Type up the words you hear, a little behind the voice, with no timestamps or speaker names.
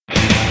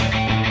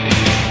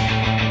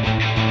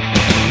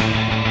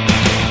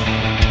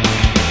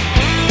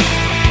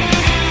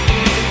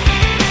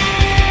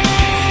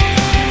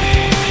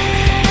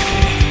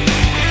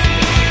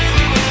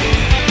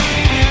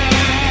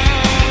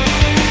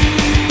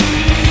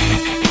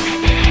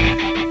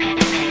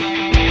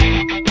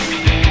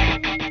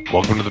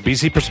Welcome to the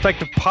BC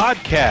Perspective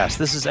Podcast.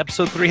 This is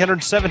episode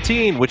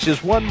 317, which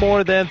is one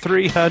more than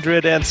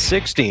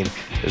 316.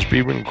 It's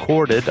being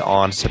recorded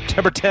on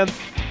September 10th,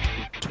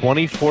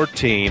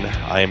 2014.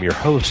 I am your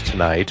host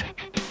tonight,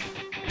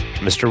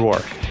 Mr.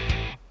 Rourke.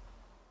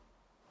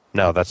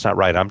 No, that's not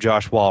right. I'm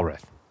Josh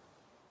Walrath.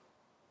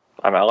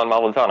 I'm Alan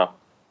Malventano.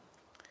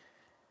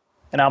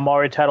 And I'm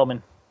Maury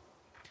Tettleman.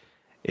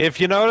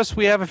 If you notice,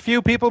 we have a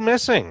few people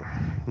missing.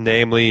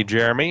 Namely,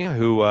 Jeremy,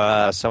 who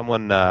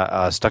someone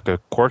stuck a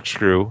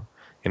corkscrew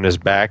in his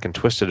back and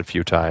twisted a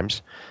few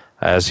times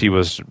as he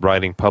was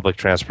riding public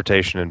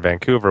transportation in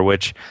Vancouver,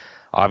 which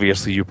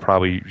obviously you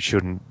probably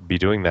shouldn't be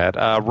doing that.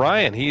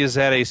 Ryan, he is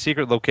at a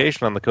secret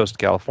location on the coast of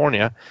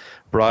California,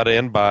 brought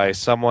in by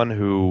someone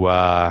who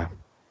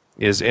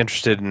is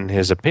interested in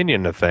his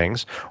opinion of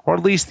things, or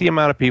at least the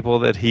amount of people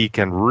that he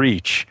can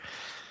reach.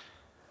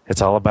 It's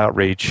all about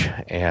reach,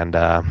 and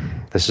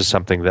this is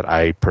something that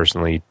I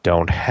personally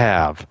don't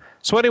have.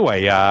 So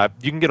anyway,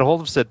 you can get a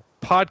hold of us at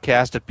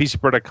podcast at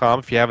pcper.com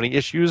if you have any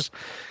issues,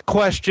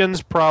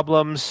 questions,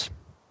 problems,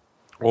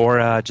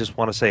 or just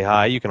want to say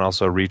hi. You can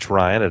also reach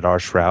Ryan at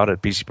rshroud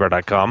at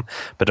pcper.com,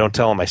 but don't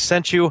tell him I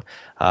sent you.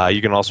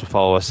 You can also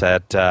follow us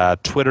at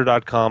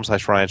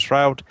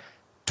twitter.com/RyanStroud,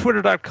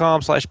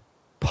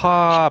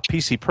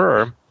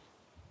 twitter.com/pcper,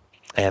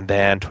 and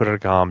then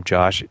twitter.com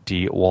Josh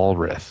D.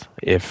 Walrath,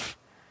 if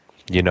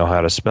you know how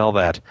to spell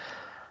that.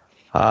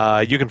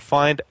 You can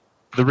find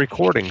the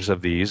recordings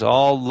of these,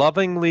 all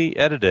lovingly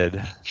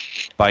edited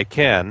by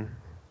Ken,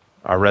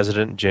 our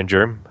resident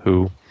ginger,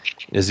 who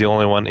is the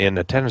only one in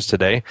attendance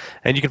today.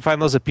 And you can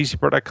find those at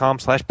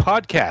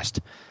pcper.com/podcast.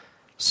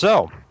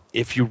 So,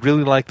 if you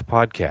really like the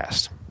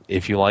podcast,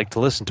 if you like to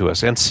listen to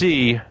us and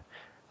see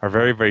our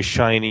very, very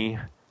shiny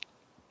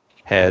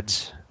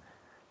heads,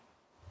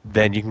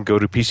 then you can go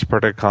to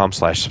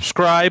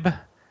pcper.com/subscribe.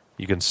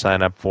 You can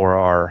sign up for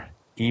our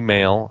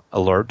email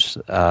alerts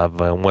of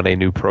when a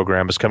new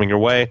program is coming your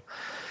way.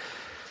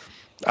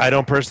 I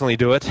don't personally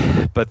do it,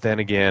 but then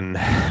again,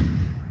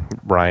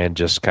 Ryan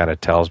just kind of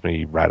tells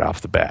me right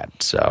off the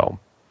bat. So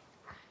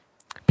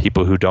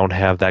people who don't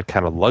have that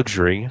kind of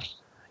luxury,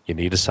 you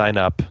need to sign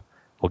up.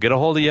 We'll get a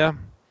hold of you,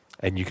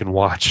 and you can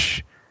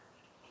watch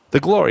the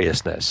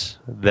gloriousness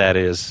that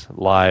is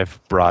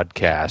live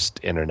broadcast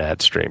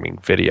internet streaming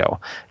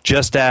video.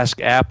 Just ask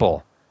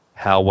Apple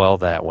how well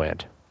that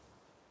went.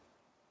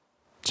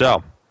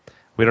 So,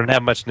 we don't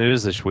have much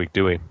news this week,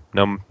 do we?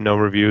 No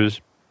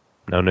reviews?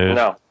 No news?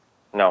 No.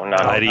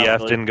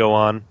 IDF didn't go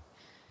on?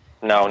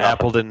 No,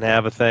 Apple didn't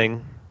have a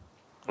thing?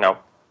 No.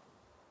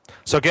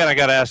 So, again, I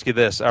got to ask you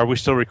this. Are we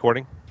still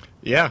recording?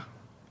 Yeah.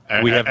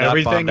 We have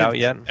not bombed out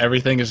yet?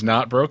 Everything is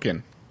not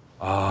broken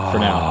for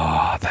now.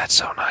 Oh, that's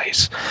so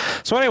nice.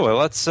 So, anyway,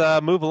 let's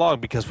move along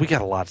because we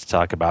got a lot to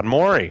talk about.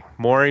 Maury,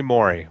 you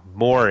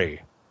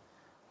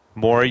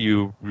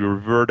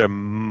referred to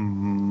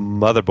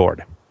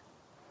Motherboard.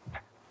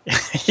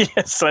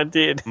 Yes, I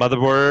did.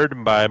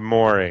 Motherboard by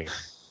Maury.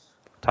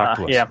 Talk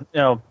to us.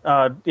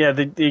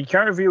 The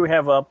current review we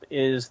have up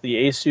is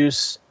the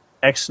Asus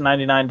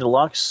X99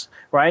 Deluxe.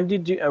 Ryan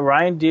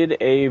did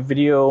a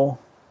video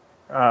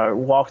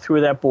walkthrough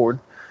of that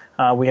board.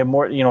 We have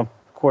more. Of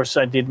course,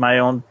 I did my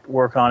own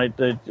work on it,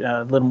 a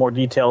little more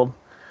detailed.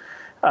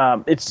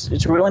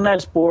 It's a really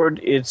nice board.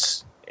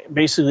 It's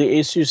basically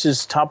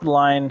Asus's top of the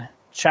line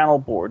channel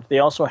board. They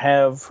also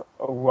have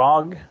a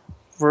ROG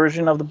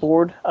version of the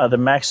board, the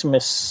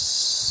Maximus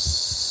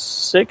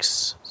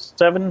 6,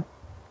 7,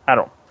 I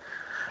don't know.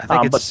 I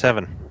think it's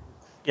 7.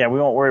 Yeah, we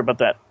won't worry about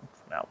that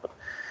for now.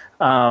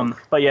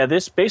 But yeah,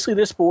 this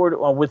board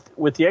with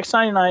the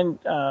X99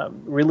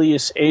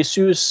 release,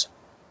 Asus,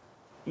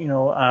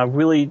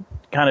 really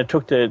kind of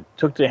took the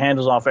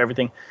handles off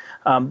everything.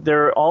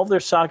 All of their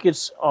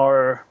sockets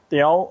are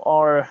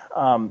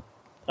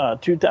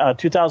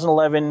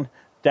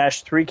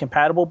 2011-3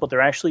 compatible, but they're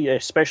actually a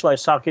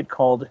specialized socket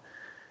called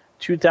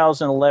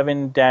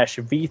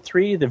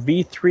 2011-V3. The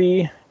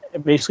V3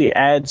 basically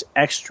adds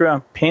extra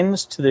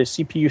pins to the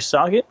CPU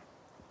socket,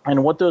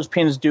 and what those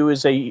pins do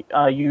is they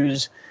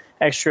use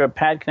extra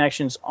pad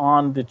connections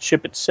on the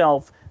chip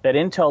itself that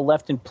Intel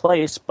left in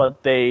place,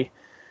 but they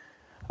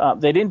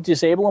didn't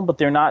disable them, but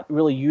they're not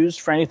really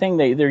used for anything.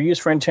 They're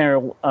used for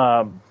internal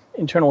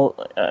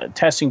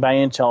testing by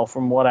Intel,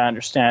 from what I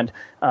understand.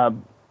 A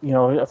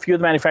few of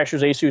the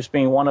manufacturers, Asus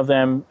being one of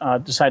them,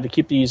 decided to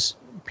keep these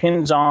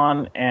pins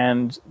on,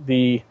 and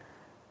the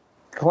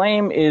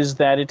claim is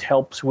that it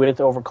helps with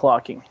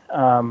overclocking.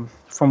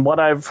 From what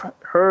I've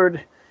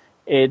heard,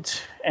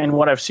 and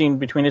what I've seen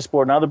between this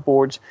board and other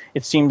boards,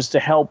 it seems to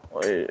help.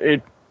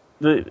 It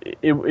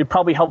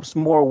probably helps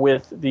more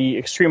with the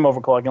extreme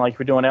overclocking, like if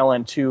you're doing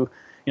LN2.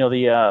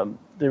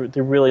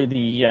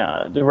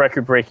 The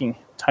record-breaking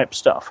type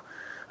stuff.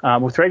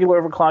 With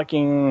regular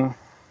overclocking,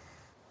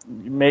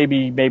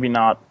 maybe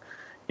not.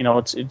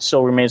 It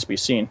still remains to be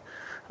seen.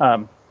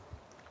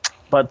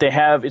 But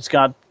it's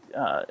got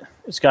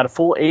a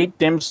full 8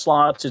 DIMM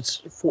slots.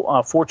 It's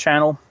 4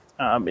 channel.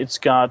 It's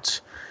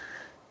got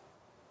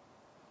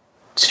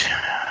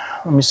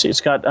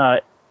It's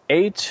got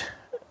 8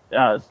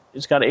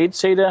 it's got 8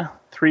 SATA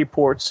 3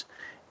 ports.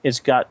 It's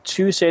got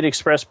 2 SATA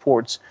Express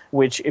ports,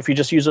 which if you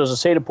just use those as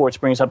SATA ports,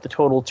 brings up the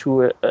total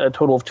to a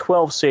total of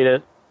 12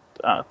 SATA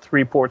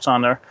 3 ports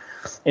on there.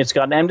 It's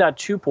got an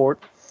M.2 port.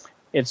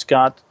 It's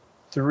got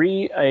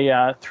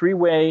a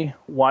three-way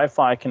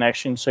Wi-Fi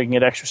connection, so you can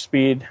get extra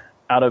speed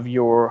out of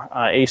your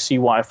AC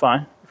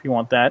Wi-Fi if you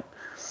want that.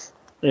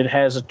 It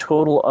has a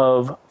total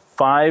of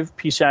 5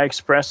 PCI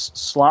Express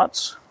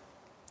slots.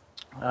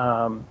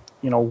 One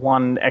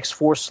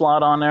X4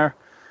 slot on there.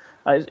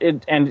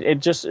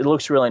 It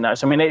looks really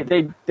nice. I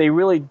mean, they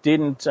really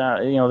didn't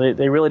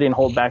they really didn't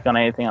hold back on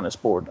anything on this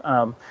board.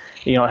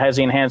 It has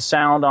the enhanced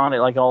sound on it,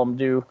 like all of them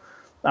do.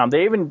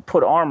 They even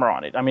put armor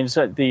on it. I mean,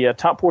 the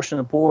top portion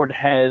of the board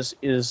has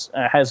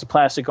a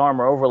plastic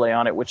armor overlay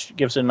on it, which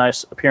gives it a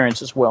nice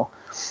appearance as well.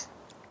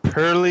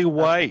 Pearly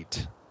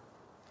white.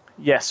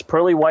 Yes,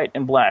 pearly white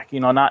and black.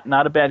 Not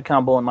a bad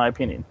combo in my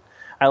opinion.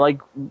 I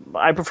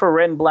prefer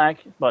red and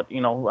black, but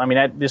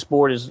this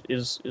board is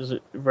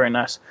very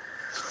nice.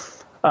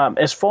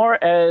 As far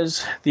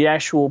as the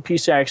actual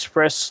PCI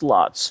Express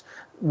slots,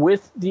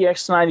 with the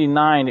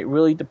X99, it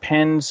really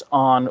depends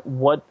on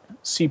what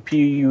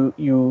CPU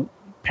you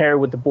pair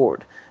with the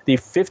board. The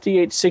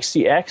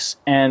 5860X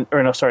the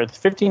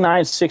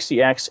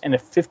 5960X and the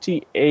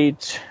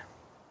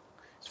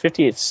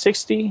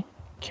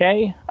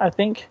 5860K, I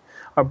think,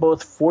 are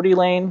both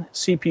 40-lane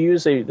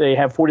CPUs. They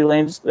have 40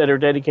 lanes that are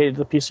dedicated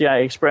to the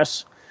PCI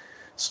Express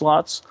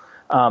slots,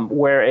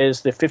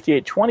 whereas the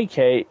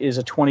 5820K is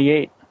a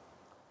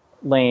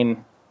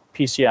 28-lane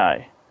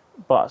PCIe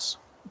bus.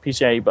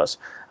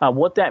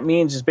 What that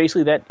means is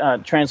basically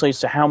that translates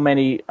to how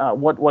many,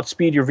 what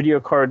speed your video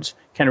cards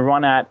can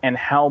run at, and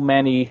how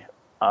many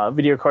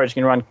video cards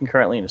can run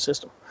concurrently in the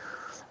system.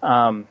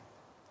 With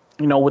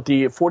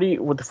the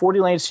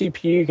 40-lane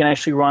CPU, you can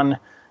actually run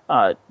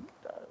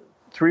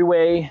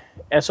 3-way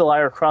SLI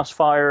or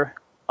Crossfire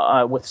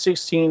with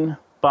 16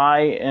 by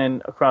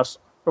and across.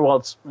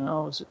 It's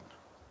going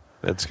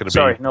to be.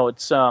 Sorry, no,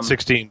 it's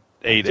 16.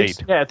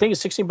 8. Yeah, I think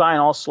it's 16 by in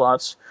all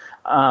slots,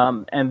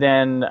 and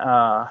then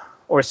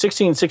or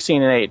 16,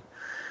 16, and 8.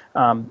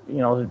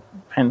 It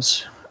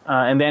depends.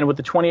 And then with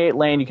the 28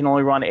 lane, you can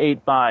only run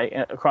 8 by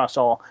across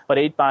all, but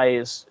 8 by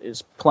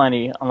is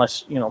plenty,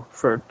 unless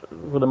for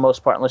the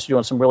most part, unless you're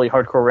doing some really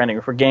hardcore rendering.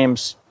 For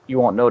games, you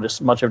won't notice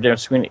much of a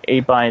difference between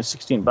 8 by and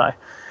 16 by.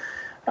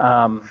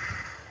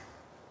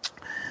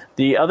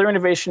 The other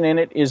innovation in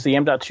it is the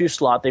M.2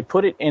 slot. They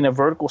put it in a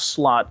vertical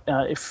slot.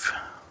 Let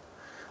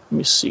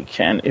me see,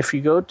 Ken. If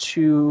you go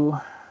to,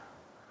 I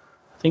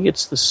think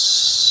it's the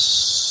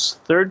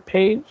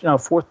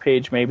fourth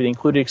page maybe, the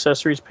included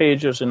accessories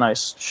page, there's a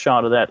nice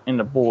shot of that in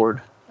the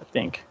board, I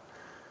think.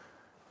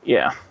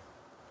 Yeah,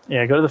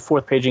 go to the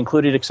fourth page,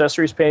 included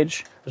accessories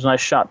page. There's a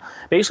nice shot.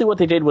 Basically what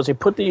they did was they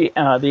put the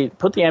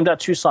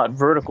M.2 slot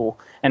vertical,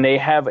 and they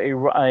have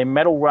a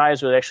metal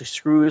riser that actually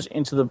screws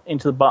into the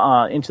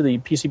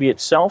PCB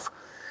itself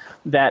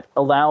that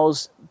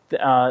allows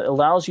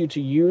you to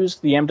use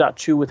the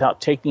M.2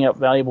 without taking up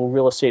valuable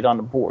real estate on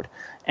the board.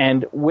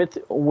 And with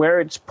where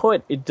it's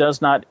put, it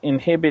does not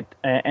inhibit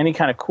any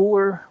kind of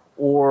cooler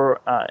or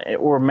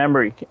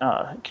memory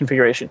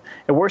configuration.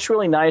 It works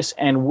really nice,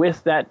 and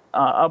with that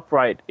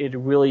upright, it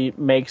really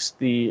makes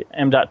the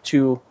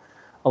M.2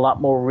 a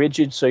lot more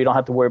rigid, so you don't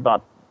have to worry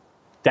about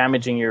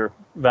damaging your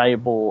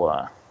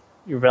valuable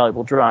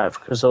drive,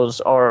 because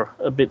those are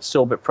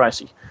still a bit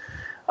pricey.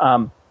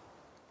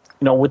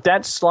 With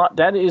that slot,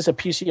 that is a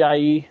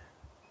PCIe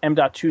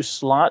M.2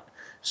 slot,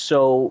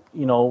 so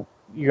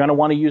you're going to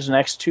want to use an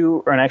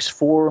X2 or an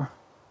X4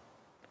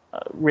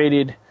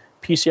 rated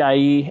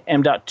PCIe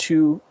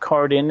M.2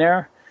 card in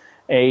there.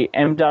 A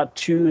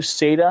M.2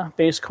 SATA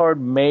based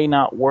card may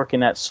not work in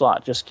that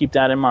slot. Just keep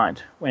that in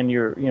mind when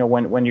you're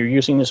when you're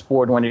using this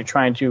board, when you're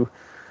trying to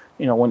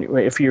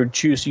if you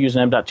choose to use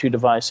an M.2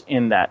 device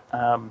in that.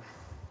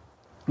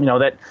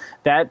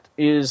 That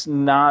is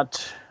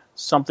not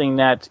something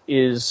that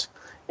is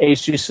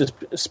ASUS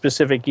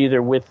specific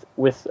either with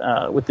this with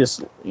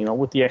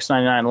the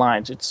X99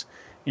 lines. It's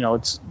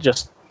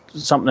just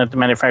something that the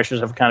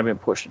manufacturers have kind of been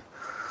pushing.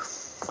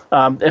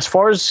 As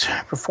far as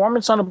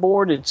performance on the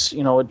board, it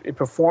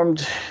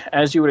performed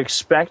as you would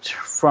expect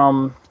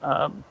from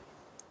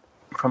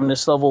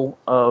this level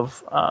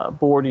of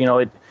board.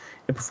 It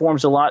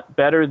performs a lot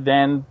better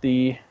than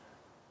the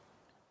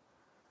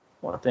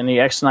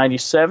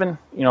X97.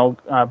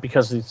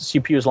 Because the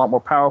CPU is a lot more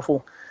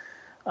powerful.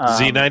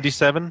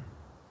 Z97.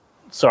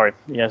 Sorry,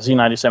 yeah,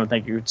 Z97.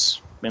 Thank you.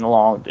 It's been a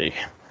long day.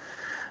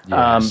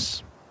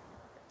 Yes.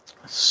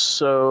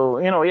 So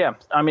yeah.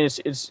 I mean,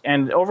 it's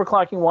and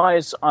overclocking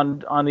wise on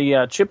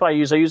the chip I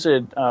use a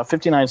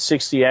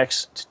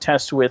 5960X to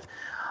test with.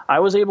 I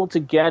was able to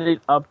get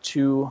it up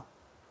to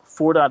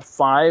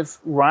 4.5.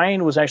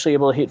 Ryan was actually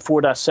able to hit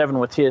 4.7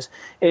 with his.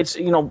 It's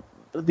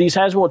these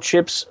Haswell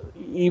chips,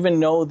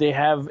 even though they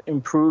have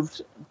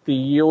improved the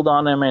yield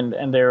on them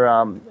and their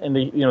and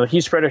the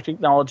heat spreader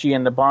technology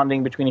and the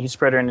bonding between the heat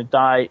spreader and the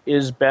die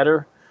is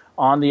better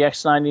on the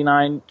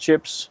X99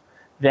 chips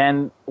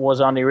than was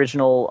on the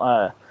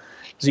original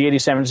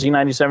Z87,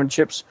 Z97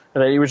 chips,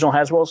 or the original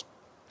Haswells,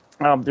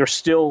 there's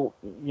still,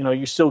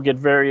 you still get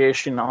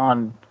variation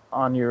on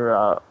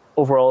your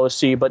overall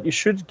OC, but you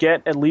should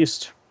get at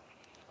least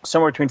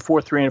somewhere between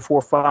 4.3 and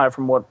 4.5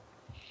 from what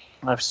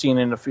I've seen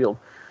in the field.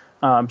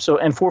 And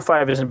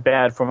 4.5 isn't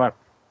bad from a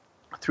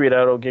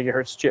 3.0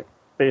 gigahertz chip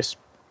base.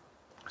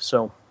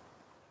 So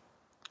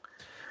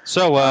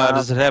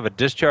does it have a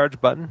discharge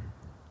button?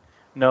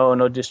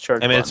 No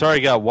discharge. I mean, it's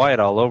already got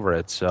white all over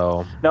it,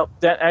 so. No,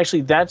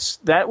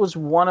 that was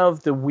one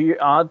of the weird,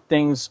 odd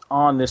things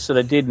on this that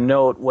I did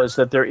note was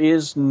that there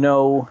is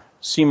no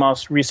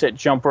CMOS reset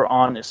jumper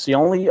on this. The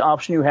only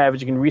option you have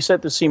is you can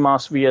reset the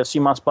CMOS via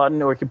CMOS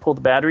button, or you can pull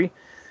the battery.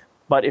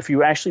 But if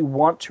you actually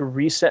want to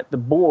reset the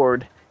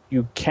board,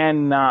 you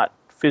cannot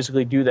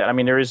physically do that. I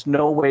mean, there is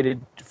no way to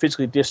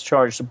physically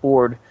discharge the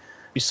board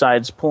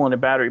besides pulling a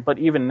battery. But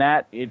even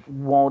that, it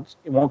won't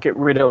get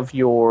rid of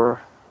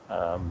your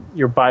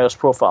BIOS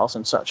profiles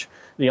and such.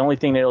 The only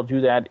thing that'll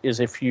do that is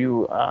if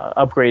you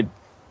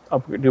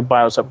do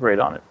BIOS upgrade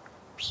on it.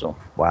 So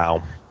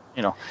wow,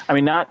 I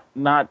mean, not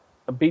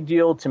a big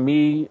deal to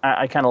me.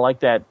 I kind of like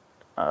that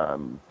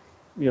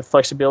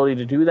flexibility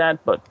to do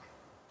that, but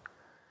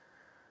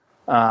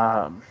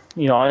and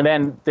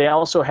then they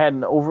also had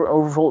an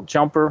overvolt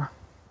jumper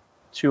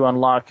to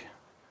unlock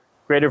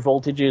greater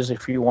voltages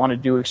if you want to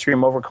do extreme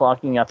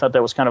overclocking. I thought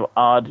that was kind of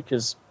odd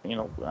because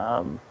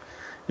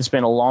it's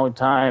been a long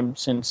time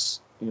since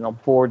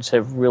boards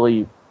have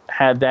really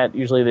had that.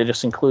 Usually they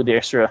just include the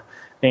extra.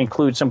 They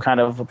include some kind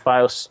of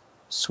BIOS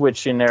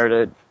switch in there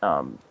to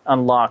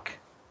unlock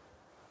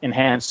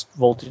enhanced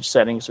voltage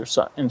settings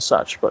and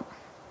such. But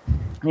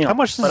how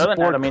much does the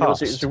board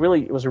cost?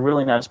 It was a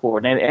really nice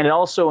board, and it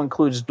also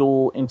includes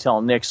dual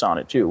Intel NICs on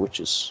it too, which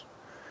is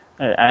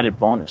an added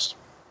bonus.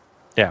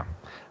 Yeah.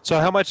 So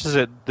how much is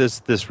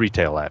this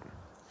retail at?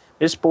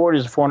 This board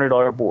is a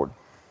 $400 board.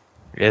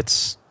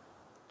 It's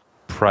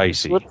pricey.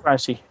 It's a little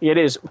pricey. It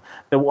is.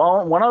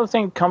 One other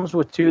thing comes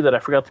with too that I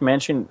forgot to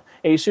mention.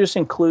 ASUS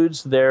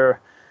includes their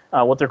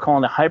what they're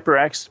calling the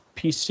HyperX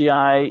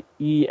PCI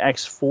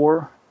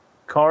EX4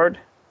 card,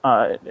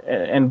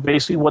 and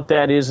basically what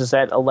that is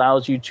that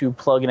allows you to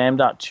plug an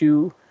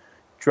M.2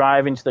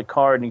 drive into the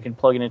card, and you can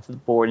plug it into the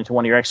board into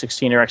one of your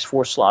X16 or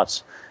X4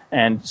 slots.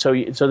 And so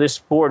this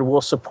board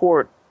will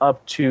support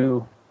up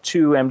to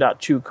 2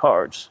 M.2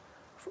 cards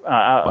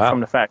from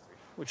the factory,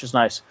 which is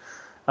nice.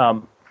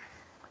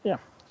 Yeah.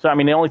 So, I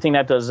mean, the only thing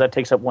that does is that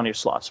takes up one of your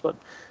slots. But,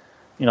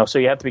 so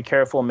you have to be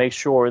careful and make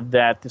sure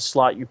that the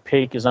slot you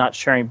pick is not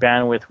sharing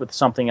bandwidth with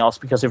something else.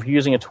 Because if you're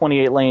using a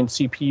 28-lane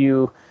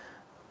CPU,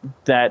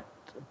 that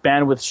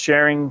bandwidth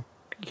sharing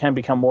can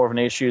become more of an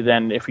issue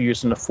than if you're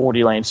using a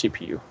 40-lane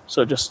CPU.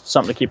 So just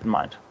something to keep in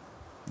mind.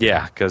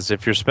 Yeah, because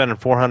if you're spending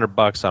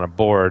 $400 on a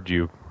board,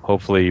 you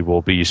hopefully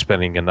will be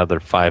spending another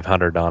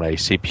 $500 on a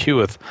CPU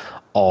with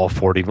all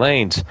 40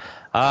 lanes.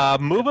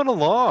 Moving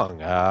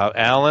along,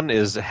 Alan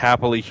is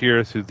happily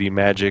here through the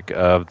magic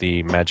of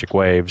the magic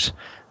waves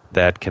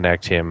that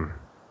connect him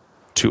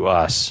to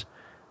us.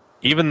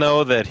 Even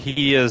though that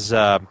he's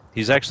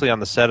actually on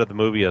the set of the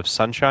movie of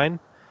Sunshine,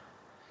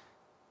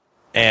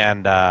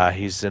 and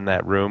he's in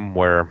that room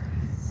where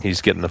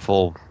he's getting the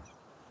full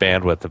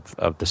bandwidth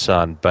of the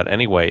sun. But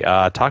anyway,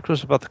 talk to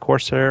us about the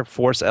Corsair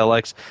Force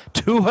LX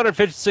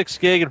 256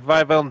 gig and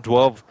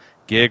 512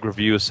 gig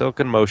review of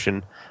Silicon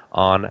Motion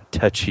on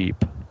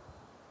Techeap.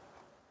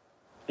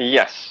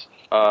 Yes.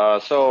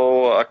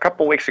 So a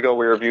couple weeks ago,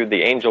 we reviewed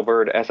the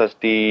Angelbird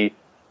SSD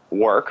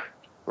work.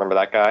 Remember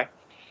that guy?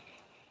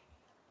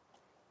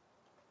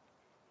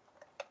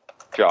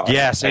 Josh.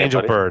 Yes,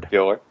 Angelbird.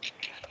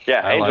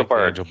 Yeah,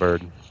 Angelbird.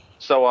 Angelbird.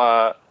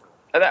 So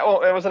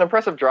it was an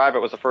impressive drive. It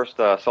was the first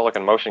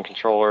Silicon Motion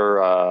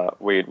controller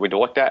we'd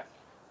looked at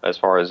as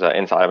far as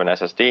inside of an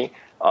SSD.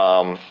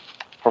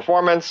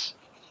 Performance,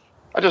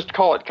 I just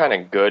call it kind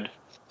of good.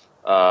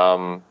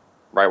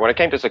 Right, when it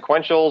came to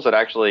sequentials, it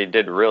actually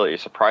did really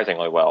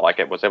surprisingly well. Like,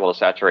 it was able to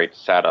saturate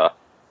SATA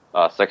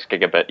 6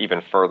 gigabit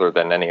even further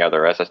than any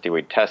other SSD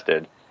we'd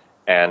tested.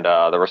 And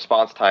the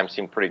response time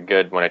seemed pretty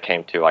good when it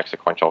came to like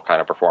sequential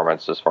kind of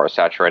performance as far as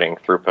saturating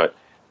throughput.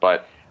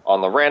 But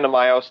on the random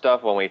I/O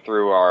stuff, when we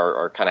threw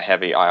our kind of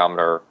heavy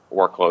iometer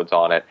workloads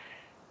on it,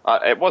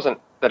 it wasn't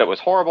that it was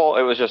horrible.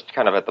 It was just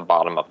kind of at the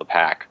bottom of the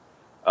pack,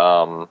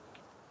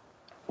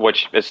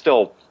 which is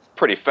still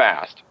pretty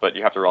fast. But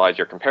you have to realize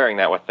you're comparing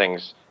that with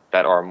things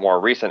that are more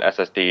recent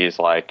SSDs,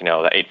 like the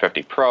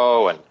 850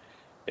 Pro and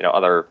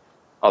other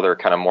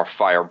kind of more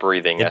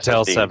fire-breathing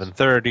Intel SSDs.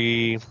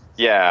 730.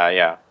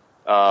 Yeah.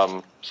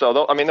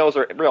 Those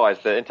are, realize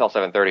the Intel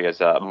 730 is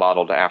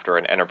modeled after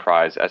an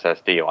enterprise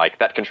SSD. Like,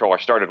 that controller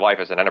started life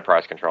as an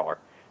enterprise controller,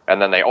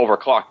 and then they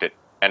overclocked it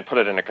and put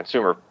it in a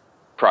consumer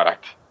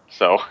product.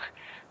 So,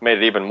 made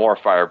it even more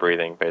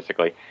fire-breathing,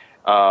 basically.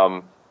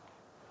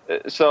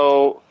 It's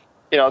still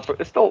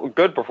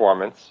good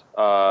performance.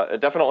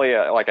 Definitely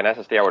like an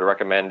SSD I would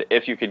recommend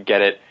if you could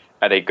get it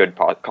at a good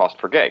cost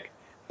per gig,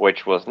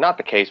 which was not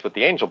the case with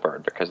the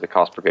Angelbird because the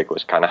cost per gig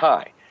was kind of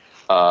high.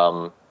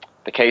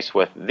 The case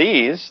with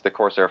the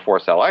Corsair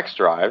Force LX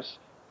drives,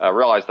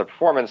 realize the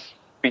performance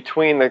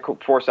between the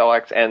Force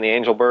LX and the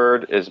Angel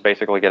Bird is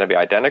basically going to be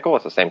identical.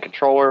 It's the same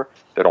controller.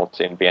 There don't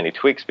seem to be any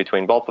tweaks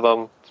between both of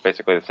them. It's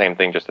basically the same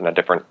thing, just in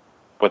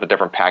with a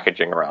different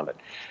packaging around it.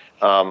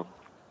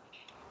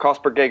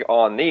 Cost per gig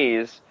on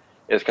these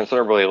is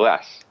considerably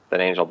less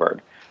than Angel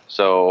Bird.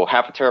 So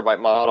half a terabyte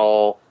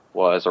model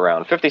was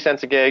around 50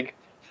 cents a gig,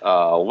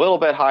 a little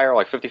bit higher,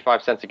 like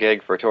 55 cents a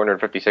gig for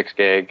 256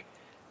 gig,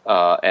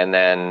 and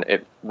then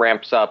it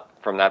ramps up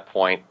from that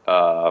point.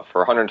 For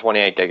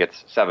 128 gig,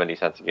 it's 70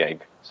 cents a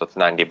gig, so it's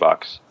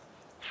 $90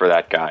 for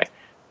that guy.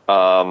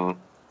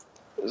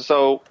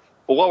 So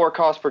lower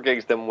cost per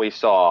gigs than we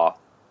saw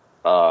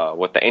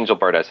with the Angel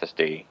Bird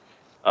SSD.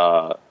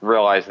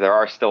 Realize there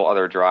are still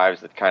other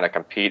drives that kind of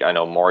compete. I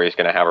know Maury's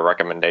going to have a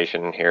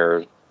recommendation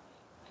here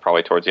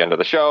probably towards the end of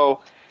the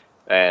show.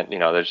 And,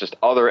 there's just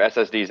other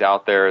SSDs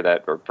out there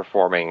that are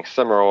performing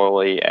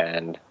similarly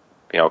and,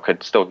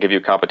 could still give you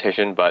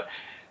competition. But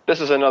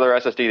this is another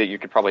SSD that you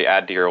could probably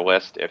add to your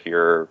list if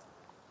you're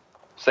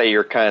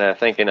kind of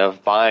thinking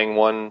of buying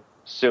one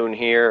soon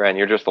here and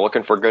you're just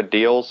looking for good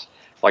deals.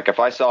 Like if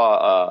I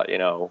saw,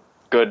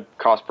 good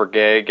cost per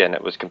gig and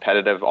it was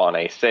competitive on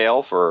a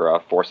sale for a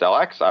Force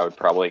LX, I would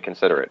probably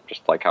consider it,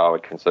 just like how I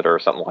would consider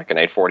something like an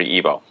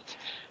 840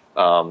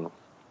 Evo.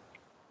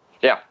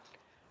 Yeah.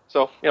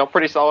 So,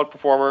 pretty solid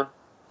performer.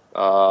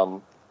 I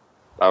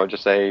would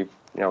just say,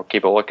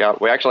 keep a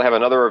lookout. We actually have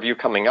another review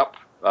coming up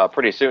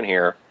pretty soon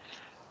here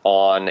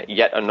on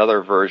yet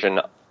another version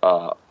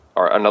or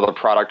another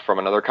product from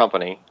another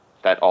company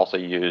that also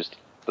used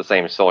the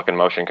same Silicon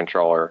Motion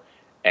controller.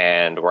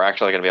 And we're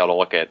actually going to be able to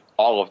look at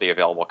all of the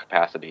available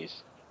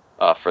capacities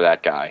for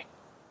that guy,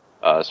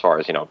 as far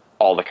as,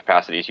 all the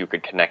capacities you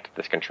could connect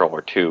this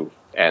controller to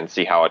and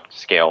see how it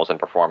scales in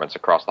performance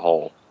across the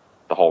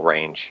whole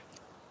range.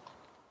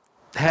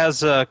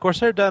 Has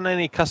Corsair done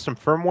any custom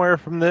firmware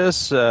from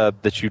this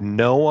that you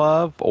know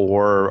of,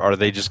 or are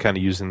they just kind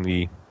of using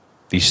the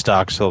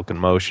stock Silicon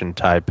Motion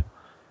type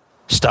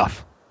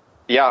stuff?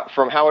 Yeah,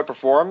 from how it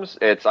performs,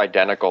 it's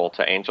identical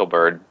to Angel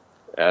Bird,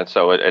 and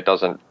so it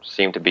doesn't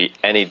seem to be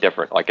any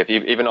different. Like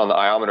even on the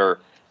iometer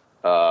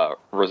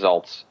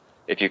results,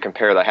 if you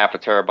compare the half a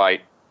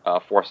terabyte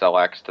Force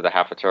LX to the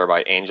half a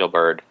terabyte Angel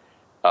Bird,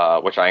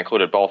 which I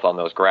included both on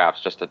those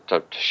graphs just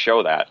to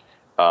show that.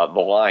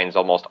 The lines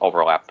almost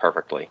overlap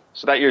perfectly.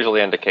 So that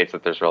usually indicates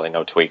that there's really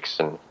no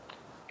tweaks and,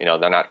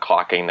 they're not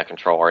clocking the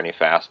controller any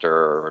faster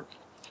or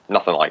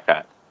nothing like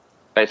that.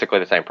 Basically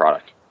the same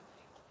product.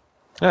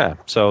 Yeah,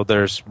 so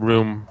there's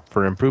room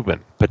for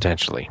improvement,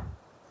 potentially.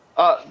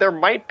 There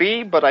might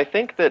be, but I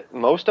think that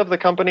most of the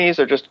companies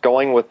are just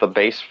going with the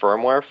base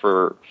firmware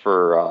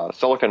for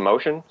Silicon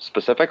Motion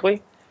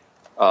specifically.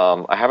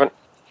 I haven't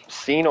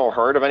seen or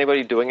heard of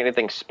anybody doing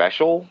anything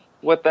special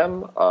with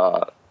them.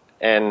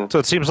 And so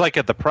it seems like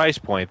at the price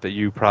point that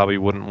you probably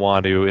wouldn't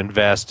want to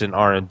invest in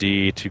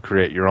R&D to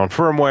create your own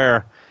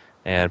firmware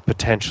and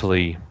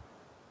potentially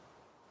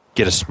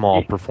get a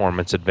small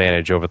performance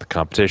advantage over the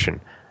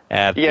competition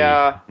at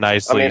the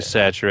nicely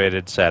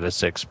saturated SATA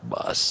 6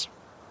 bus.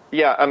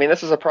 Yeah,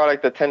 this is a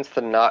product that tends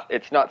to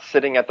it's not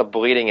sitting at the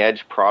bleeding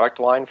edge product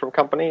line from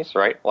companies,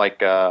 right? Like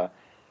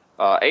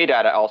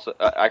ADATA also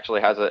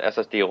actually has a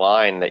SSD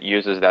line that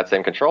uses that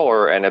same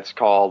controller, and it's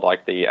called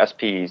like the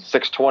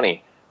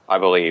SP620. I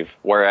believe,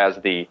 whereas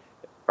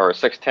or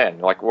 610,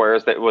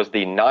 whereas it was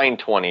the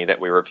 920 that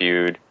we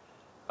reviewed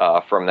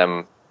from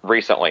them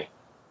recently,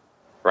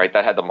 right?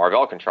 That had the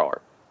Marvell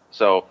controller.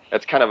 So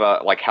it's kind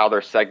of like how they're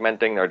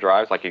segmenting their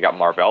drives. Like you got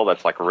Marvell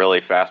that's like really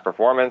fast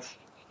performance,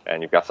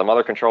 and you've got some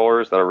other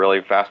controllers that are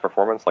really fast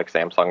performance, like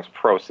Samsung's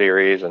Pro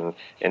Series and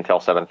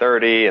Intel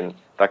 730 and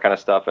that kind of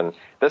stuff. And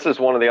this is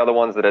one of the other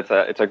ones that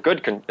it's a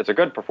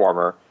good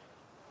performer,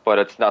 but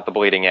it's not the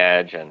bleeding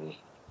edge and.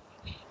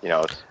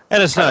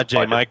 It's not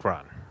J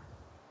Micron.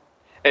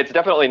 It's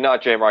definitely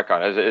not J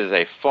Micron. It is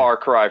a far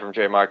cry from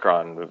J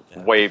Micron.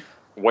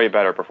 Way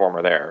better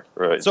performer there.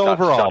 It's so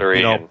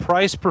overall,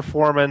 price,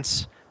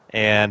 performance,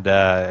 and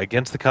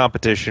against the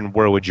competition,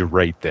 where would you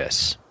rate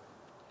this?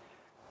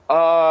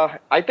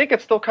 I think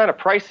it's still kind of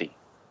pricey.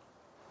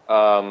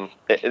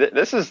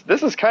 This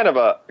is kind of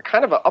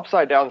a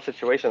upside down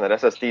situation that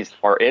SSDs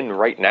are in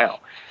right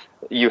now.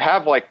 You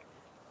have like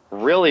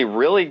really,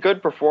 really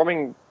good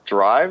performing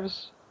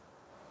drives.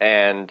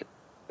 And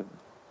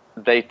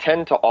they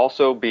tend to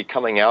also be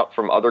coming out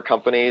from other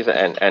companies,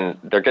 and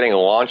they're getting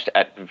launched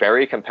at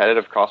very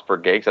competitive cost per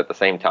gigs at the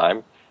same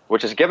time,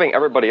 which is giving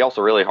everybody else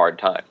a really hard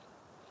time,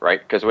 right?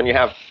 Because when you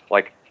have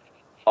like,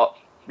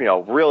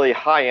 really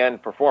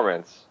high-end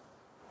performance,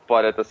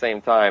 but at the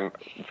same time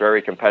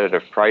very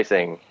competitive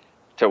pricing,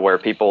 to where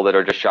people that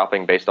are just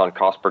shopping based on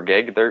cost per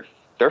gig,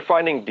 they're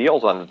finding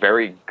deals on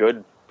very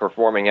good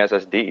performing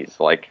SSDs,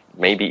 like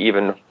maybe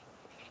even.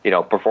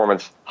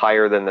 Performance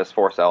higher than this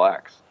Force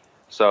LX.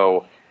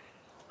 So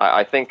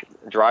I think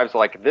drives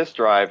like this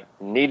drive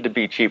need to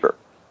be cheaper,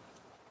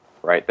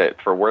 right?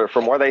 That from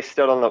where they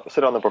sit on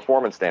the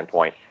performance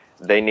standpoint,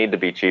 they need to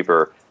be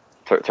cheaper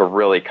to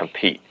really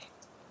compete.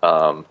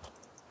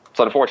 It's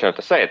unfortunate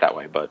to say it that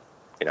way, but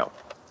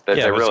They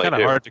yeah, but it's really kind of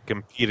do. hard to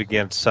compete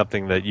against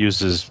something that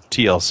uses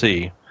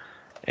TLC,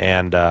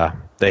 and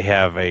they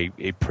have a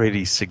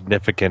pretty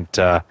significant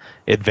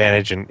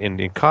advantage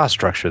in cost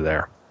structure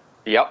there.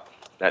 Yep,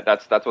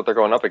 that's what they're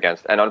going up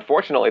against. And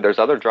unfortunately, there's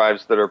other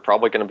drives that are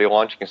probably going to be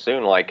launching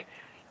soon, like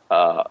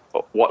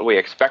what we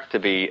expect to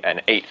be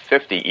an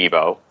 850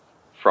 EVO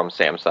from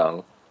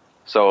Samsung.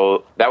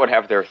 So that would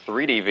have their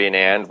 3D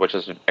VNAND, which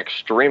is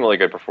extremely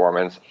good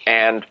performance,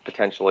 and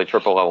potentially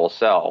triple level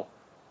cell.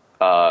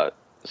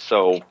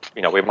 So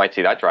we might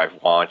see that drive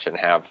launch and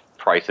have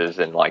prices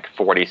in like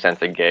 40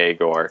 cents a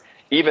gig, or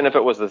even if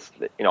it was this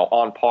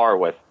on par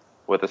with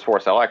this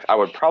Force LX, I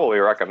would probably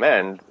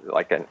recommend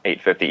like an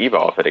 850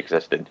 EVO if it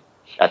existed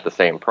at the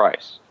same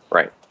price,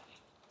 right?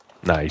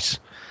 Nice.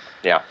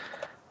 Yeah.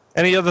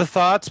 Any other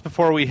thoughts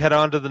before we head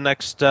on to the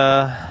next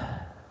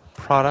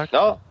product?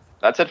 No,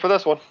 that's it for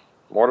this one.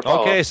 More to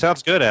follow. Okay,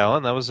 sounds good,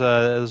 Alan. That was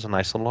a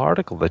nice little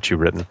article that you've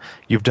written.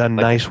 You've done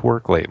nice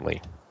work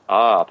lately.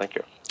 Ah, thank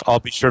you. I'll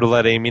be sure to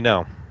let Amy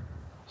know.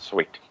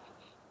 Sweet.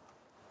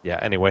 Yeah,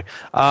 anyway.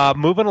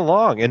 Moving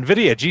along.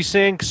 NVIDIA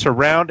G-Sync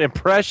Surround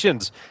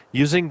Impressions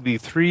using the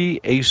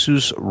 3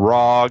 Asus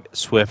ROG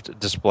Swift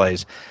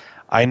displays.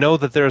 I know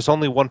that there is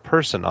only one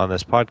person on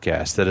this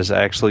podcast that has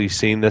actually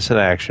seen this in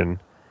action,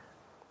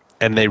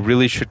 and they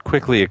really should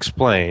quickly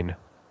explain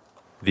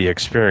the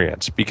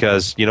experience,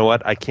 because you know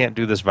what? I can't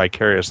do this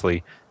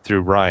vicariously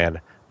through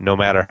Ryan, no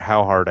matter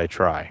how hard I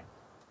try.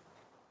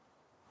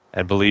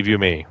 And believe you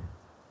me.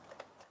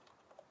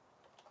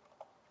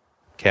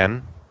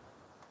 Ken?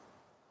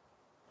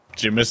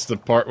 Did you miss the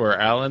part where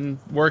Alan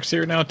works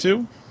here now,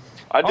 too?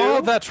 I do.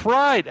 Oh, that's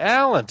right.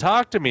 Alan,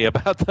 talk to me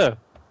about the...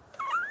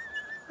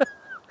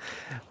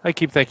 I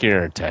keep thinking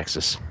you're in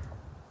Texas.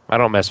 I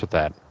don't mess with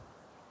that.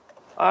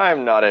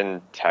 I'm not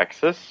in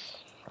Texas.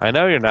 I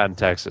know you're not in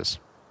Texas.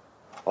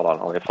 Hold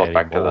on, let me flip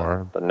back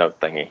Anymore. to the note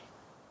thingy.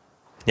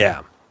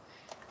 Yeah.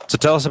 So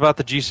tell us about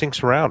the G-Sync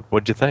Surround.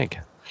 What'd you think?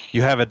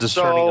 You have a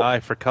discerning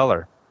eye for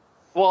color.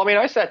 Well, I mean,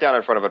 I sat down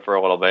in front of it for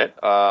a little bit.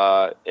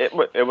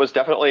 It was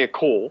definitely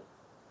cool.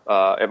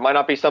 It might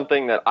not be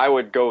something that I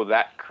would go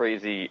that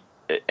crazy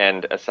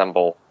and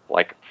assemble,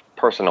 like,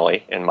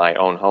 personally in my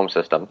own home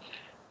system.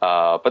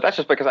 But that's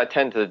just because I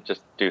tend to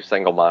just do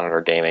single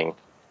monitor gaming.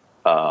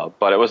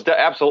 But it was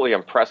absolutely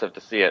impressive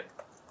to see it,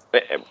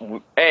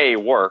 A,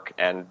 work,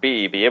 and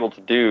B, be able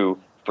to do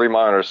 3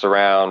 monitor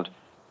surround,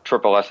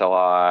 triple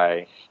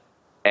SLI,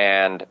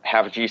 and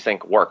have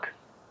G-Sync work,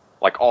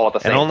 like, all at the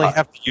same time. And only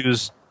have to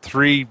use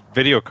 3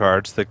 video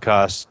cards that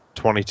cost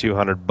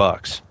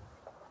 $2,200.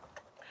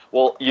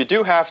 Well, you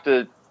do have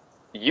to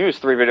use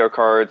 3 video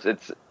cards.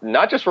 It's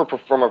not just from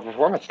a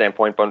performance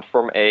standpoint, but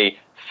from a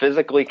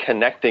physically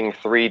connecting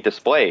 3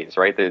 displays,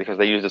 right? Because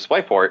they use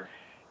DisplayPort,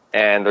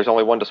 and there's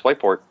only one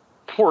DisplayPort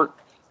port,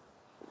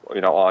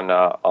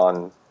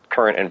 on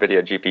current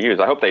NVIDIA GPUs.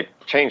 I hope they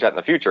change that in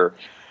the future.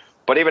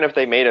 But even if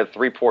they made a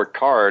 3-port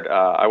card,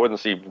 I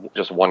wouldn't see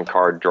just one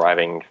card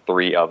driving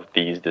 3 of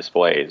these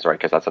displays, right?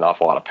 Because that's an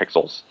awful lot of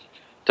pixels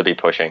to be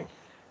pushing.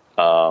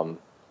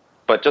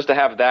 But just to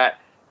have that,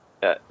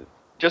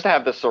 just to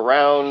have the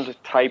surround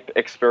type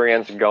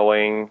experience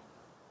going,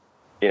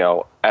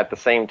 at the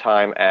same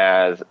time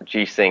as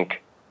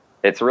G-Sync,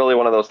 it's really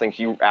one of those things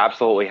you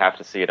absolutely have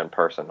to see it in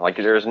person. Like,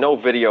 there's no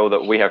video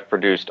that we have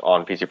produced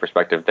on PC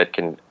Perspective that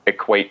can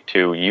equate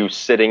to you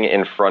sitting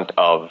in front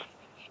of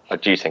a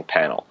G-Sync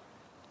panel.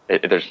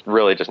 There's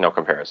really just no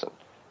comparison.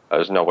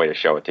 There's no way to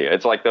show it to you.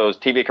 It's like those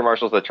TV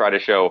commercials that try to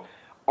show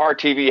our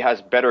TV has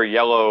better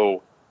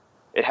yellow.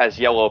 It has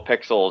yellow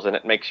pixels and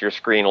it makes your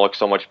screen look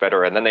so much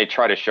better. And then they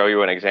try to show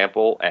you an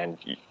example and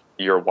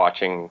you're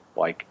watching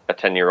like a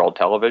 10-year-old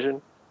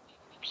television.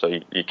 So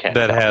you can't.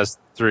 That tell. has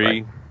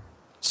 3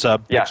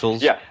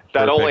 sub-pixels. Yeah,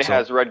 that per only pixel.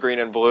 has red, green,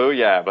 and blue.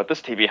 Yeah, but this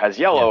TV has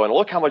yellow, and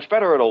look how much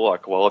better it'll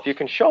look. Well, if you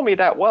can show me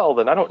that well,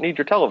 then I don't need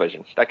your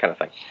television. That kind of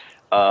thing.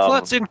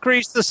 Let's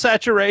increase the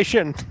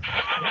saturation.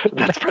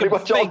 That's pretty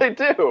much all they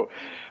do.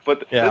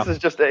 But this is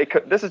just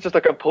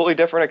a completely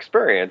different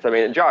experience. I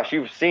mean, Josh,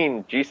 you've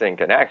seen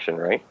G-Sync in action,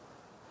 right?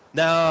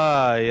 No,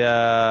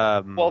 yeah.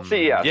 Well,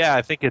 CES. Yeah,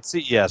 I think it's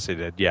yes, it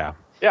did. Yeah.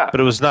 Yeah.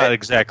 But it was not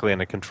exactly in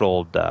a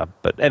controlled.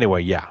 But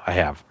anyway, yeah, I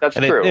have. That's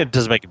and true. It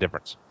does make a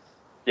difference.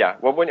 Yeah.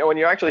 Well, when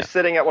you're actually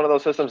sitting at one of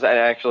those systems and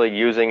actually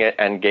using it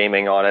and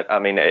gaming on it, I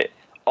mean,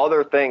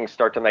 other things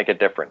start to make a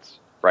difference,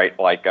 right?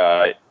 Like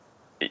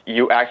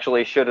you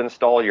actually should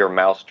install your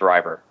mouse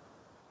driver.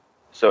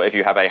 So if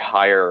you have a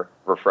higher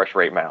refresh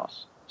rate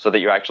mouse, so that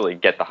you actually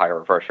get the higher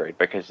refresh rate,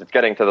 because it's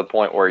getting to the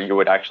point where you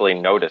would actually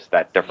notice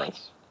that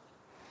difference,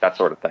 that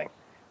sort of thing.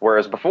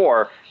 Whereas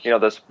before,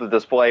 the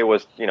display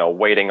was,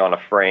 waiting on a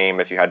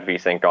frame if you had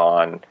VSync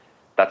on,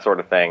 that sort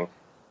of thing.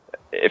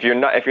 If you're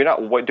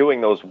not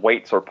doing those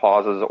waits or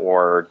pauses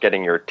or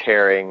getting your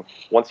tearing,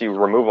 once you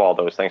remove all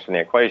those things from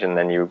the equation,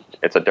 then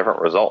it's a different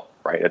result,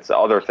 right? It's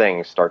other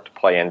things start to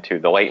play into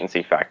the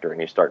latency factor, and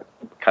you start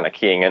kind of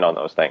keying in on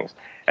those things,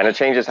 and it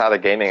changes how the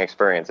gaming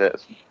experience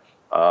is.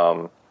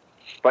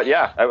 But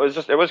yeah,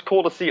 it was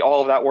cool to see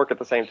all of that work at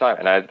the same time,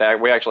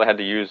 and we actually had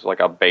to use like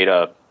a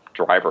beta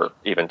driver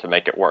even to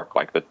make it work.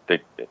 Like the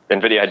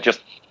NVIDIA had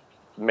just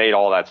made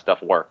all that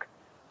stuff work,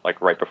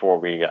 like right before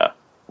we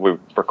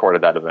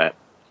recorded that event.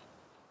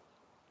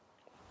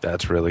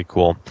 That's really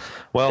cool.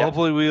 Well, Yeah.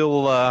 hopefully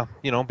we'll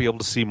be able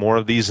to see more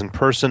of these in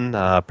person.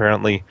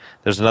 Apparently,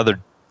 there's another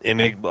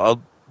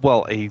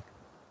a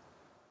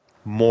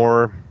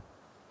more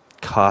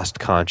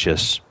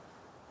cost-conscious,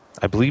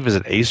 I believe, is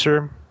it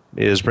Acer,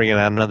 is bringing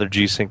out another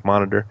G-Sync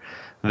monitor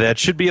that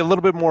should be a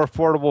little bit more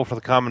affordable for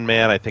the common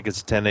man. I think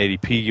it's a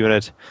 1080p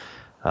unit.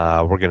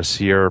 We're going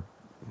to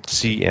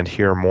see and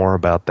hear more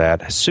about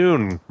that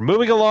soon.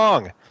 Moving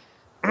along.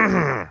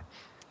 The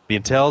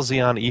Intel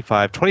Xeon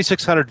E5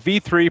 2600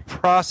 V3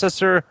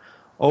 processor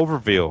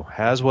overview.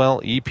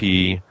 Haswell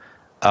EP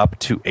up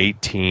to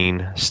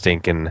 18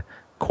 stinking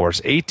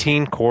cores.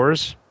 18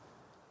 cores?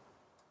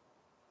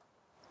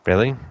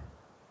 Really?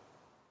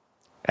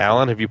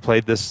 Alan, have you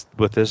played this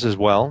with this as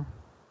well?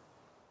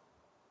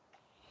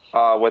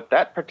 With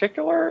that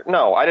particular?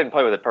 No, I didn't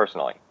play with it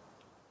personally.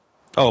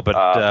 Oh, but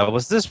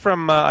was this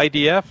from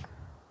IDF?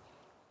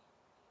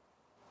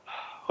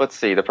 Let's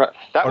see. That Or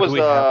do we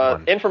have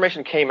one?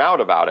 Information came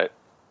out about it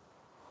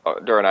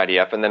during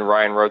IDF, and then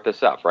Ryan wrote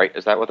this up, right?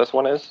 Is that what this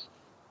one is?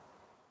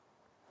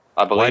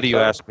 I believe. Why do you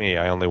so. ask me?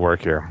 I only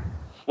work here.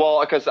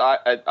 Well, because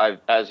I,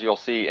 as you'll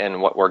see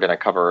in what we're going to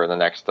cover in the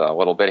next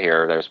little bit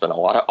here, there's been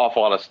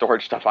awful lot of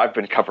storage stuff I've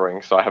been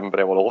covering, so I haven't been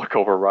able to look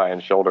over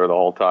Ryan's shoulder the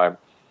whole time.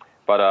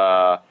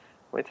 But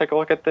let me take a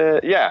look at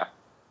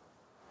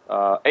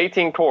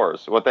 18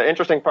 cores. What the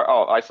interesting part?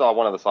 Oh, I saw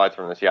one of the slides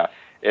from this. Yeah,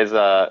 is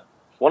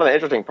one of the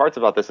interesting parts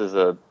about this is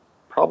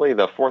probably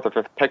the fourth or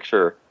fifth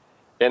picture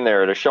in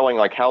there. It is showing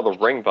like how the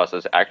ring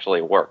buses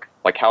actually work,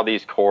 like how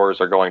these cores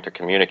are going to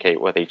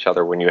communicate with each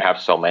other when you have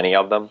so many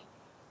of them,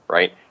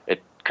 right?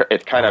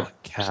 It kind of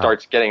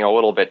starts getting a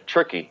little bit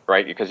tricky,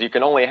 right? Because you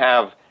can only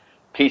have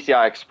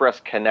PCI Express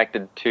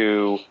connected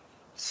to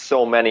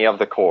so many of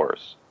the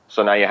cores.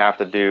 So now you have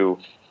to do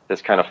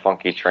this kind of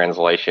funky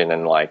translation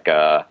and like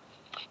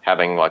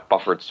having like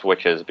buffered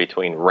switches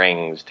between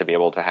rings to be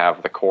able to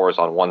have the cores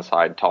on one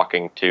side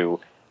talking to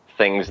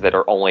things that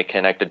are only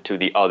connected to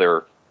the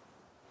other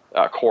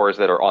cores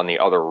that are on the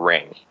other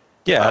ring.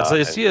 Yeah,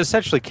 it's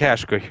essentially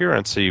cache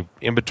coherency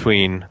in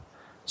between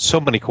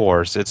so many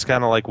cores. It's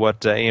kind of like what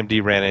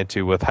AMD ran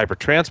into with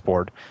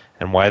HyperTransport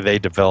and why they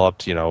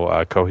developed,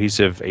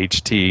 cohesive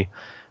HT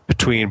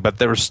between, but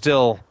there were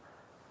still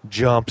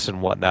jumps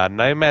and whatnot.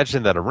 And I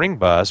imagine that a ring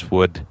bus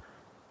would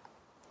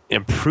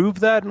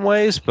improve that in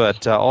ways,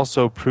 but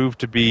also prove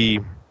to be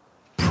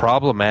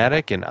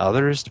problematic in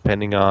others,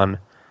 depending on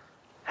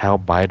how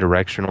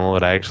bidirectional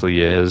it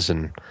actually is.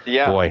 And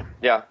boy,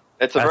 it's a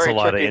that's very a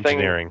lot of tricky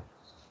engineering. thing.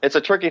 It's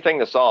a tricky thing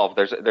to solve.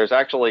 There's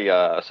actually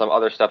some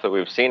other stuff that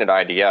we've seen at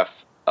IDF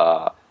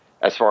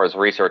as far as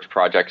research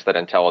projects that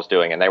Intel is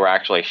doing, and they were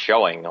actually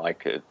showing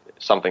like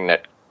something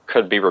that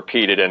could be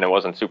repeated and it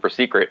wasn't super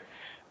secret.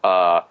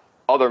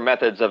 Other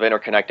methods of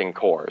interconnecting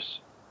cores,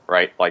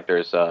 right? Like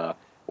there's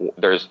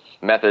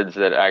methods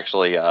that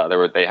actually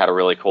they had a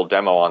really cool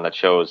demo on that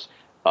shows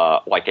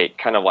like a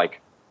kind of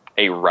like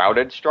a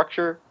routed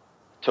structure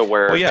to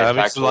where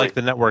it's like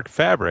the network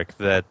fabric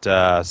that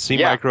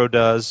SeaMicro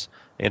does.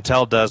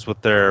 Intel does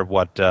with their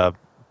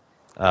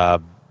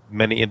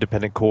many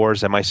independent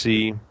cores.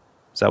 MIC,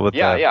 is that what?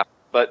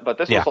 But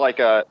this was like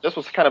this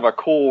was kind of a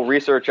cool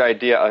research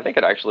idea. I think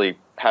it actually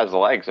has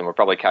legs, and we'll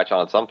probably catch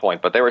on at some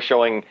point. But they were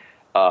showing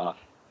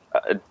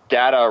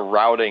data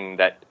routing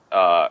that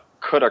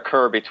could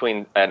occur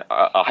between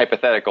a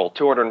hypothetical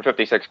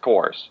 256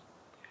 cores.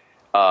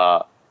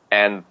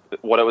 And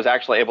what it was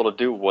actually able to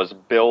do was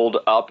build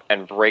up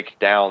and break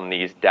down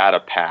these data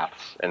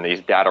paths and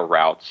these data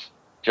routes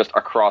just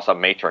across a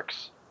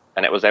matrix.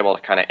 And it was able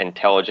to kind of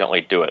intelligently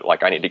do it.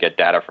 Like, I need to get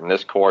data from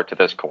this core to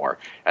this core.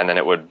 And then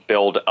it would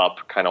build up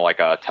kind of like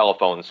a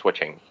telephone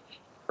switching,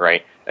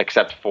 right?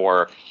 Except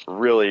for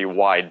really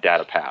wide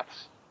data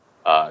paths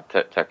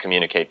to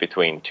communicate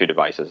between two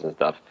devices and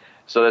stuff.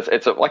 So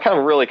it's a like kind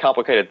of a really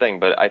complicated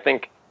thing. But I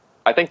think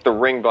the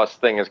ring bus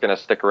thing is going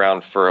to stick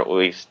around for at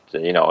least,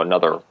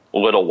 another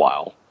little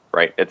while,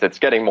 right? It's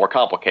getting more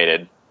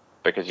complicated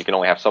because you can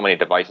only have so many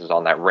devices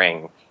on that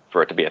ring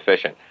for it to be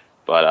efficient.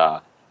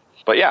 But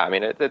yeah, I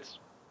mean, it's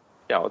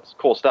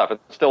cool stuff. It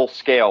still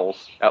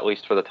scales, at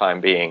least for the time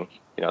being.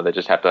 They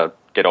just have to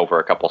get over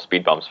a couple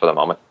speed bumps for the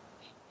moment.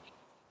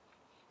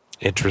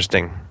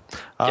 Interesting.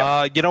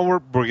 We're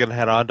going to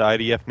head on to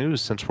IDF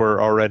News since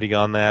we're already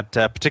on that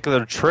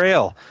particular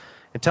trail.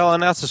 Intel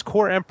announces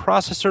core and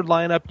processor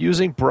lineup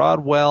using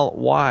Broadwell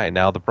Y.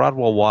 Now, the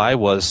Broadwell Y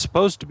was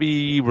supposed to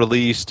be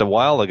released a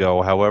while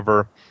ago.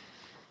 However,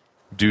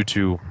 due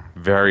to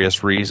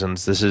various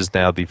reasons, this is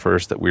now the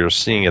first that we are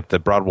seeing it. The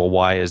Broadwell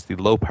Y is the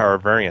low-power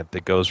variant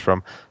that goes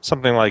from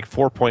something like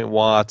 4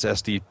 watts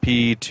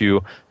SDP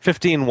to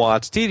 15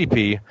 watts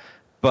TDP,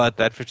 but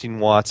that 15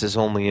 watts is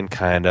only in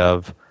kind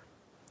of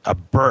a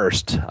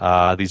burst.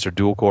 These are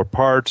dual-core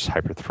parts,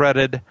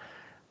 hyper-threaded.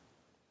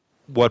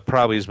 What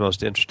probably is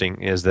most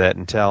interesting is that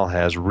Intel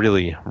has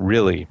really,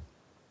 really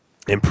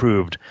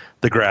improved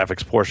the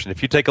graphics portion.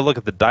 If you take a look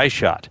at the die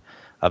shot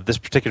of this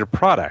particular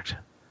product,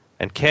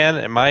 and Ken,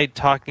 am I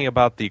talking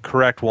about the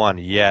correct one?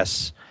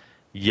 Yes.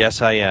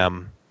 Yes, I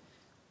am.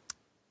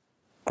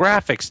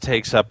 Graphics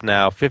takes up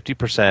now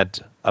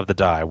 50% of the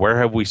die. Where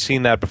have we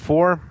seen that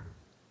before?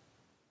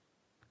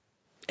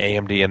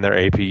 AMD and their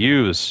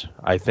APUs.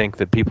 I think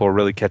that people are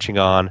really catching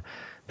on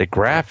that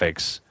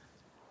graphics,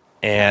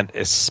 and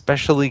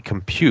especially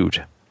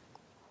compute,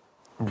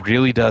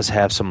 really does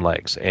have some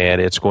legs,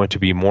 and it's going to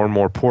be more and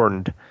more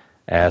important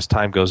as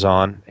time goes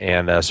on.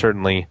 And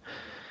certainly,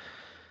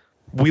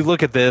 we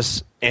look at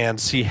this and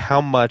see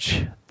how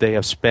much they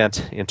have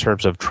spent in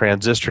terms of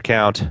transistor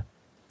count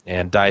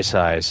and die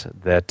size,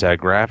 that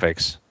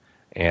graphics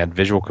and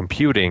visual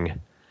computing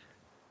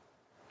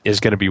is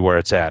going to be where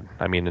it's at.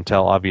 I mean,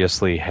 Intel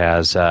obviously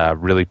has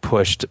really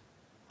pushed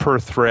per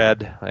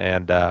thread,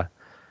 and their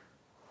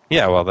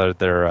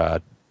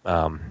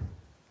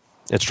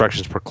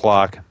instructions per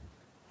clock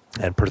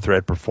and per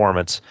thread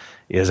performance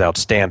is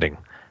outstanding.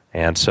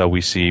 And so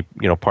we see,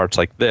 parts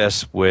like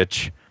this,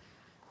 which,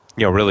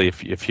 really,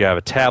 if you have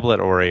a tablet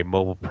or a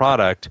mobile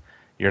product,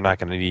 you're not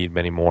going to need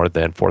many more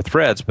than 4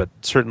 threads. But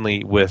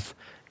certainly with,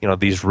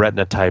 these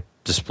Retina type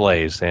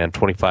displays and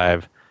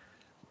 25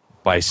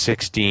 by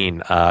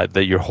 16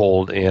 that you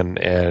hold in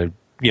a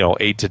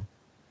 8 to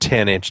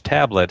 10 inch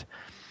tablet,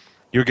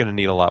 you're going to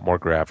need a lot more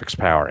graphics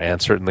power,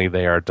 and certainly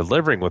they are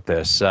delivering with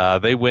this.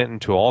 They went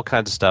into all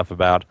kinds of stuff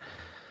about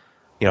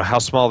how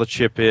small the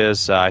chip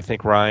is. I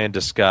think Ryan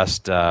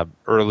discussed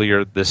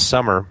earlier this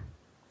summer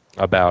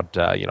about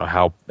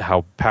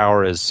how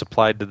power is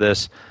supplied to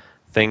this,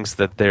 things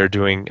that they're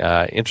doing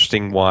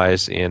interesting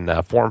wise in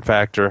form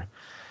factor,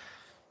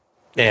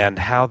 and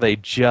how they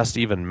just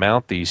even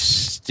mount these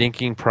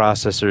stinking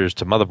processors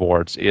to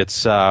motherboards.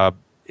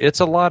 It's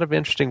a lot of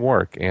interesting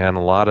work and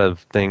a lot of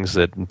things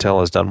that Intel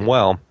has done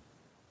well,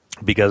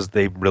 because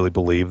they really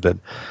believe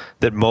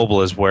that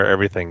mobile is where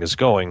everything is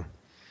going,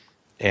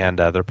 and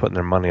they're putting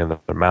their money in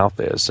their mouth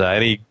is.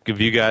 Any of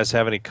you guys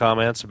have any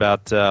comments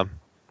about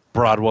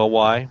Broadwell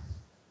Y?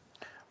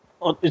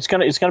 Well, it's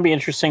gonna be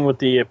interesting with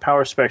the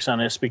power specs on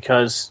this,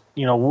 because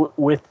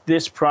with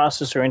this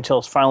processor,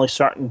 Intel's finally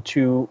starting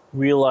to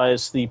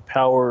realize the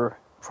power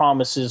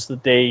promises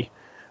that they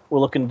were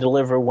looking to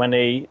deliver when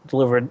they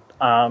delivered.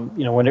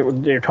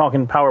 They're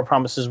talking power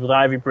promises with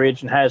Ivy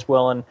Bridge and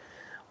Haswell, and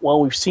while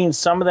we've seen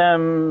some of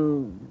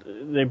them,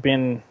 they've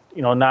been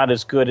not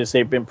as good as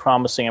they've been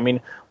promising. I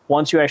mean,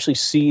 once you actually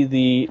see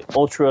the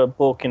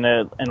Ultrabook and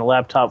the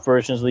laptop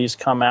versions of these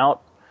come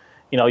out,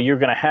 you're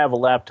going to have a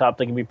laptop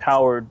that can be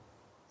powered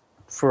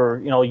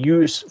for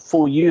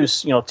full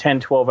use 10,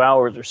 12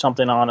 hours or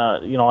something on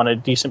a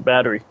decent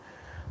battery,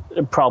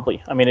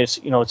 probably. I mean, it's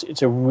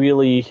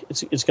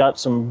got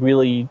some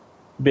really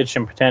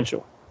bitchin'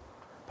 potential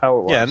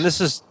power wise. Yeah, and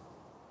this is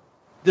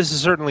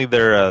certainly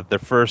their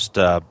first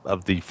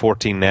of the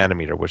 14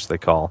 nanometer, which they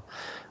call,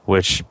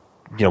 which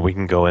we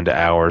can go into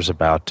hours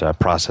about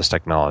process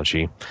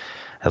technology.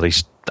 At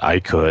least I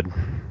could.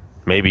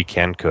 Maybe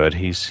Ken could.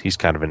 He's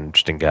kind of an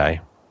interesting guy.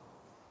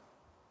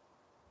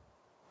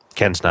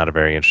 Ken's not a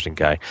very interesting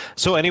guy.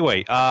 So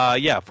anyway, 14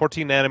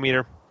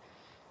 nanometer.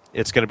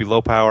 It's going to be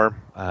low power.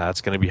 It's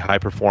going to be high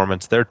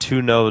performance. They're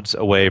 2 nodes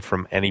away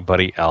from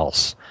anybody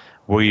else.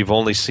 We've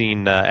only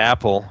seen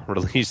Apple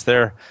release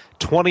their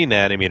 20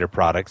 nanometer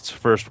product.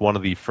 It's one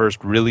of the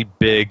first really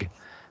big,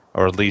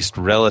 or at least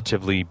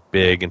relatively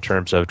big in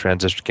terms of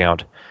transistor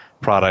count,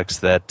 products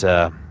that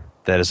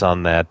is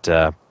on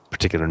that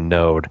particular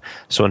node.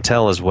 So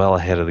Intel is well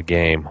ahead of the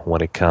game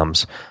when it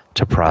comes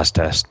to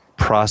process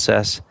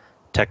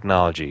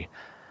technology.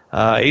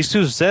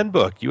 Asus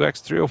ZenBook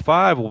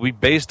UX305 will be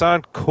based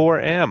on Core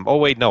M. Oh,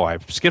 wait, no,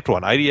 I've skipped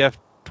one. IDF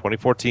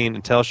 2014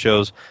 Intel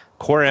shows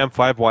Core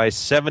M5Y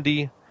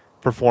 70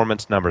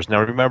 performance numbers.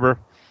 Now, remember,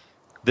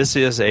 this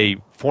is a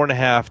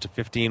 4.5 to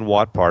 15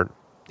 watt part.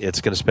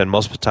 It's going to spend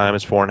most of the time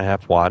as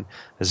 4.5 watt.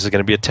 This is going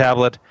to be a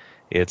tablet.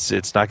 It's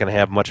not going to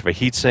have much of a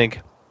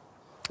heatsink.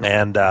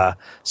 And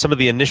some of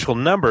the initial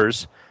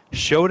numbers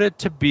showed it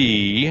to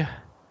be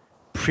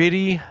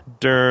pretty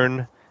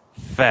darn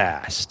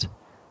fast.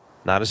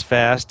 Not as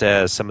fast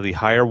as some of the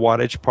higher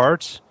wattage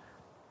parts,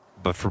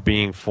 but for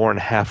being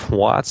 4.5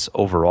 watts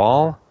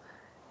overall,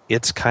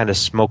 it's kind of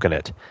smoking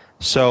it.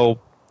 So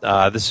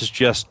this is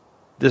just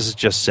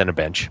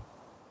Cinebench,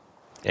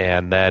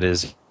 and that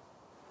is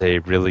a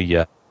really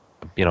it's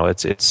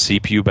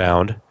CPU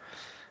bound,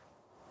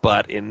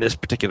 but in this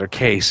particular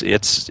case,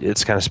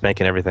 it's kind of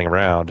spanking everything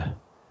around.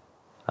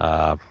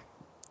 And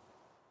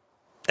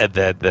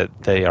that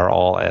they are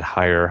all at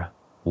higher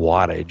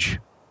wattage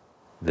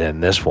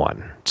than this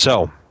one.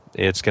 So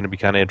it's going to be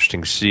kind of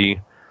interesting to see.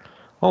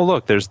 Oh,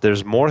 look,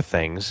 there's more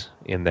things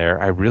in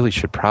there. I really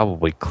should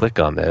probably click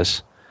on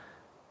this.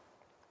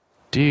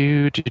 So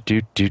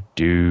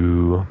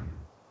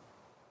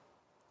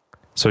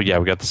yeah,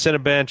 we got the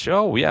Cinebench.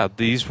 Oh yeah,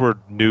 these were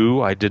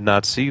new. I did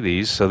not see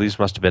these, so these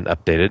must have been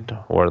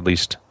updated, or at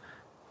least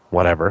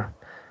whatever.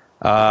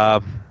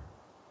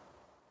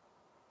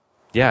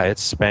 yeah,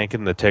 it's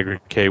spanking the Tegra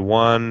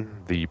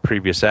K1, the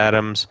previous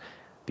Atoms,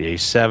 the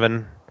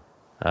A7,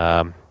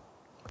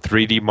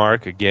 3D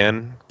Mark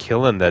again,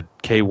 killing that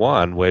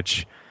K1,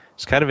 which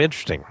is kind of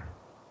interesting.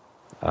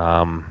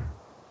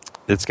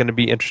 It's going to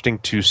be interesting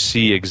to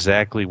see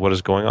exactly what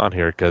is going on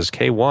here because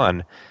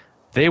K1,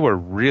 they were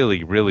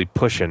really, really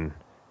pushing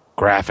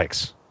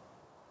graphics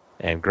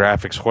and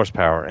graphics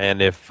horsepower.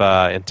 And if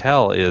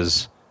Intel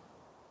is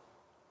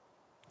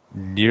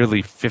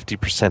nearly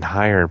 50%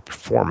 higher in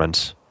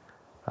performance,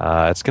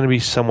 it's going to be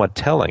somewhat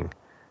telling.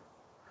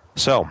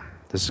 So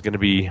this is going to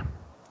be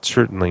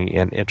certainly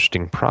an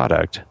interesting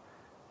product,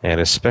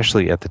 and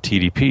especially at the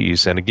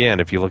TDPs. And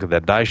again, if you look at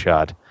that die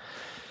shot,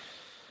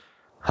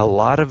 a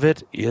lot of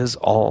it is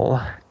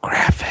all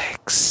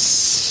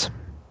graphics.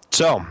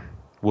 So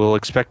we'll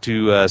expect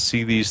to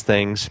see these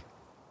things.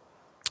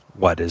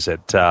 What is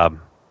it? Q1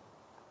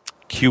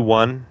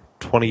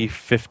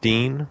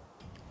 2015?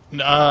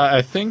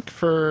 I think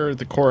for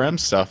the Core M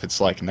stuff, it's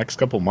like next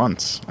couple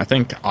months. I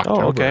think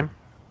October. Oh, okay.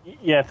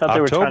 Yeah, I thought they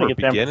were trying to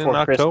get them beginning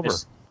before in October.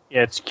 Christmas.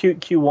 Yeah, it's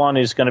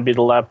Q1 is going to be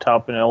the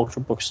laptop and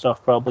Ultrabook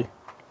stuff probably.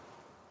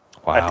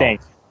 Wow. I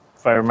think,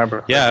 if I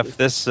remember. Yeah,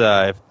 correctly.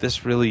 if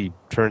this really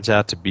turns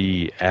out to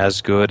be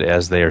as good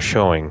as they are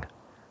showing,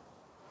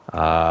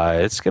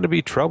 it's going to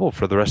be trouble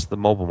for the rest of the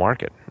mobile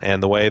market.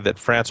 And the way that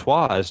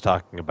Francois is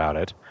talking about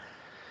it,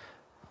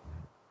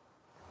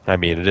 I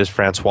mean, it is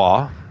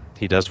Francois.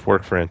 He does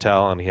work for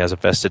Intel, and he has a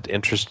vested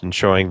interest in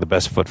showing the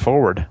best foot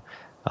forward.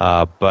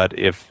 But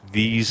if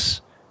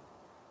these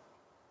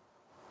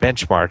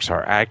benchmarks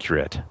are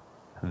accurate,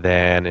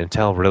 then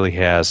Intel really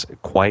has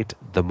quite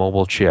the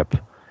mobile chip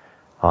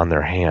on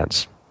their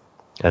hands.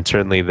 And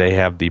certainly they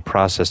have the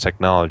process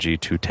technology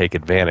to take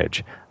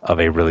advantage of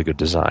a really good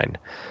design.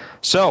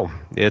 So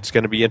it's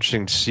going to be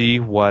interesting to see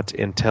what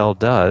Intel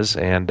does,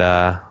 and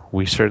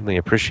we certainly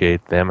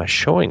appreciate them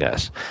showing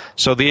us.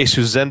 So the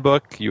Asus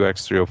ZenBook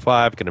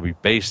UX305 going to be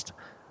based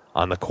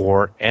on the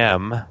Core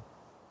M.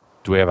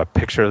 Do we have a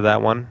picture of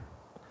that one?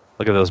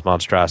 Look at those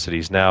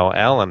monstrosities. Now,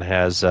 Alan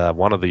has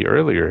one of the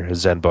earlier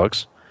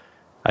ZenBooks.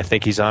 I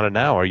think he's on it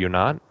now. Are you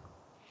not?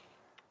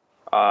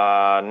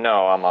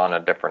 No, I'm on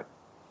a different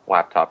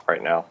laptop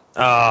right now.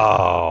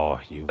 Oh,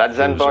 you That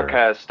loser. ZenBook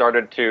has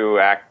started to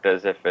act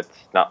as if it's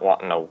not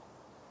wanting to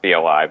be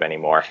alive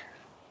anymore.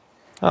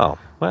 Oh,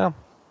 well,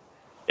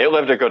 It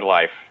lived a good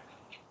life.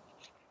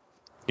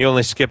 you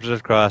only skipped it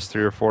across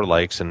 3 or 4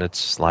 likes in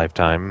its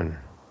lifetime. And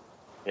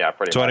Yeah,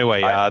 pretty so much.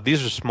 anyway,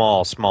 these are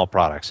small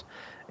products.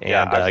 And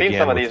Yeah, I've seen again,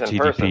 some of with these in TDP,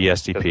 person.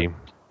 SDP.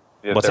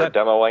 What's They're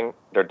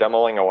that?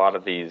 demoing a lot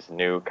of these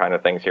new kind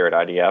of things here at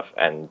IDF,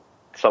 and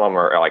some of them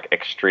are like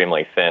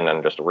extremely thin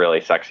and just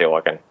really sexy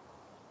looking.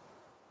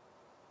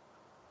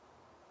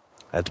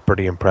 That's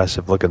pretty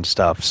impressive looking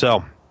stuff.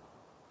 So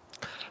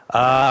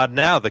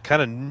now the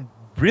kind of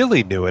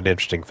really new and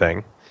interesting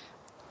thing,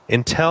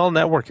 Intel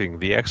networking,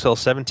 the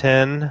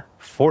XL710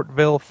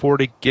 Fortville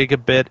 40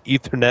 gigabit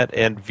Ethernet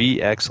and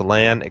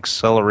VXLAN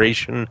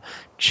acceleration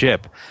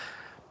chip.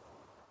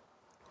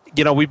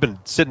 You know, we've been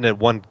sitting at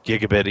 1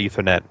 gigabit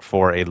Ethernet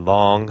for a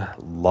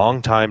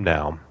long time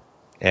now,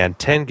 and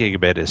 10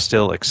 gigabit is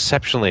still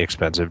exceptionally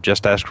expensive.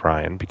 Just ask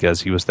Ryan,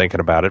 because he was thinking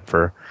about it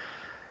for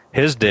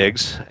his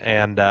digs,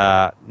 and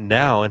now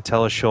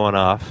Intel is showing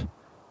off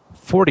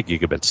 40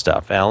 gigabit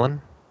stuff.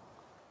 Alan?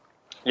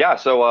 Yeah,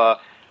 so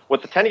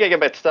with the 10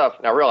 gigabit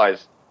stuff, now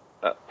realize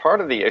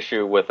part of the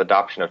issue with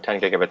adoption of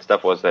 10 gigabit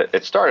stuff was that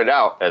it started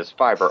out as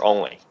fiber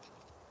only,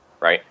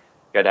 right?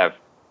 You had to have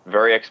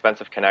very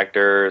expensive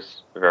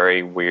connectors,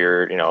 very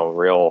weird,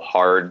 real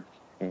hard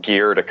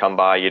gear to come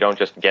by. You don't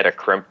just get a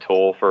crimp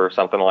tool for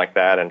something like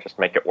that and just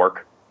make it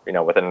work,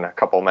 within a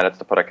couple of minutes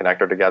to put a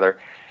connector together.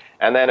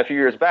 And then a few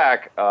years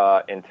back,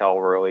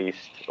 Intel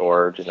released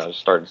or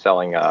started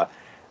selling 10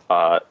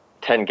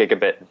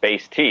 gigabit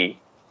base T,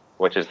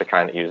 which is the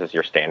kind that uses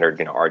your standard,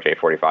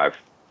 RJ45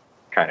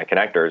 kind of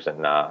connectors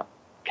and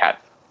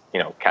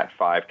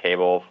Cat5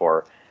 cable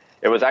for.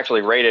 It was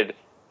actually rated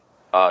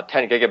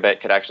 10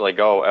 gigabit could actually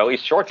go at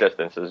least short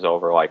distances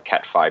over like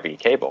Cat5e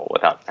cable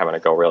without having to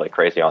go really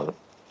crazy on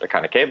the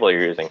kind of cable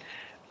you're using.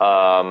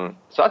 So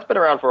that's been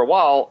around for a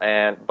while,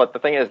 but the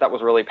thing is that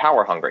was really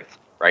power hungry,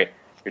 right?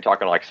 You're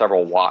talking like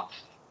several watts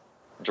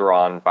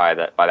drawn by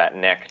that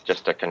NIC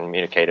just to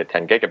communicate a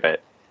 10 gigabit.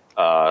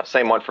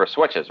 Same one for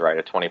switches, right?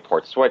 A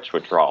 20-port switch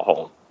would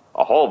draw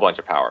a whole bunch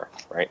of power,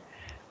 right?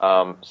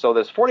 So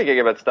this 40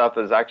 gigabit stuff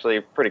is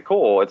actually pretty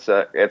cool. It's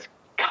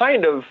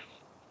kind of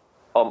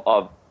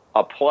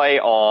a play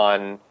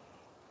on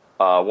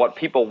what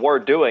people were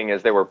doing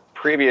is they were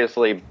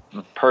previously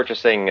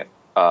purchasing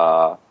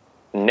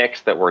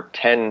NICs that were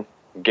 10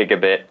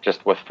 gigabit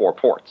just with 4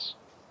 ports,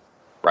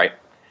 right?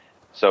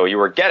 So you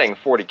were getting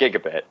 40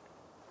 gigabit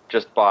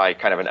just by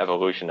kind of an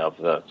evolution of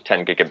the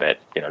 10 gigabit,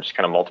 just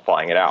kind of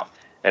multiplying it out.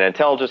 And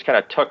Intel just kind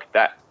of took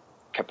that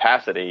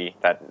capacity,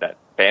 that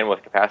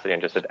bandwidth capacity,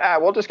 and just said,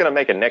 we're just going to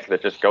make a NIC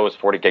that just goes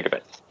 40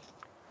 gigabit,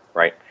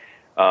 right?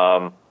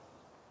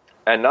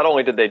 And not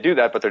only did they do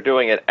that, but they're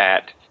doing it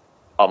at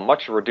a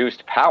much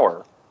reduced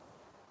power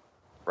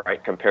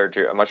right? Compared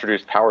to a much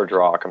reduced power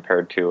draw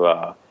compared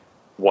to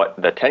what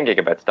the 10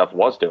 gigabit stuff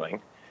was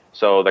doing.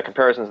 So the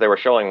comparisons they were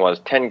showing was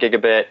 10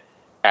 gigabit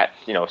at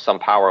some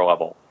power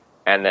level,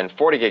 and then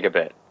 40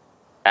 gigabit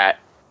at,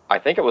 I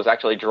think it was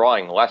actually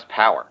drawing less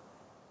power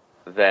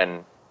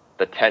than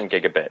the 10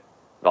 gigabit,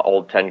 the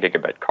old 10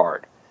 gigabit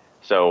card.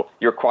 So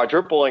you're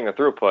quadrupling the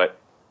throughput,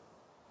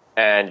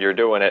 and you're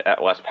doing it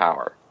at less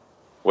power,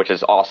 which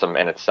is awesome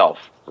in itself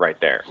right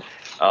there.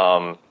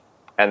 And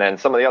then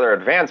some of the other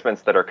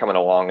advancements that are coming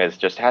along has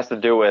to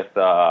do with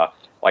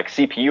like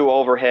CPU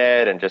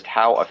overhead and just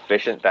how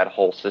efficient that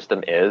whole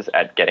system is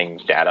at getting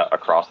data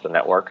across the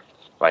network,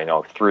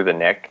 through the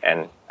NIC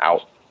and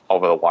out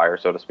over the wire,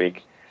 so to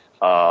speak.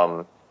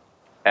 And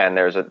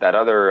there's that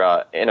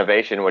other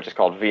innovation, which is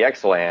called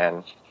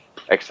VXLAN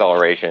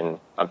acceleration.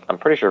 I'm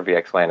pretty sure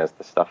VXLAN is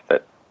the stuff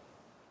that...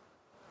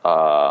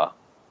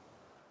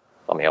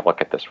 let me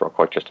look at this real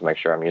quick just to make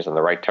sure I'm using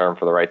the right term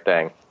for the right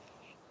thing.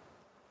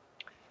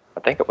 I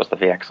think it was the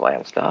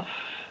VXLAN stuff.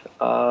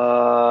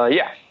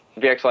 Yeah,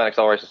 VXLAN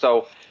acceleration.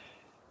 So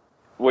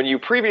when you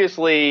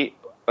previously,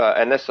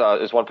 and this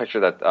is one picture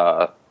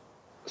that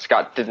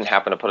Scott didn't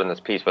happen to put in this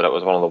piece, but it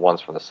was one of the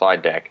ones from the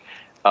slide deck.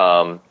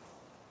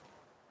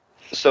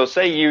 So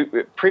say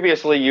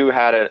previously you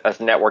had a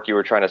network you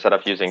were trying to set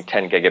up using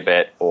 10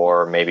 gigabit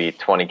or maybe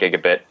 20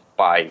 gigabit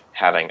by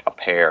having a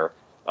pair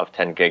of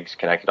 10 gigs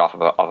connected off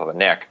of a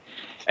NIC,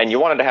 and you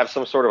wanted to have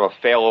some sort of a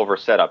failover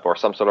setup or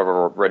some sort of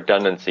a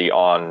redundancy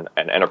on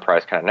an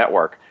enterprise kind of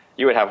network.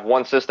 You would have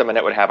one system, and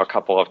it would have a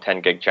couple of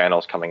 10 gig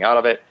channels coming out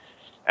of it,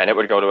 and it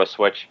would go to a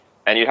switch,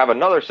 and you'd have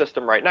another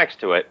system right next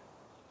to it,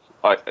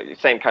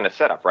 same kind of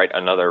setup, right?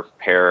 Another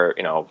pair,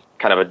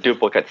 kind of a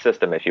duplicate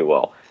system, if you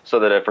will, so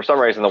that if for some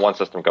reason the one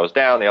system goes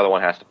down, the other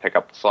one has to pick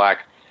up the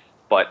slack.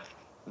 But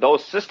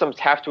those systems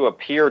have to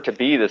appear to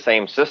be the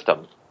same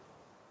system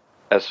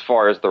as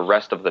far as the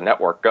rest of the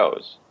network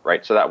goes,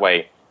 right? So that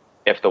way,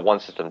 if the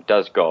one system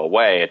does go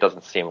away, it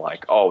doesn't seem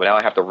like, oh, now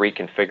I have to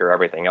reconfigure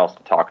everything else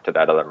to talk to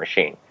that other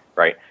machine,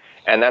 right?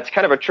 And that's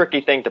kind of a tricky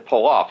thing to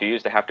pull off. You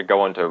used to have to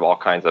go into all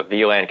kinds of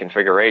VLAN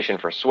configuration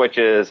for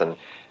switches and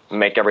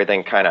make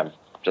everything kind of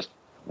just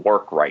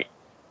work right.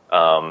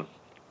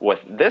 With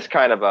this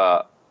kind of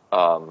a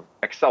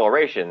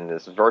acceleration,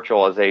 this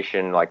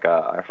virtualization,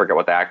 I forget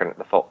what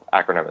the full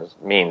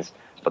acronym means,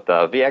 but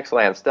the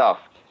VXLAN stuff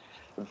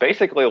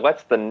basically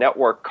lets the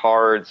network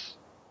cards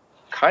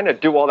kind of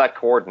do all that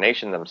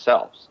coordination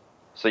themselves.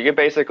 So you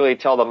basically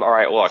tell them, all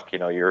right, look,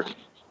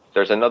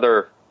 there's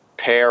another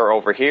pair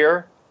over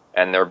here,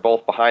 and they're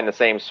both behind the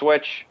same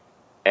switch,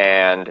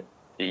 and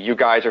you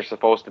guys are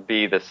supposed to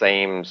be the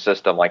same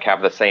system, like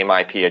have the same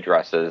IP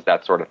addresses,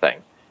 that sort of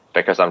thing,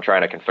 because I'm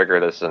trying to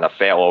configure this in a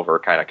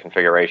failover kind of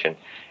configuration.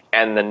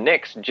 And the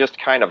NICs just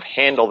kind of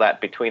handle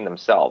that between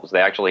themselves.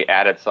 They actually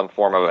added some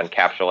form of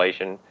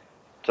encapsulation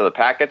to the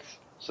packets,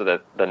 so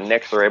that the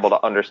NICs are able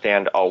to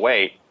understand, oh,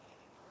 wait,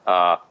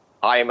 I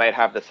might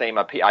have the same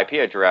IP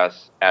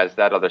address as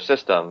that other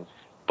system,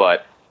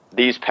 but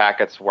these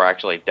packets were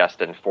actually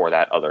destined for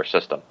that other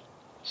system.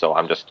 So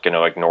I'm just going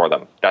to ignore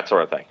them, that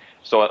sort of thing.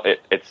 So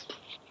it's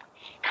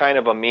kind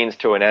of a means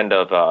to an end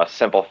of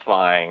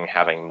simplifying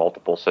having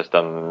multiple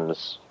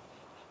systems,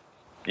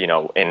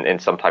 in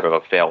some type of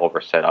a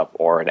failover setup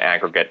or an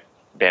aggregate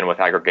bandwidth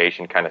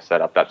aggregation kind of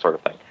setup, that sort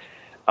of thing.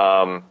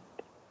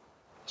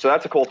 So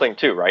that's a cool thing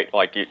too, right?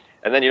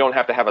 And then you don't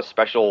have to have a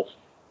special.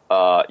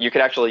 You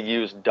could actually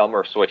use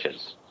dumber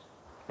switches,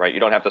 right?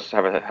 You don't have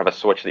to have a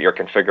switch that you're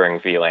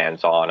configuring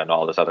VLANs on and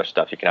all this other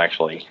stuff. You can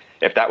actually,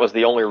 if that was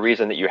the only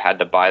reason that you had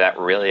to buy that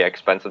really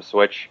expensive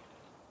switch,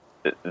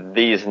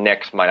 these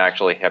NICs might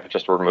actually have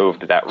just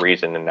removed that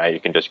reason, and now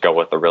you can just go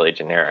with the really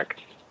generic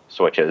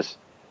switches,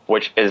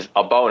 which is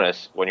a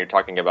bonus when you're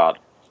talking about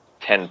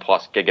 10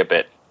 plus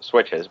gigabit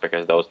switches,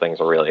 because those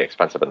things are really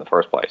expensive in the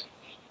first place.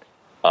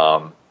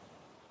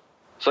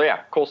 So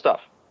yeah, cool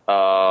stuff.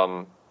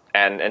 And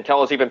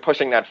Intel is even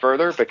pushing that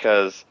further,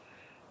 because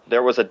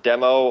there was a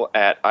demo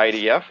at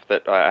IDF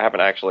that I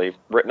haven't actually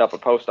written up a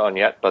post on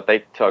yet, but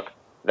they took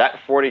that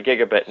 40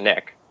 gigabit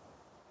NIC,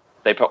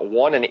 they put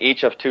one in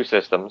each of two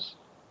systems,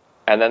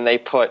 and then they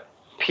put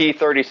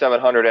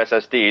P3700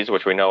 SSDs,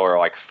 which we know are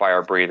like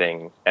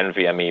fire-breathing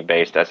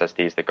NVMe-based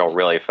SSDs that go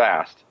really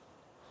fast.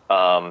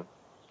 And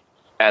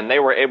they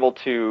were able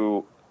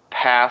to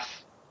pass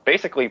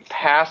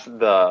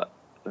the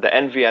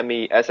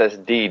NVMe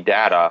SSD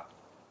data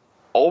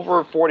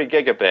over 40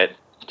 gigabit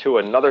to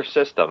another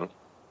system.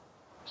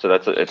 So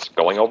it's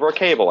going over a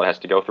cable. It has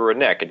to go through a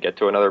NIC and get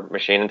to another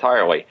machine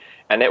entirely.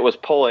 And it was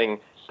pulling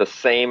the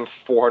same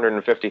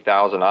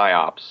 450,000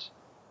 IOPS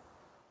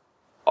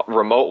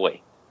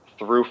remotely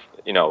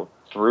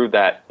through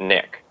that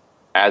NIC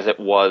as it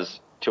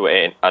was to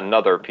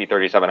another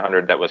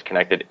P3700 that was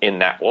connected in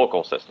that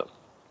local system.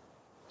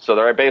 So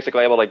they're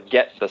basically able to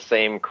get the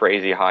same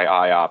crazy high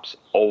IOPS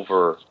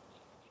over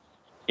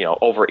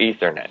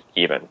Ethernet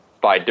even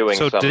by doing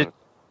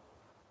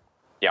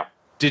Yeah.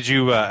 Did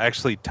you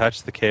actually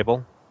touch the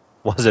cable?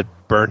 Was it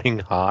burning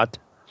hot?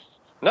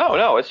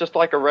 No. It's just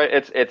like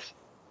it's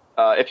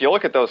if you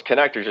look at those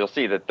connectors, you'll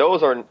see that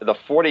those are the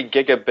 40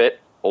 gigabit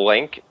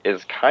link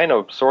is kind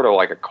of sort of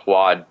like a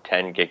quad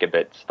 10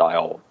 gigabit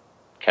style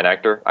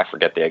connector. I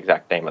forget the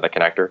exact name of the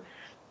connector,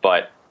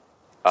 but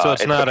so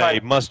it's not a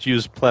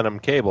must-use plenum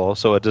cable,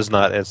 so it does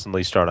not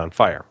instantly start on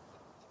fire.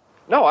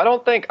 No, I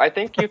don't think. I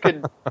think you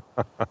could.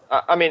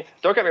 I mean,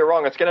 don't get me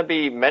wrong. It's going to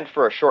be meant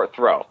for a short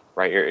throw,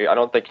 right? I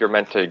don't think you're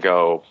meant to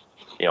go,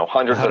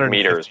 hundreds of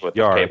meters with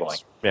yards. the cabling.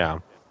 Yeah.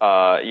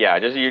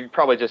 You'd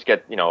probably just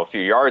get a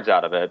few yards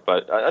out of it,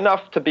 but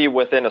enough to be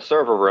within a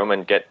server room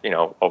and get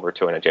over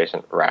to an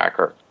adjacent rack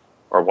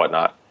or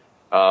whatnot.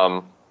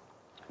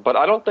 But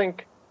I don't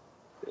think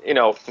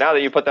now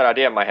that you put that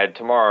idea in my head,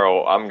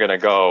 tomorrow I'm gonna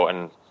go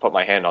and put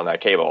my hand on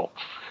that cable.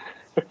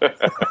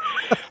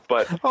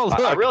 But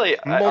I really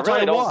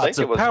don't think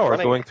it was power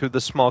going through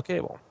the small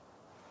cable.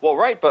 Well,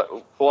 right,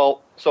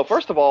 so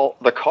first of all,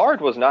 the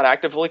card was not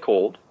actively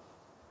cooled.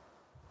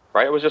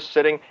 Right, it was just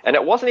sitting, and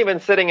it wasn't even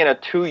sitting in a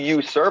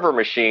 2U server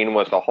machine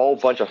with a whole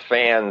bunch of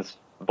fans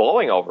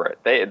blowing over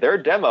it. Their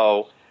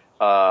demo,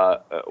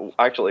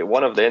 actually,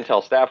 one of the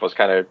Intel staff was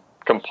kind of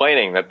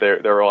complaining that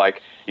they were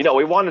like,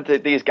 we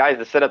wanted these guys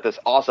to set up this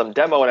awesome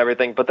demo and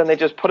everything, but then they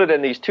just put it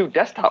in these 2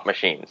 desktop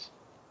machines,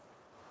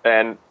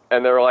 and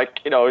they were like,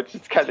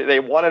 it's kind of, they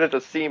wanted it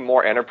to seem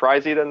more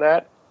enterprisey than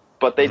that,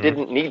 but they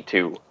didn't need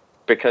to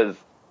because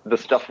the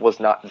stuff was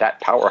not that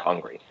power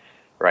hungry,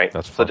 right?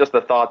 So just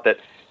the thought that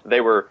they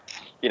were,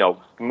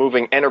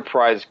 moving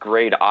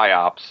enterprise-grade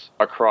IOPS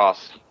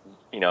across,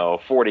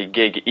 40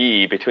 gig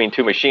E between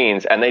 2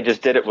 machines, and they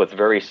just did it with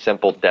very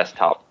simple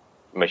desktop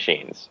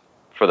machines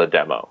for the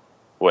demo,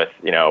 with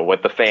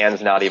the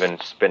fans not even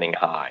spinning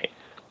high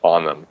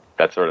on them,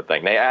 that sort of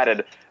thing. They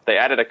added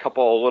a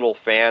couple of little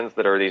fans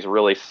that are these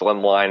really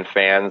slimline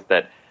fans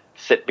that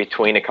sit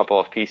between a couple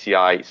of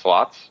PCI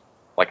slots,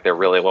 like they're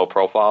really low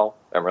profile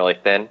and really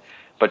thin,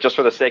 but just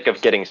for the sake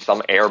of getting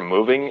some air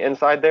moving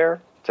inside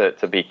there,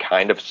 to be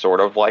kind of sort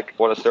of like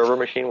what a server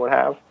machine would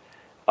have.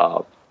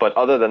 But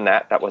other than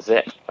that, that was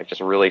it. Like just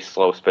really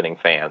slow spinning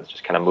fans,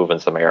 just kind of moving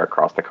some air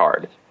across the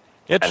card.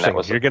 Interesting.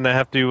 You're going to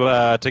have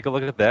to take a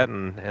look at that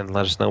and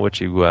let us know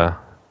what you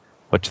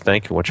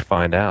think and what you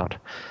find out.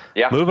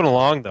 Yeah. Moving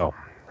along, though.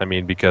 I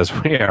mean, because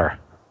we're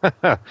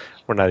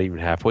not even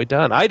halfway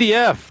done.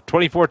 IDF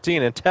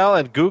 2014, Intel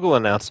and Google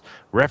announced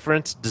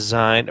Reference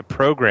Design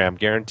Program,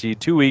 guaranteed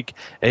 2-week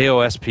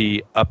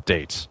AOSP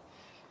updates.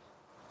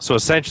 So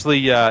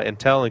essentially,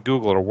 Intel and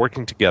Google are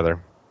working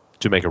together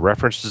to make a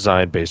reference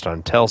design based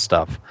on Intel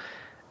stuff.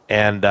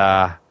 And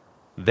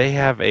they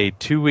have a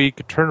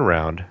 2-week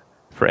turnaround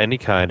for any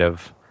kind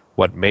of,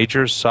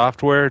 major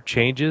software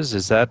changes?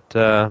 Is that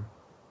the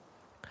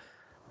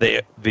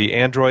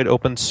Android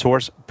open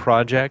source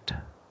project?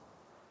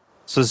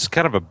 So this is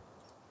kind of a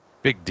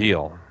big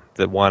deal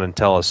that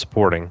Intel is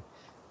supporting.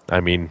 I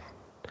mean,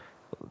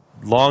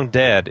 long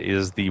dead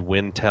is the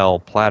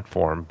Wintel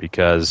platform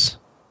because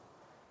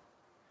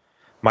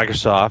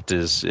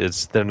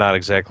Microsoft they're not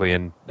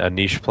exactly a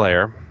niche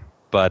player,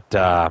 but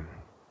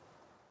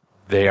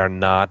they are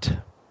not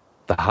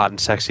the hot and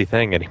sexy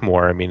thing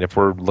anymore. I mean, if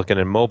we're looking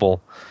at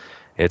mobile,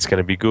 it's going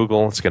to be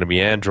Google, it's going to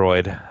be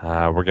Android.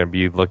 We're going to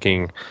be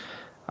looking,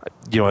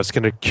 it's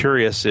going to be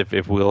curious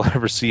if we'll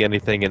ever see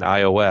anything in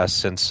iOS,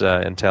 since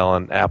Intel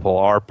and Apple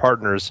are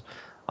partners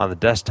on the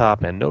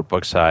desktop and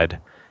notebook side.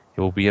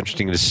 It will be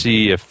interesting to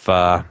see if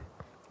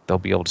they'll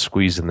be able to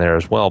squeeze in there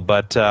as well.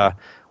 But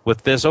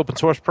with this open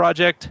source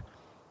project,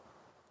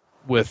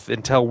 with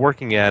Intel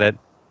working at it,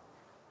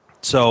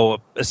 so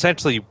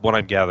essentially what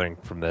I'm gathering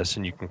from this,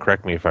 and you can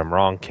correct me if I'm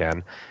wrong,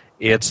 Ken,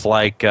 it's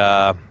like,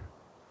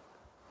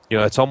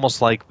 it's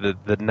almost like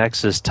the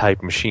Nexus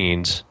type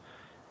machines,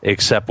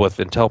 except with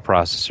Intel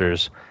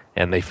processors,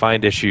 and they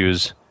find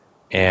issues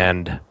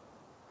and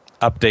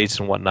updates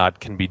and whatnot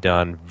can be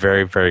done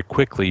very, very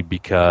quickly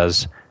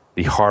because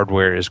the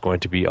hardware is going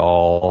to be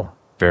all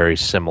very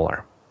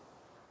similar.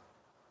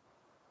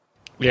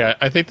 Yeah,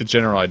 I think the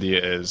general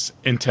idea is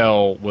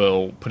Intel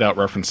will put out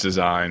reference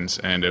designs,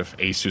 and if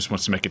Asus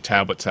wants to make a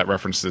tablet to that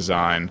reference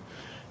design,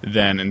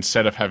 then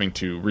instead of having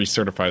to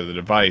recertify the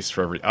device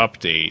for every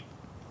update,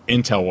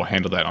 Intel will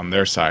handle that on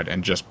their side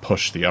and just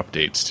push the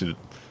updates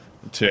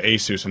to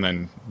Asus, and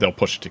then they'll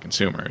push it to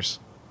consumers.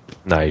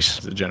 Nice.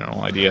 That's the general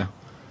idea.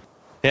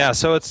 Yeah,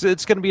 so it's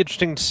going to be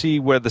interesting to see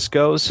where this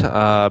goes,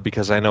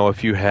 because I know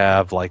if you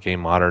have like a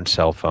modern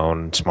cell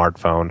phone,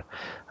 smartphone,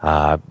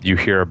 you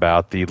hear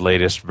about the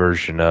latest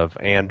version of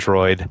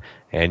Android,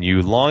 and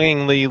you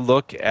longingly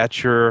look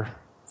at your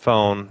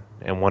phone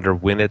and wonder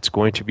when it's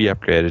going to be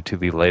upgraded to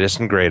the latest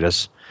and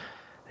greatest,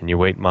 and you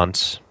wait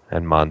months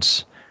and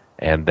months,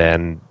 and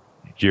then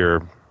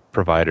your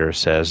provider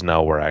says,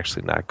 no, we're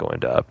actually not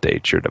going to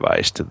update your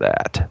device to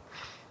that.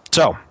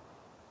 So,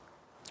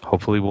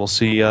 hopefully we'll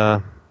see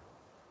a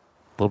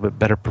little bit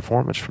better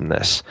performance from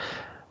this.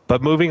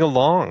 But moving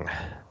along,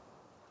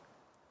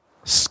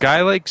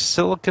 Skylake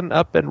Silicon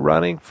up and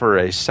running for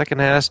a second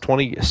half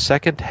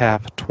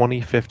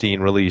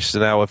 2015 release.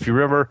 Now, if you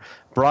remember,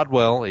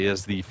 Broadwell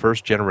is the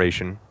first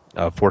generation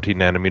of 14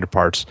 nanometer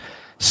parts.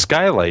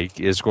 Skylake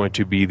is going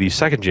to be the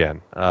second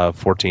gen of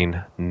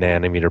 14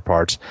 nanometer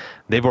parts.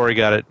 They've already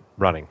got it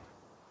running.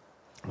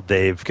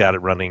 They've got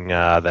it running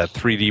that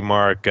 3D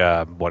Mark,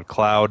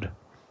 cloud?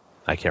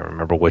 I can't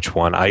remember which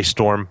one. Ice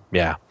Storm?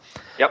 Yeah.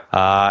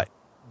 Yep.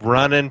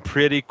 Running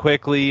pretty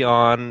quickly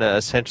on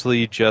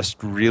essentially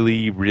just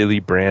really, really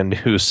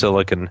brand new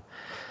silicon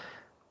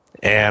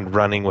and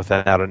running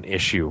without an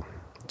issue.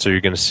 So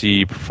you're going to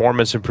see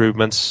performance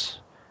improvements.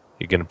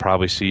 You're going to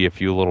probably see a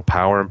few little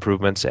power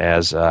improvements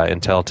as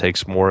Intel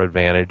takes more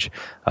advantage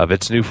of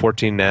its new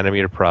 14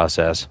 nanometer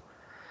process.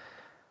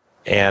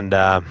 And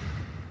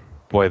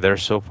boy, they're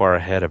so far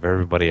ahead of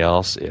everybody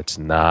else, it's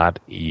not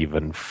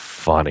even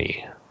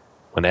funny.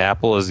 When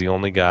Apple is the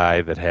only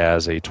guy that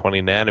has a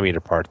 20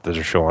 nanometer part that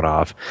they're showing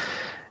off,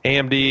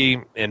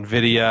 AMD,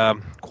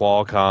 NVIDIA,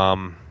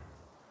 Qualcomm,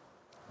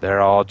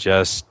 they're all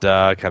just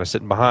kind of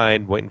sitting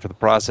behind, waiting for the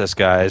process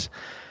guys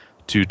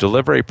to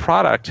deliver a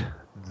product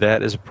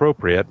that is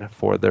appropriate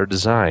for their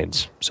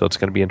designs. So it's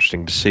going to be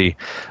interesting to see.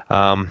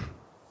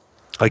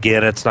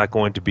 Again, it's not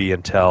going to be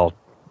until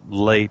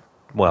late,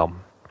 well,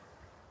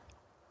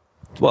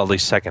 at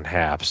least second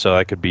half. So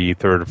that could be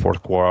third or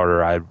fourth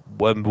quarter. I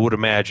would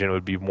imagine it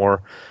would be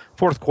more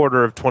fourth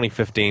quarter of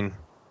 2015,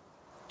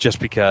 just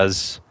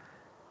because,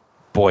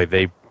 boy,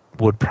 they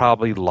would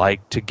probably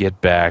like to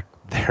get back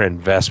their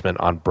investment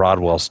on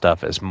Broadwell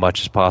stuff as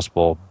much as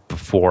possible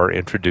before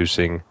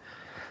introducing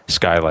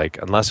Skylake.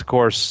 Unless, of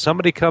course,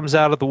 somebody comes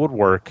out of the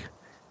woodwork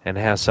and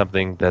has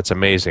something that's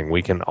amazing.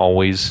 We can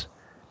always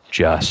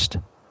just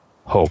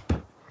hope.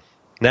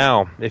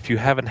 Now, if you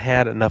haven't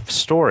had enough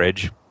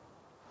storage,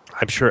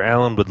 I'm sure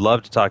Alan would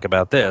love to talk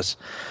about this.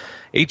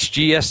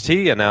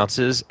 HGST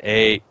announces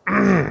a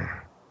 3.2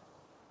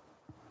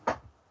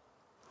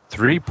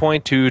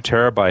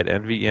 terabyte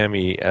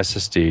NVMe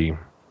SSD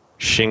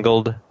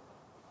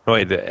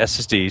the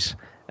SSDs,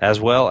 as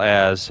well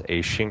as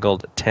a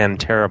shingled 10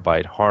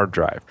 terabyte hard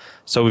drive.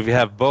 So we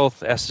have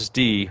both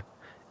SSD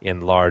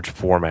in large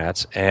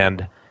formats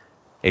and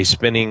a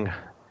spinning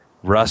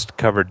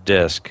rust-covered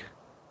disk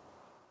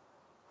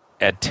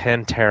at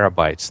 10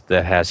 terabytes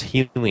that has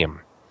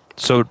helium.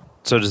 So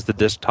does the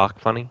disk talk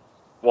funny?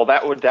 Well,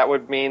 that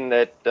would mean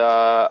that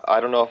I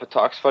don't know if it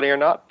talks funny or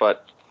not,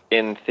 but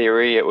in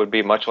theory, it would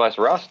be much less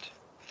rust.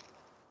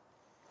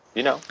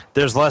 You know,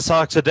 there's less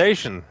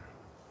oxidation.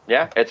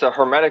 Yeah, it's a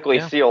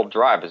hermetically sealed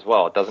drive as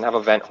well. It doesn't have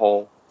a vent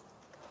hole,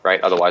 right?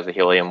 Otherwise, the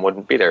helium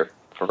wouldn't be there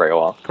for very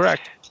long.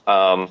 Correct.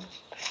 All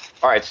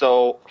right,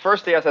 so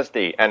first the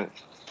SSD, and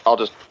I'll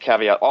just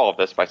caveat all of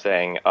this by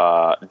saying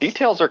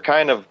details are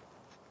kind of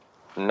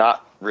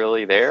not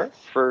really there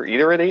for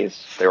either of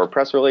these. They were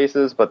press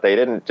releases, but they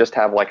didn't just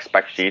have like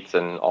spec sheets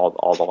and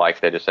all the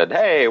like. They just said,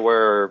 "Hey,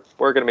 we're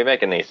going to be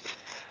making these."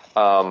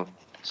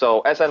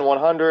 So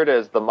SN100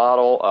 is the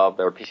model of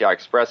their PCI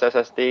Express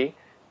SSD.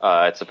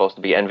 It's supposed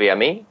to be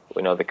NVMe.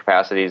 We know the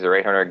capacities are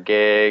 800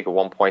 gig,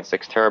 1.6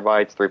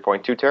 terabytes,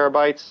 3.2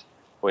 terabytes.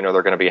 We know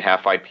they're going to be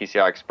half-byte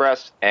PCI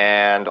Express,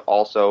 and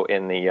also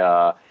in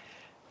the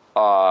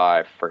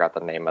I forgot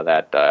the name of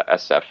that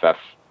SFF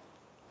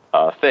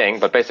thing,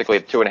 but basically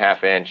a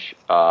 2.5-inch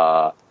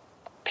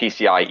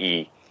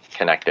PCIe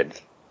connected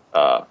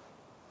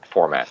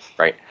format,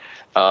 right?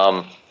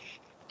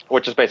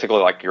 Which is basically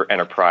like your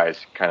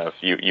enterprise kind of,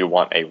 you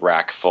want a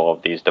rack full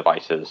of these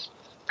devices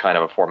kind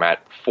of a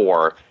format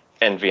for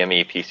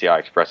NVMe PCI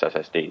Express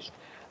SSDs.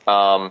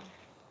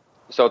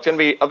 So it's going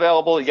to be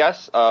available,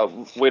 yes.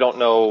 We don't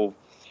know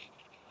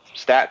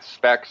stats,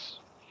 specs,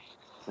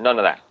 none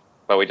of that.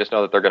 But we just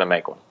know that they're going to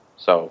make one.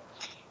 So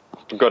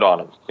good on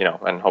them,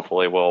 and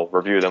hopefully we'll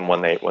review them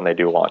when they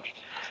do launch.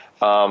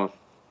 The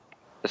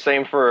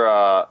same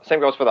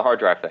goes for the hard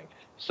drive thing.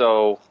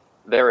 So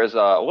there is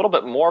a little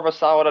bit more of a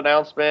solid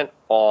announcement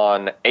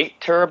on 8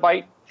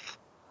 terabyte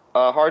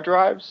hard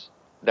drives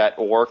that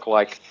work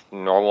like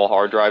normal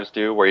hard drives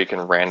do, where you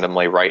can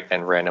randomly write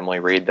and randomly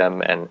read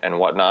them and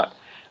whatnot.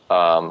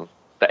 The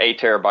 8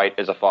 terabyte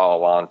is a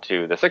follow-on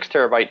to the 6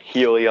 terabyte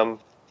Helium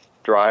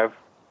drive,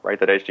 right,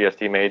 that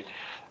HGST made.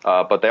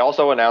 But they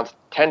also announced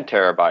 10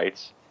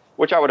 terabytes,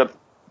 which I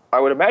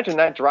would imagine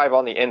that drive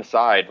on the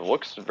inside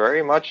looks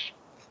very much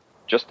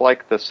just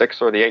like the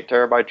 6 or the 8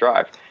 terabyte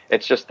drive.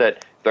 It's just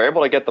that they're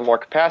able to get the more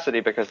capacity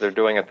because they're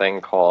doing a thing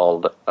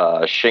called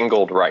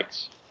shingled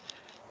writes.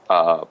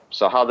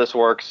 So how this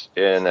works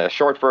in a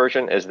short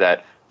version is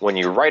that when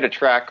you write a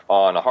track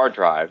on a hard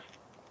drive,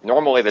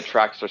 normally the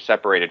tracks are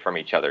separated from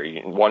each other.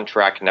 One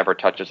track never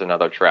touches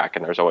another track,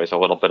 and there's always a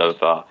little bit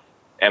of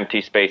empty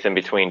space in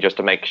between just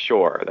to make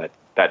sure that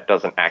that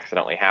doesn't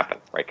accidentally happen,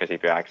 right? Because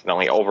if you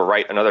accidentally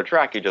overwrite another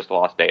track, you just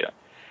lost data.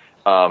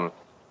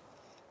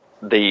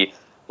 The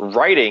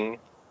writing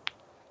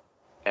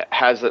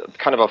has a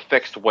kind of a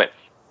fixed width,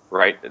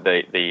 right?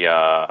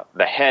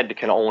 The head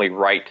can only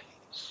write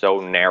so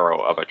narrow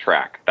of a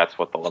track. That's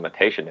what the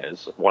limitation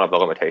is, one of the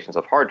limitations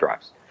of hard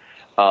drives.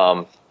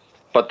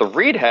 But the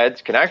read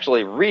heads can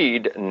actually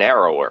read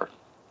narrower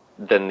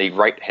than the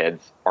write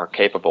heads are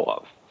capable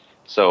of.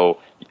 So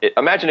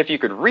imagine if you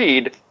could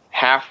read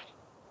half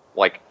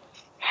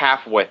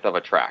half width of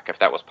a track, if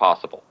that was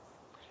possible.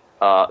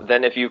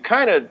 Then if you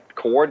kind of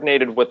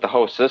coordinated with the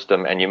host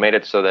system and you made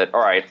it so that,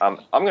 all right, I'm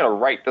going to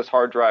write this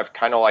hard drive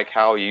kind of like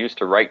how you used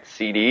to write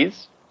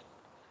CDs.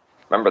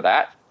 Remember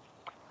that?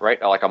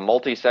 Right? Like a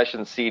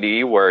multi-session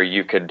CD where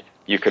you could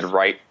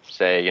write,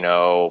 say,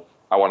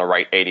 I want to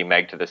write 80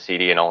 meg to the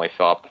CD and only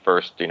fill up the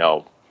first,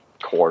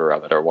 quarter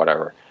of it or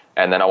whatever.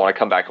 And then I want to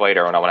come back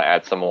later and I want to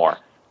add some more,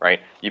 right?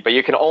 But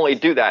you can only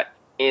do that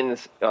in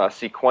a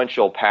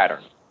sequential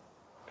pattern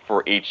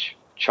for each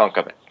chunk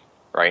of it,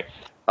 right?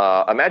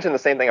 Imagine the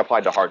same thing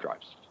applied to hard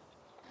drives.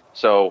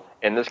 So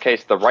in this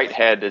case, the write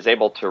head is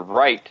able to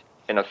write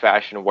in a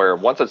fashion where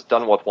once it's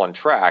done with one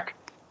track,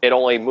 it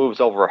only moves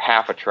over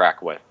half a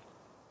track width,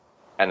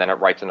 and then it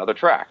writes another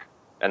track.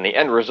 And the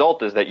end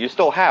result is that you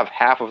still have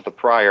half of the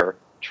prior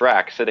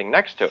track sitting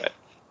next to it.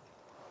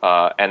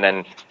 And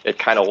then it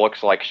kind of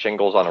looks like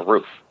shingles on a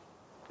roof,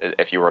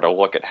 if you were to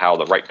look at how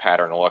the write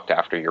pattern looked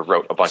after you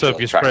wrote a bunch of tracks in a row. So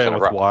if you spray it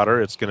with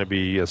water, it's going to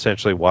be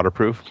essentially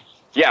waterproof?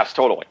 Yes,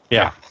 totally.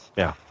 Yeah.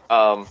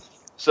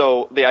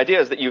 So the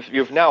idea is that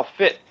you've now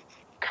fit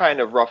kind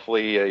of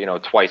roughly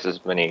twice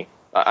as many.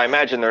 I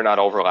imagine they're not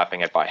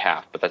overlapping it by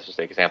half, but that's just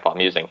the example I'm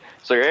using.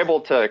 So you're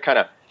able to kind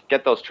of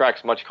get those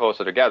tracks much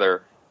closer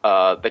together.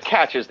 The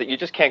catch is that you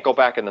just can't go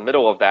back in the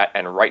middle of that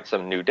and write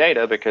some new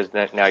data because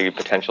now you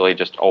potentially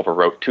just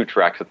overwrote two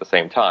tracks at the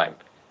same time.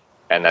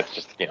 And that's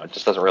just, it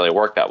just doesn't really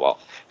work that well.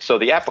 So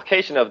the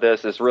application of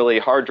this is really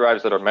hard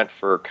drives that are meant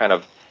for kind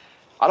of,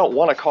 I don't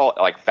want to call it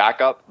like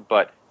backup,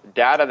 but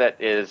data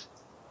that is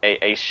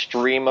a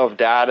stream of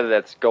data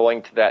that's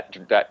going to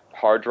that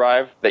hard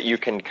drive that you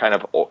can kind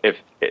of, if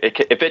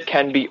it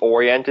can be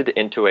oriented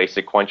into a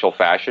sequential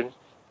fashion,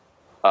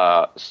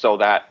 so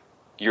that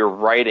you're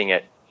writing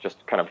it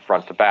just kind of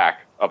front to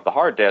back of the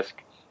hard disk,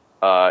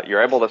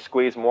 you're able to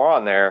squeeze more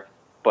on there,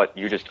 but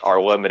you just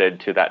are limited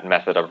to that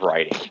method of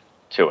writing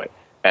to it.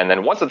 And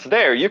then once it's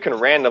there, you can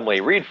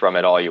randomly read from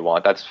it all you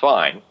want. That's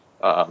fine.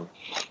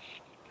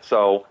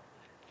 So,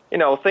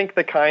 think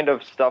the kind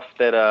of stuff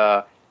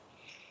that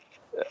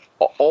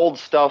old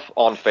stuff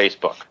on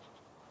Facebook,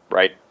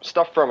 right?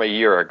 Stuff from a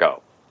year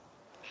ago.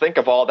 Think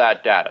of all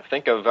that data.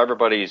 Think of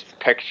everybody's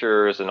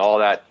pictures and all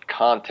that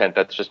content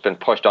that's just been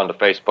pushed onto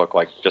Facebook,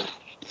 like just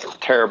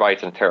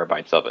terabytes and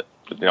terabytes of it.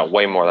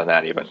 Way more than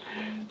that even.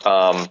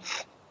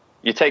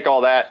 You take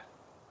all that,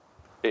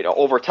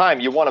 over time,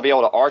 you want to be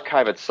able to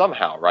archive it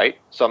somehow, right?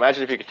 So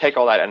imagine if you could take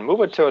all that and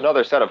move it to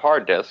another set of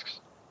hard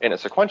disks in a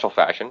sequential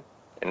fashion,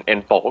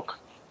 in bulk.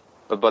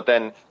 But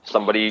then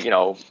somebody,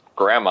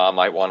 grandma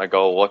might want to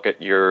go look at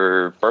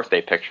your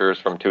birthday pictures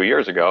from 2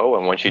 years ago,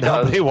 and when she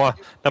does...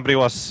 Nobody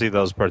wants to see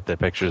those birthday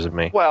pictures of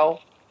me.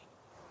 Well,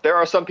 there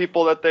are some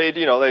people that they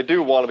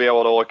do want to be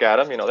able to look at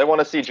them. They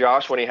want to see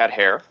Josh when he had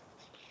hair,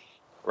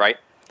 right?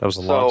 That was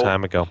a long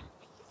time ago.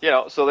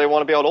 So they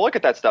want to be able to look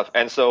at that stuff.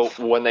 And so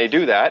when they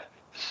do that,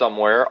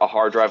 somewhere a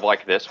hard drive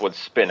like this would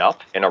spin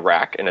up in a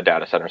rack in a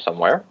data center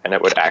somewhere, and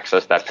it would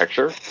access that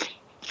picture.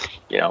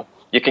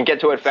 You can get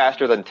to it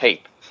faster than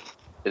tape,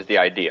 is the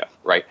idea,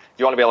 right?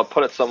 You want to be able to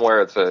put it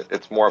somewhere.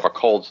 It's more of a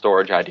cold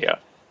storage idea,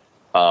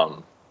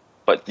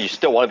 but you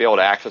still want to be able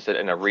to access it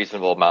in a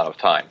reasonable amount of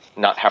time,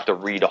 not have to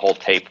read a whole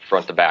tape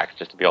front to back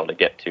just to be able to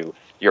get to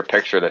your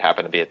picture that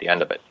happened to be at the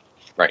end of it,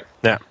 right?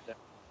 Yeah.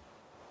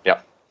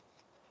 Yep.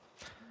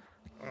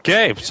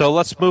 Okay, so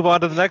let's move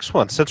on to the next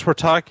one. Since we're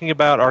talking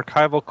about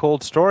archival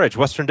cold storage,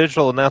 Western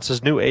Digital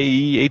announces new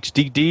AE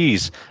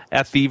HDDs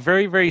at the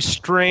very, very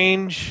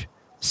strange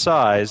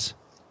size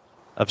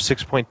of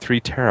 6.3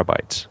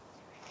 terabytes.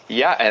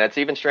 Yeah, and it's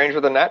even stranger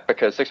than that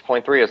because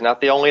 6.3 is not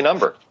the only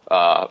number.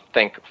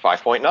 Think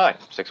 5.9,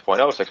 6.0,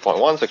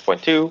 6.1,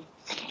 6.2.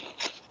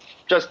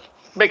 Just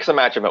mix and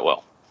match them at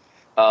will.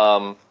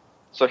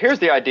 So here's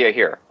the idea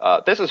here.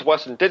 This is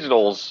Western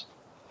Digital's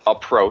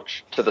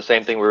approach to the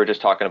same thing we were just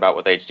talking about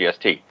with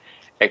HDST,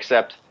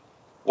 except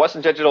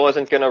Western Digital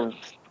isn't going to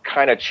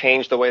kind of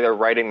change the way they're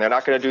writing. They're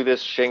not going to do this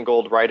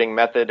shingled writing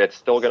method. It's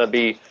still going to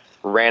be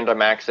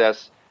random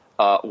access.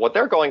 What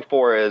they're going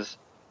for is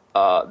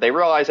they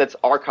realize it's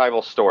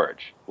archival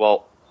storage.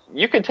 Well,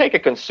 you can take a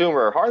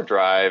consumer hard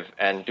drive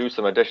and do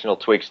some additional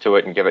tweaks to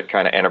it and give it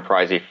kind of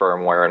enterprisey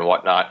firmware and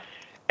whatnot,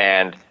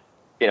 and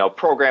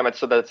program it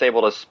so that it's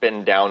able to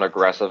spin down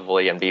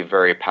aggressively and be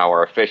very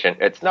power efficient.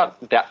 It's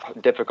not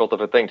that difficult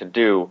of a thing to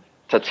do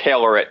to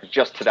tailor it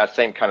just to that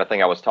same kind of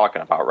thing I was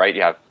talking about, right?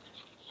 You have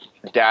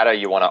data,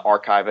 you want to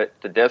archive it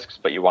to disks,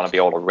 but you want to be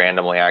able to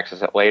randomly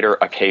access it later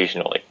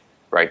occasionally,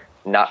 right?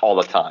 Not all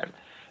the time.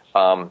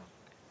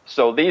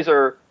 So these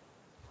are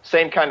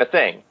same kind of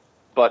thing,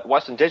 but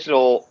Western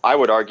Digital, I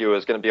would argue,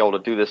 is going to be able to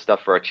do this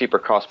stuff for a cheaper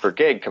cost per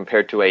gig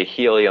compared to a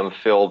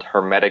helium-filled,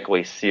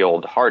 hermetically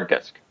sealed hard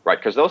disk, right?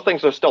 Because those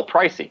things are still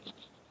pricey.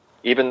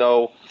 Even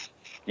though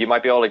you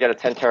might be able to get a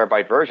 10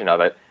 terabyte version of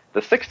it,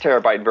 the 6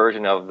 terabyte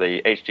version of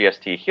the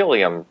HDST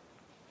helium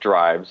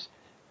drives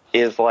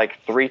is like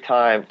 2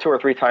 or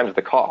 3 times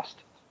the cost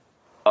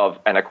of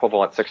an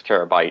equivalent 6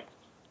 terabyte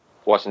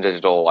Western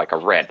Digital, like a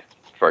RED,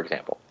 for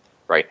example,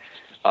 right?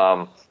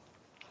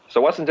 So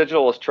Western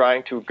Digital is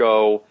trying to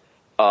go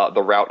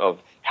the route of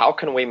how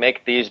can we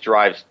make these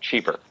drives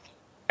cheaper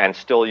and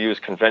still use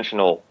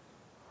conventional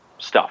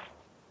stuff,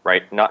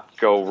 right? Not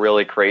go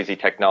really crazy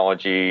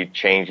technology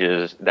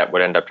changes that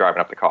would end up driving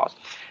up the cost.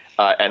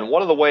 And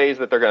one of the ways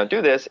that they're going to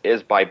do this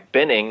is by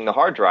binning the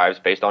hard drives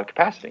based on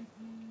capacity.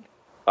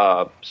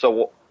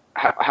 So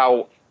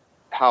how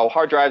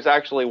hard drives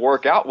actually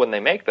work out when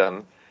they make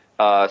them,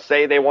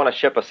 say they want to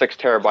ship a 6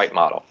 terabyte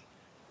model.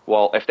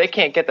 Well, if they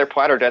can't get their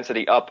platter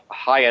density up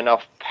high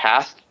enough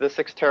past the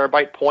 6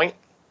 terabyte point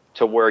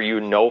to where you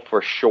know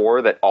for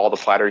sure that all the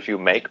platters you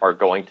make are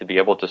going to be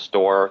able to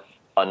store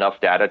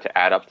enough data to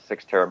add up to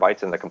 6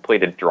 terabytes in the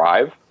completed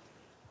drive,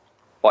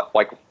 but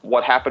like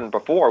what happened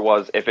before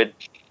was if it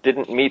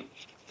didn't meet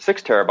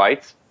 6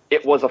 terabytes,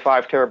 it was a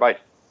 5 terabyte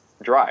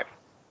drive.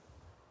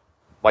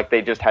 Like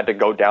they just had to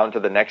go down to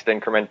the next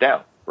increment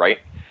down, right?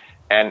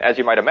 And as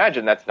you might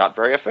imagine, that's not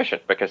very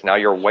efficient because now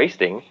you're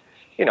wasting,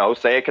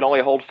 say it can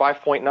only hold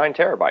 5.9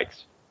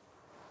 terabytes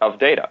of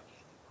data.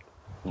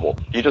 Well,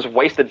 you just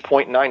wasted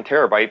 0.9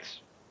 terabytes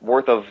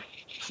worth of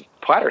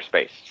platter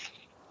space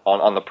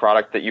on the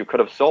product that you could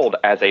have sold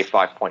as a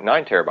 5.9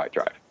 terabyte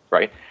drive,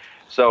 right?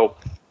 So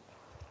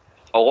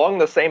along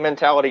the same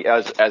mentality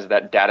as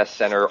that data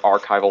center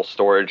archival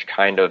storage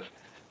kind of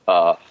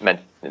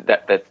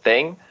that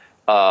thing,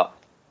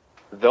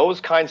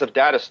 those kinds of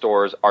data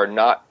stores are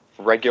not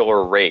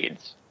regular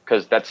RAIDs,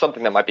 because that's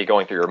something that might be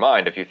going through your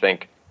mind if you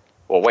think,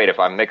 well, wait, if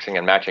I'm mixing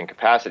and matching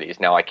capacities,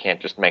 now I can't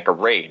just make a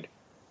RAID.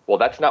 Well,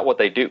 that's not what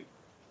they do.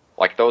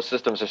 Like those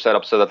systems are set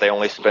up so that they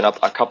only spin up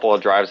a couple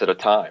of drives at a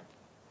time,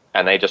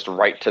 and they just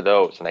write to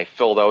those, and they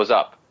fill those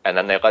up, and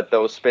then they let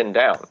those spin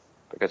down,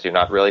 because you're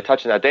not really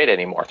touching that data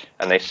anymore,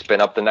 and they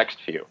spin up the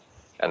next few,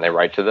 and they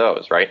write to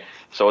those, right?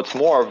 So it's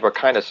more of a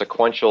kind of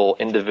sequential,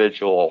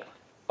 individual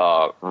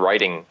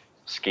writing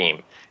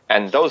scheme.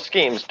 And those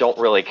schemes don't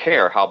really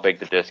care how big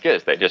the disk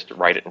is. They just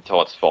write it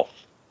until it's full.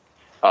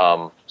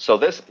 So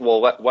this will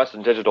let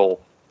Western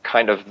Digital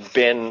kind of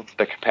bin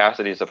the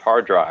capacities of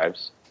hard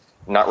drives,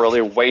 not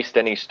really waste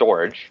any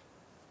storage,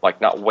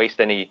 like not waste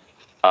any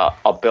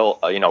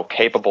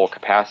capable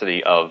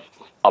capacity of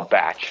a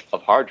batch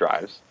of hard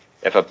drives.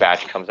 If a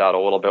batch comes out a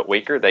little bit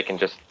weaker, they can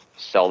just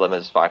sell them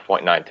as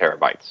 5.9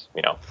 terabytes.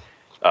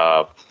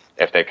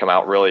 If they come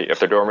out if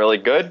they're doing really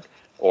good,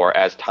 or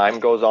as time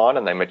goes on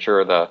and they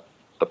mature the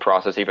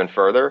process even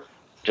further,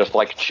 just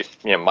like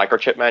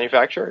microchip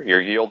manufacturer, your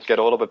yields get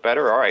a little bit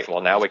better. All right, well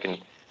now we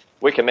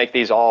can make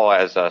these all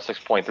as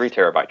 6.3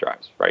 terabyte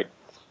drives, right?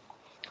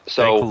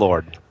 So, thank the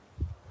Lord.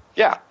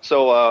 Yeah.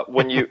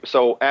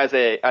 So as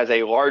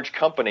a large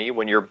company,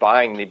 when you're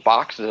buying the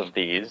boxes of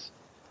these,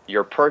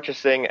 you're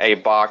purchasing a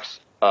box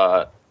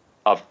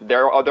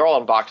they're all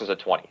in boxes of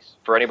 20s.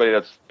 For anybody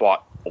that's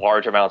bought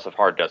large amounts of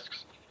hard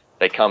disks,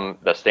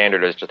 the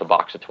standard is just a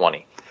box of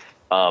 20.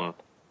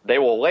 They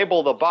will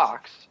label the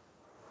box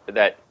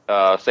that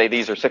say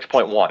these are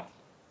 6.1,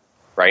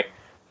 right?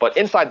 But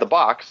inside the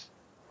box,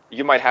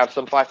 you might have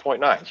some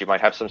 5.9s, you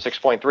might have some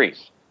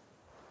 6.3s,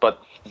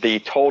 but the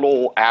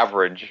total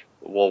average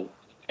will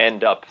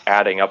end up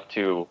adding up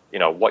to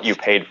what you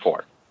paid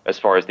for as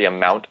far as the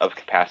amount of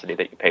capacity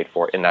that you paid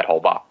for in that whole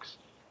box,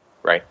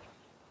 right?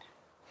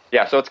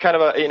 Yeah, so it's kind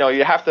of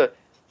you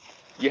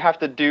have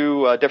to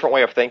do a different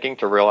way of thinking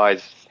to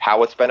realize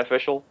how it's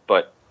beneficial,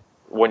 but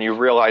when you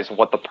realize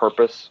what the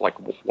purpose, like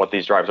what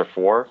these drives are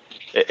for,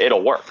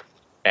 it'll work,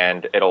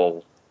 and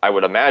I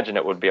would imagine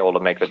it would be able to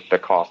make the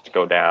cost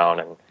go down.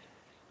 And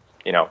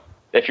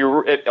if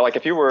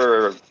you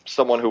were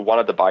someone who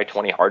wanted to buy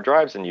 20 hard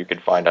drives and you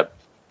could find a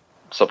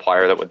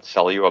supplier that would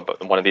sell you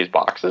one of these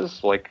boxes,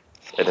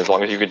 and as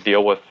long as you could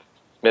deal with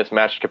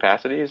mismatched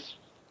capacities,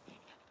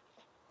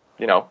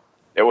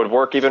 it would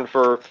work even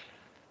for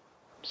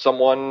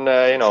someone,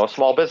 a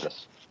small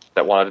business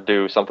that wanted to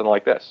do something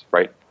like this,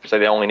 right? Say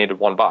they only needed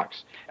one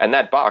box. And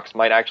that box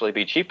might actually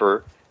be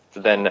cheaper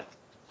than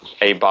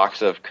a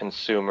box of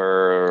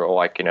consumer,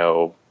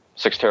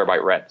 6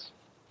 terabyte Reds.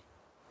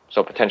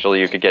 So potentially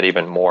you could get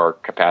even more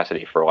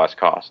capacity for less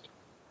cost.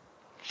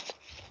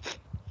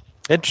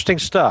 Interesting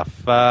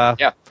stuff.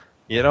 Yeah.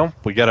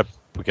 We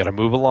gotta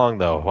move along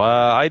though.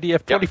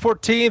 IDF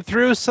 2014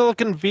 through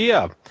Silicon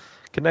Via,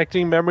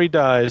 connecting memory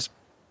dies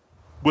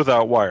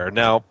without wire.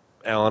 Now,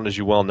 Alan, as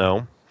you well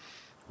know,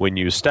 when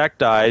you stack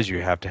dies,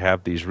 you have to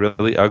have these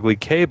really ugly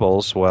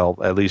cables. Well,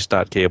 at least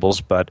not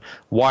cables, but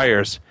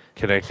wires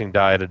connecting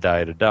die to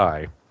die to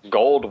die.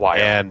 Gold wire.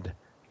 And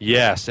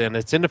yes, and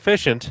it's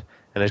inefficient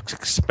and it's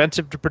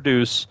expensive to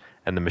produce,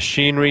 and the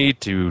machinery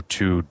to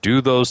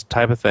do those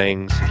type of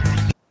things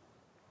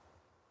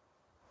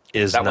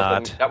is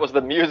not. That was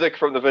the music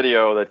from the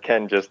video that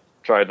Ken just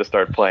tried to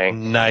start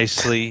playing.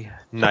 Nicely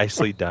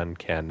done,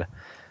 Ken.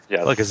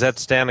 Yes. Look, is that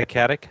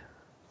Stanacatic?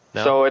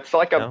 No? So it's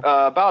like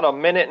about a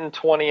minute and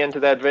 20 into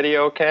that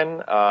video,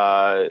 Ken.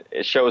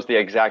 It shows the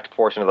exact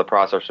portion of the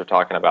process we're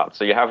talking about.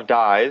 So you have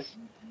dies,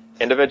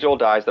 individual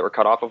dies that were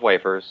cut off of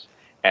wafers,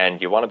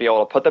 and you want to be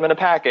able to put them in a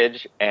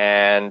package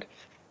and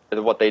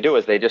what they do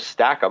is they just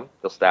stack them.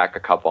 They'll stack a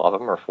couple of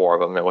them or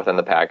 4 of them within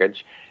the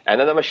package. And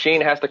then the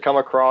machine has to come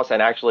across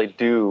and actually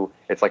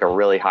it's like a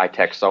really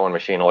high-tech sewing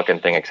machine looking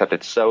thing, except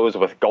it sews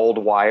with gold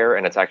wire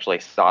and it's actually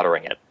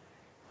soldering it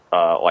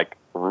like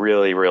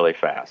really, really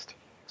fast.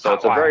 So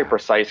it's a very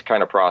precise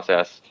kind of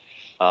process.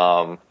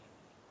 And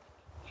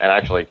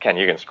actually, Ken,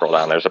 you can scroll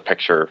down. There's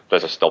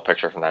a still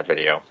picture from that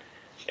video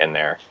in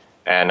there.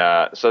 And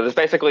so this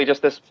basically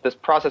just this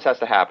process has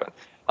to happen.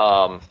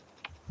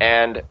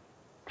 And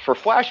for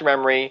flash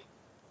memory,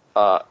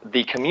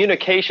 the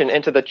communication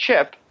into the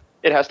chip,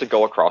 it has to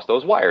go across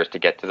those wires to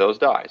get to those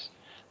dies.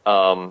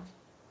 And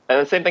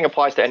the same thing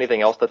applies to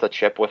anything else that's a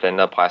chip within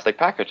a plastic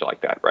package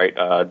like that, right?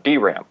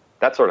 DRAM,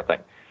 that sort of thing.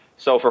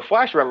 So for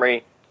flash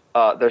memory,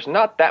 there's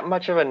not that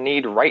much of a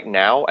need right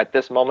now at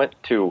this moment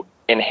to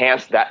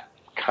enhance that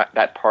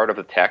part of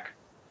the tech.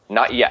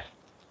 Not yet,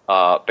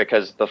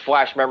 because the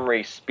flash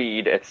memory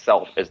speed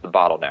itself is the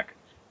bottleneck.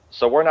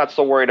 So we're not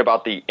so worried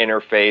about the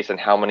interface and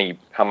how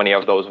many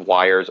of those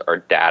wires are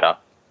data,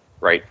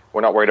 right?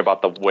 We're not worried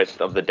about the width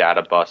of the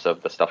data bus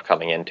of the stuff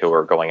coming into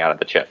or going out of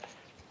the chip.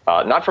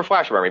 Not for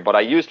flash memory, but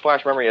I used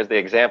flash memory as the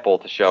example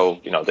to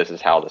show, this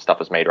is how the stuff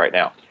is made right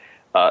now.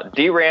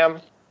 DRAM,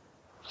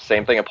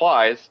 same thing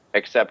applies,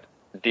 except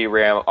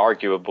DRAM,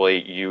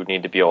 arguably, you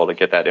need to be able to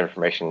get that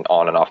information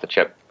on and off the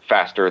chip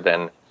faster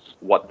than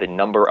what the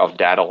number of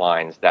data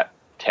lines that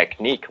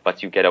technique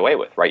lets you get away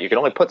with, right? You can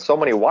only put so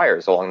many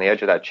wires along the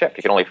edge of that chip.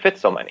 You can only fit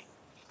so many.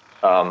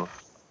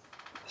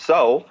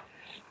 So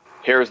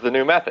here's the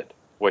new method,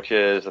 which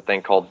is a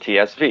thing called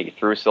TSV,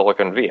 through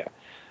silicon via,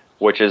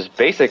 which is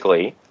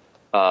basically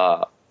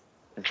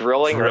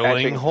drilling or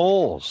etching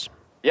holes.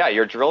 Yeah,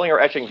 you're drilling or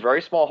etching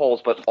very small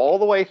holes, but all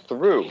the way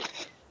through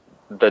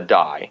the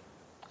die.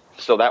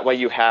 So that way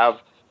you have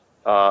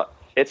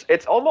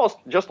it's almost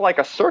just like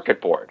a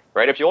circuit board,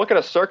 right? If you look at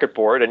a circuit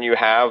board and you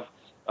have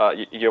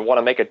you want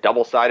to make a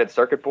double-sided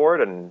circuit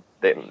board, and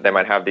they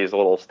might have these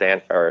little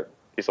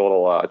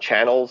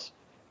channels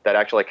that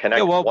actually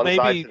connect one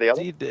side to the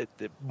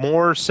other.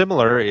 More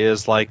similar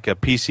is like a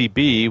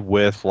PCB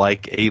with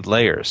like 8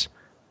 layers.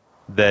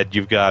 That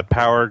you've got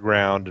power,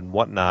 ground, and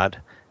whatnot,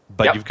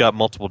 but you've got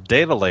multiple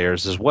data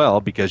layers as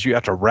well, because you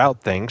have to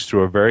route things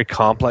through a very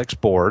complex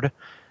board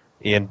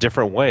in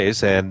different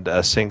ways, and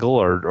a single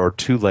or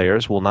 2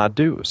 layers will not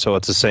do. So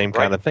it's the same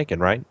kind of thinking,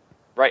 right?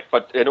 Right,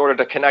 but in order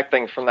to connect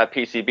things from that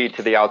PCB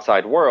to the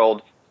outside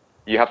world,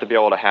 you have to be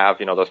able to have,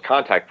 those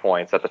contact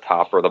points at the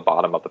top or the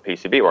bottom of the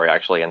PCB where you're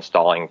actually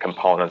installing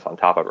components on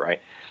top of it,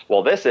 right?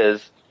 Well,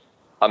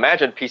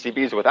 imagine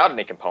PCBs without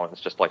any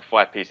components, just like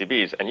flat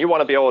PCBs, and you want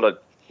to be able to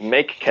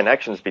make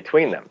connections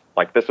between them.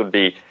 Like this would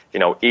be,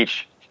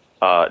 each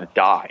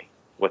die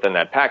within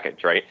that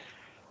package, right?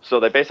 So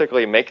they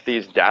basically make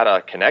these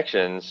data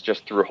connections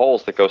just through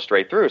holes that go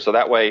straight through. So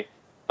that way,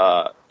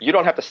 you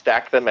don't have to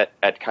stack them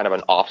at kind of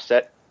an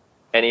offset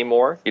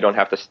anymore. You don't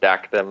have to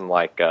stack them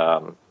like,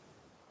 so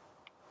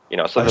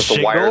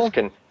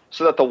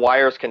that the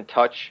wires can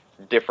touch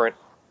different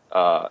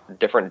dies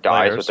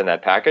layers within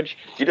that package.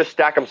 You just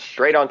stack them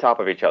straight on top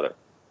of each other,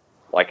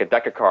 like a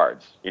deck of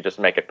cards. You just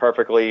make it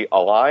perfectly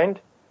aligned,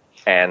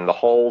 and the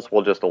holes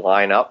will just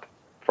line up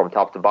from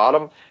top to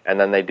bottom, and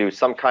then they do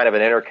some kind of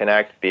an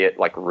interconnect, be it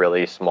like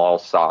really small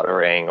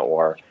soldering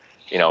or,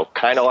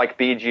 kind of like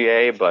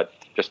BGA, but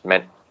just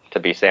meant to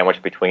be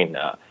sandwiched between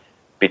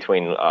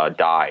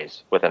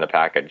dies within a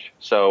package.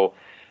 So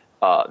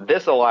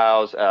this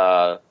allows,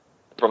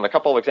 from the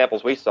couple of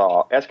examples we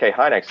saw, SK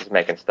Hynix is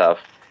making stuff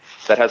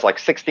that has like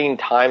 16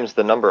 times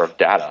the number of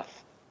data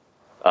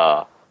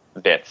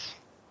bits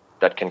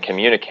that can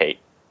communicate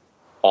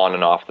on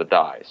and off the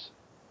dies,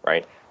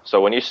 right?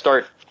 So when you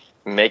start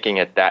making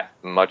it that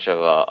much of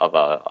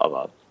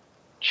a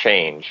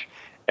change,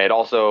 it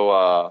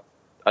also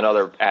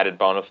another added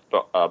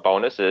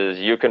bonus is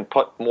you can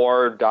put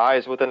more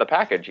dies within the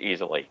package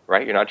easily,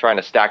 right? You're not trying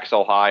to stack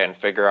so high and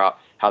figure out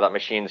how that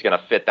machine's going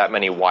to fit that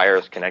many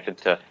wires connected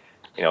to,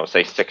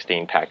 say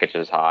 16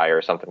 packages high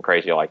or something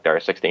crazy like that, or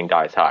 16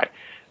 dies high.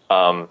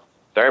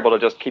 They're able to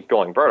just keep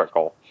going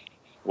vertical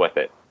with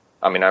it.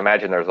 I mean, I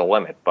imagine there's a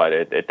limit, but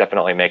it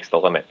definitely makes the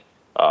limit,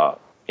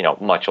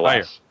 much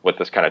less with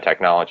this kind of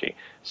technology.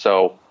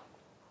 So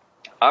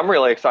I'm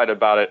really excited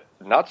about it,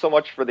 not so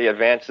much for the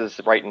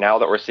advances right now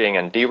that we're seeing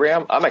in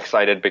DRAM. I'm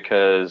excited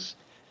because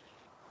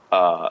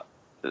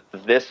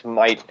this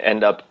might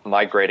end up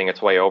migrating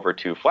its way over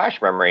to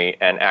flash memory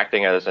and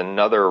acting as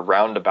another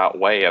roundabout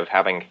way of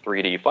having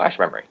 3D flash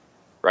memory,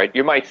 right?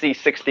 You might see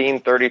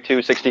 16,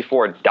 32,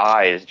 64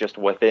 dies just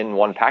within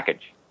one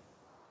package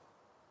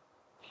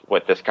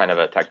with this kind of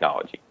a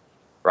technology,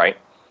 right?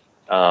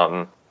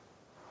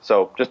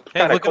 So just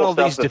kind of look at all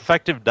these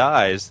defective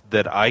dies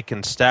that I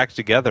can stack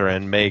together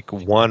and make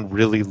one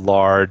really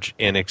large,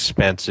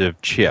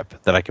 inexpensive chip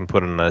that I can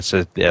put on an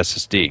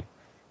SSD.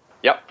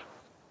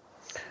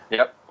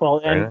 Yep. Well,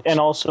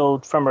 and also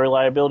from a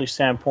reliability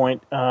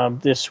standpoint,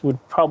 this would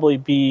probably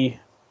be,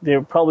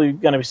 they're probably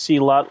going to see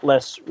a lot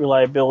less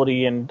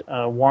reliability and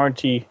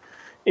warranty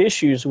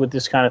issues with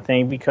this kind of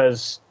thing,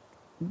 because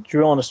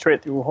drilling a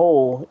straight through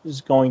hole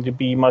is going to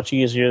be much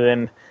easier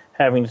than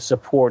having to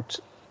support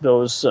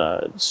those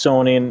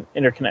sewn-in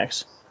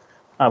interconnects.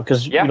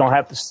 Because you don't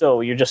have to sew,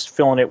 you're just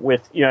filling it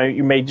with,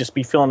 you may just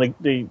be filling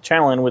the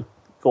channel in with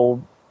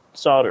gold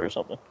solder or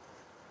something.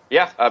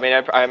 Yeah, I mean,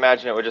 I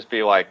imagine it would just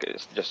be like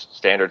just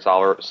standard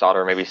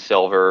solder, maybe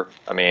silver.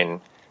 I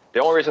mean,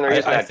 the only reason they're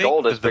using that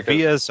gold is the because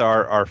vias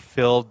are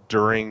filled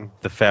during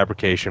the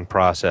fabrication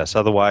process.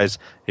 Otherwise,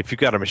 if you've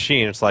got a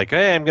machine, it's like,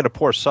 hey, I'm going to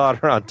pour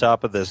solder on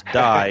top of this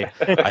die.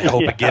 I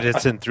hope it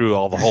gets in through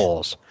all the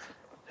holes.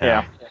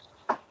 Yeah.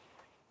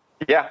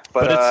 Yeah,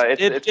 but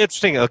it's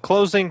interesting.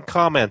 Closing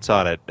comments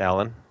on it,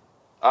 Alan.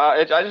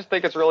 I just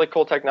think it's really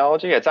cool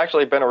technology. It's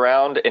actually been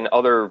around in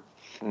other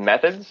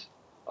methods,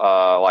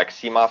 like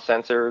CMOS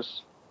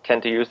sensors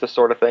tend to use this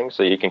sort of thing.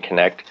 So you can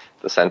connect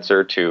the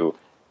sensor to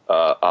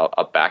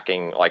a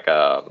backing, like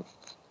I'm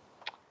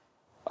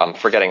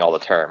forgetting all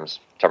the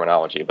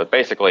terminology, but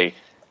basically,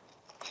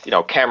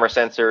 camera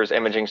sensors,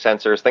 imaging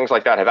sensors, things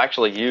like that have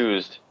actually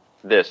used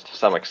this to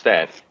some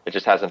extent. It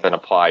just hasn't been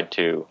applied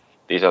to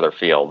these other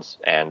fields,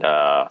 and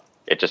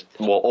it just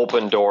will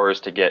open doors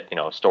to get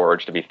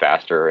storage to be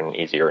faster and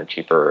easier and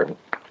cheaper and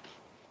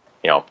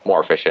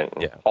more efficient.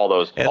 And all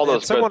those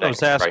someone good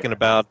things, was asking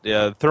about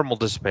thermal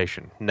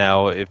dissipation.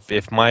 Now,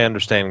 if my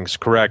understanding is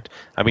correct,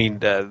 I mean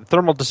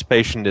thermal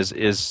dissipation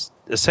is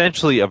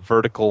essentially a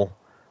vertical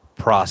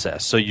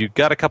process. So you've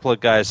got a couple of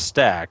guys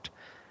stacked.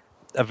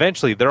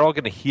 Eventually, they're all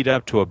going to heat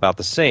up to about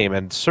the same,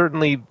 and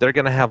certainly they're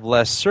going to have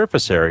less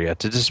surface area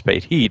to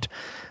dissipate heat.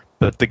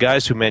 But the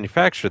guys who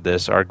manufacture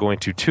this are going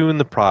to tune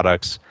the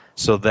products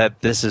so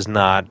that this is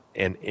not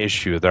an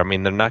issue. They're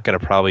not going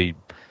to probably...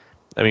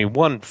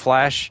 one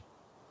flash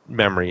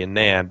memory in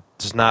NAND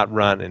does not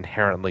run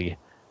inherently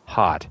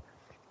hot.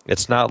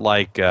 It's not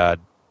like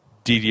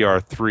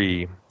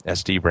DDR3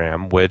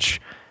 SDRAM,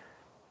 which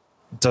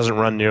doesn't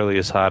run nearly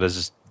as hot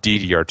as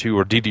DDR2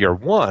 or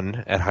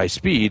DDR1 at high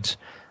speeds.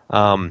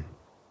 So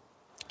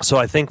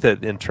I think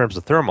that in terms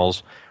of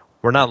thermals,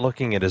 we're not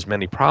looking at as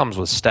many problems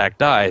with stacked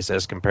dies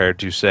as compared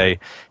to, say,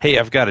 hey,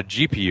 I've got a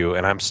GPU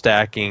and I'm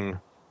stacking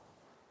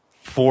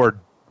 4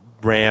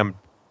 RAM,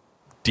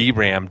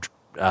 DRAM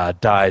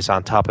dies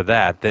on top of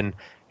that. Then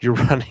you're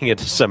running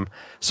into some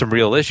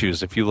real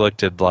issues. If you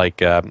looked at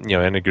like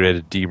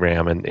integrated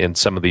DRAM in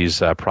some of these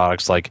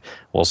products, like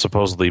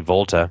supposedly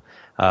Volta,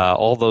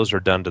 all those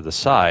are done to the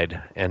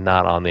side and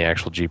not on the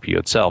actual GPU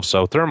itself.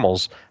 So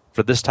thermals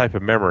for this type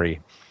of memory,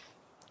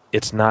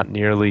 it's not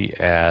nearly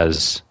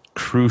as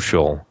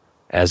crucial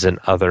as in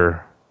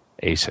other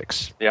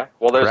ASICs. Yeah,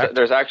 well,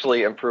 there's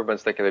actually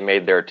improvements that can be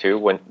made there too.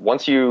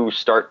 Once you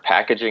start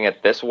packaging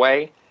it this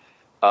way,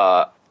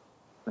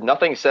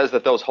 nothing says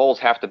that those holes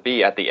have to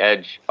be at the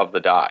edge of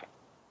the die,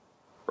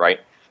 right?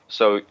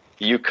 So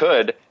you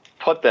could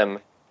put them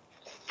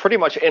pretty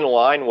much in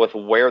line with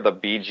where the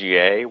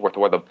BGA, with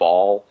where the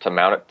ball to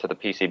mount it to the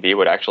PCB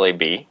would actually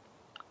be,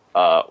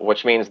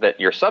 which means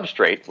that your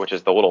substrate, which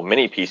is the little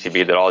mini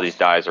PCB that all these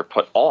dies are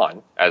put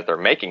on as they're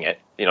making it,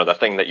 the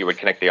thing that you would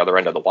connect the other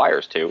end of the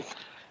wires to,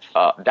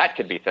 that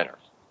could be thinner,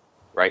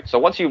 right? So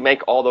once you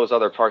make all those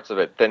other parts of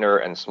it thinner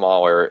and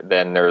smaller,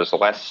 then there's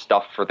less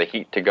stuff for the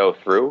heat to go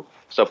through.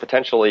 So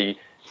potentially,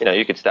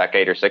 you could stack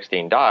 8 or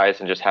 16 dies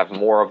and just have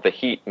more of the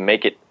heat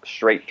make it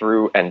straight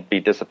through and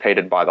be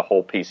dissipated by the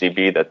whole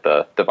PCB that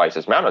the device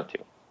is mounted to,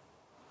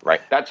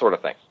 right? That sort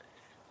of thing.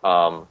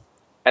 And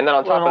then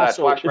on top of that,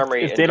 flash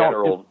memory in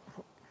general,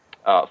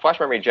 flash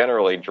memory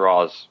generally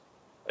draws.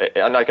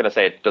 I'm not going to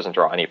say it doesn't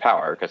draw any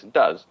power, because it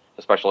does,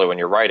 especially when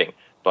you're writing.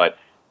 But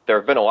there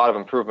have been a lot of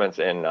improvements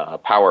in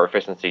power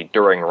efficiency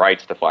during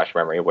writes to flash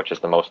memory, which is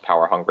the most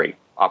power-hungry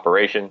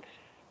operation.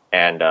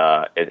 And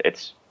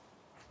it's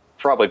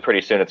probably pretty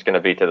soon it's going to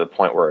be to the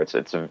point where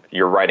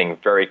you're writing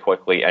very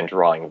quickly and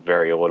drawing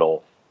very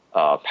little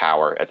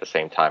power at the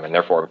same time, and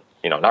therefore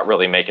not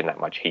really making that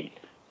much heat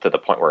to the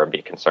point where it'd be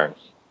a concern.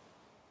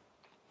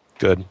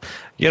 Good.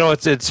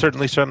 It's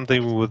certainly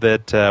something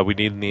that we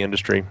need in the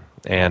industry,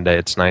 and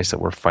it's nice that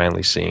we're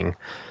finally seeing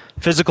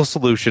physical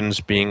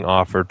solutions being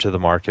offered to the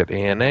market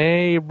in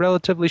a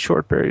relatively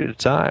short period of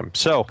time.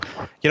 So,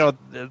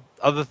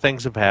 other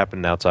things have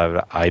happened outside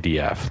of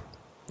IDF,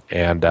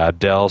 and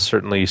Dell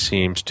certainly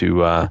seems to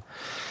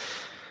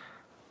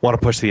want to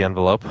push the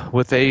envelope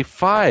with a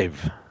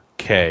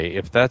 5K,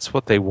 if that's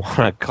what they want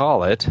to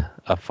call it,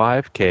 a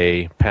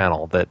 5K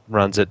panel that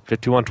runs at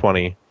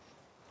 5120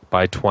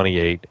 by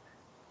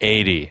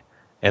 2880.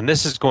 And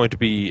this is going to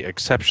be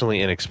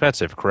exceptionally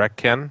inexpensive, correct,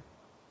 Ken?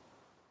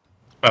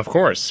 Of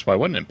course. Why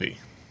wouldn't it be?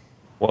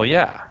 Well,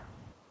 yeah.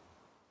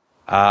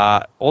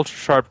 Ultra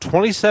sharp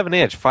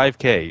 27-inch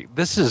 5K.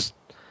 This is...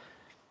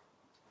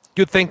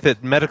 You'd think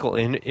that medical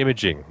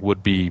imaging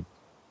would be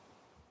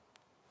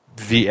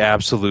the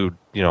absolute,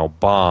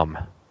 bomb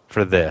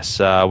for this.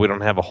 We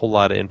don't have a whole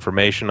lot of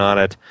information on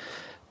it,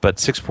 but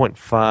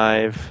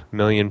 6.5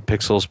 million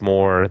pixels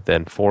more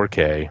than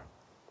 4K.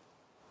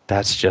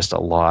 That's just a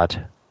lot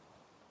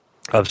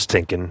of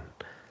stinking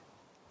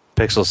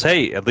pixels.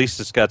 Hey, at least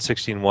it's got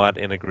 16-watt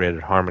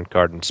integrated Harman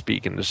Kardon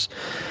speak, and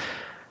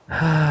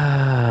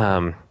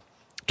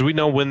Do we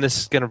know when this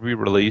is going to be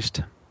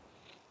released?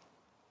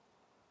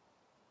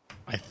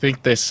 I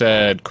think they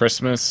said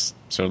Christmas,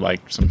 so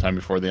like sometime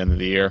before the end of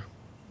the year.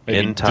 Maybe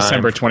In time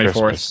December for 24th.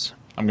 Christmas.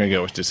 I'm going to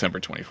go with December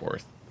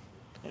 24th.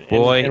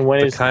 Boy, and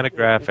when the is- kind of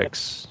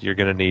graphics you're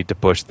going to need to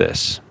push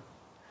this.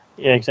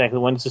 Yeah, exactly.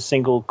 When's the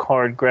single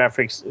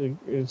graphics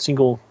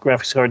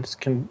card that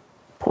can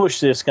push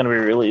this going to be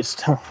released?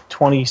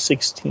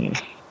 2016.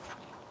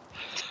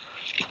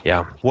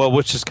 Yeah, well,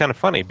 which is kind of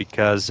funny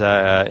because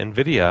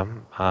NVIDIA,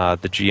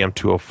 the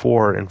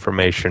GM204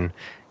 information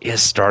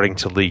is starting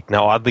to leak.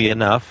 Now, oddly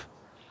enough,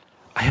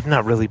 I have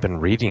not really been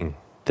reading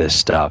this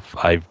stuff.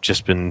 I've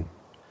just been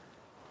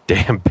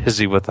damn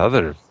busy with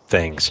other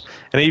things.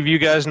 Any of you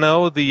guys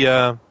know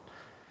the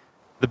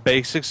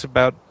basics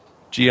about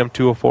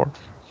GM204?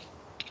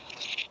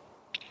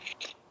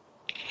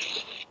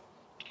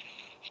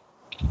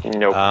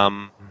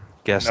 Nope.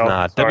 Guess No,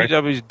 not. sorry.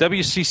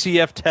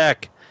 WCCF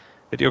Tech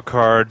video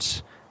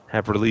cards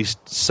have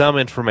released some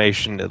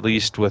information, at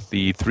least with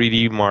the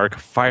 3D Mark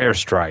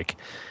Firestrike,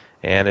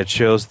 and it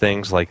shows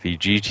things like the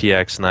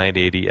GTX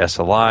 980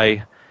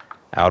 SLI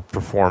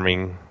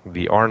outperforming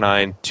the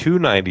R9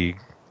 290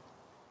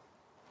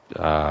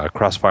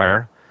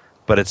 Crossfire,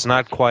 but it's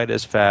not quite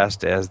as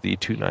fast as the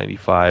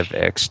 295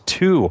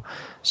 X2.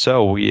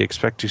 So we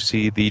expect to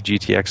see the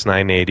GTX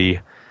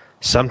 980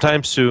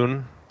 sometime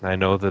soon. I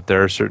know that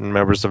there are certain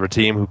members of our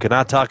team who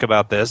cannot talk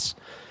about this,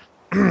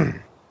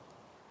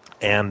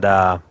 and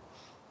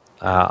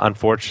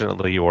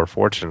unfortunately or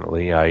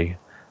fortunately, I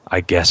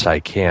guess I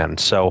can.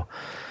 So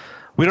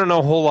we don't know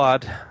a whole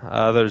lot.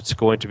 There's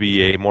going to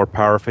be a more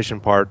power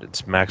efficient part.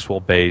 It's Maxwell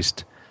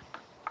based.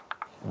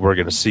 We're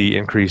going to see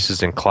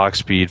increases in clock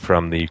speed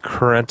from the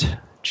current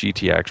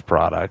GTX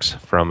products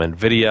from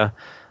NVIDIA.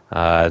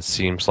 It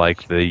seems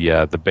like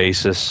the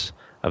basis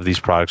of these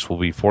products will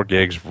be 4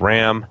 gigs of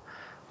RAM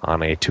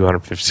on a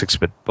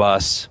 256-bit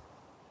bus.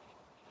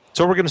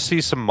 So we're going to see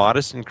some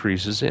modest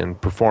increases in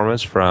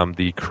performance from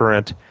the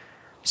current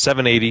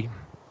 780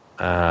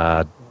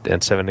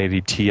 and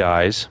 780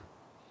 Ti's,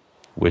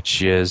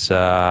 which is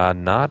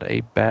not a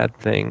bad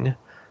thing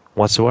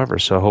whatsoever.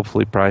 So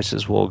hopefully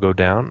prices will go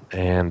down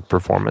and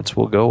performance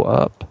will go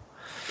up.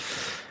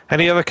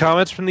 Any other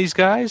comments from these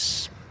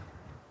guys?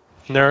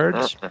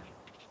 Nerds?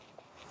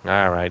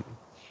 All right.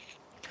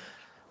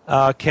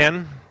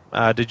 Ken,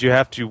 did you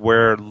have to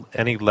wear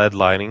any lead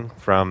lining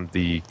from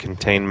the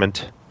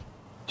containment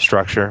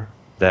structure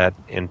that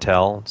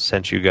Intel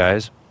sent you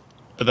guys?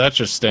 That's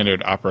just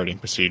standard operating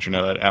procedure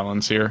now that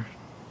Alan's here.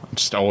 I'm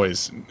just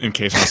always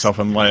encase myself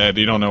in lead.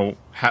 You don't know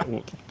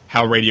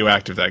how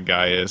radioactive that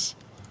guy is.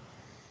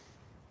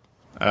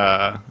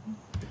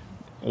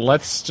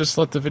 Let's just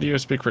let the video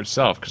speak for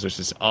itself, because there's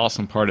this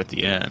awesome part at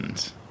the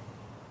end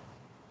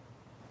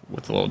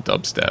with a little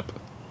dubstep.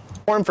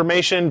 For more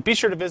information, be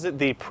sure to visit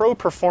the Pro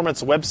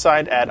Performance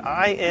website at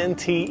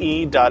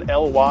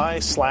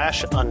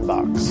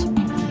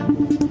inte.ly/unbox.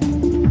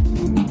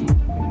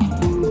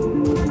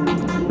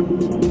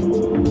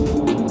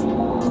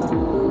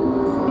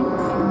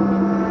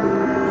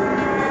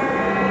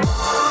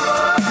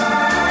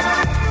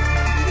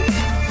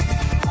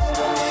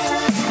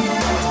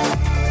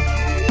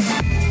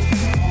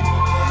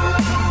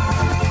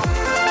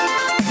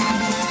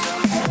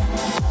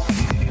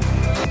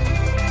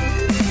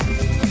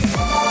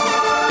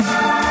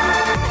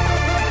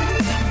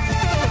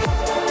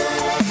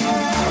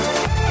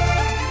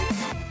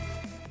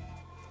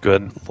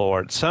 Good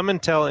Lord. Some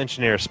Intel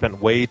engineers spent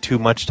way too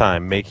much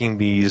time making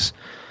these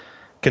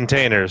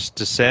containers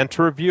to send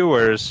to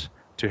reviewers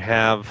to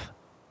have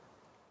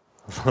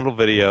little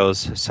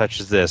videos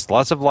such as this.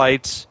 Lots of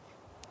lights,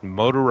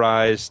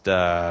 motorized,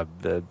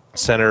 the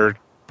center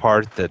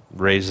part that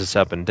raises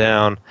up and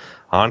down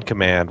on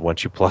command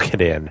once you plug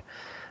it in.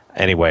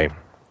 Anyway,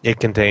 it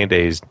contained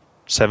a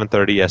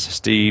 730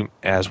 SSD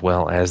as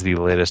well as the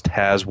latest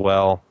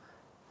Haswell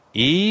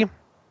E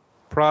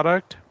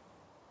product.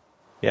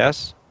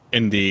 Yes?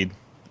 Indeed.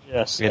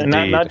 Yes, Indeed.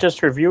 and not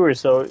just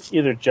reviewers though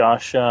either,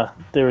 Josh.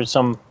 There were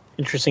some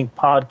interesting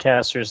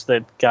podcasters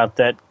that got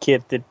that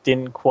kit that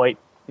didn't quite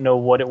know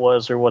what it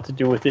was or what to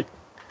do with it.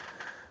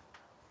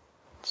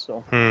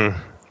 So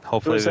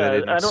Hopefully was, they I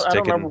didn't don't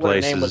stick remember in what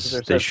her name was. places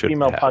There's they a should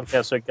female have.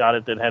 podcaster that got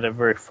it that had a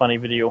very funny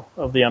video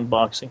of the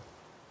unboxing.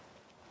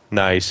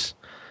 Nice.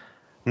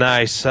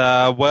 Nice.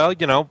 Well,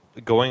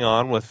 going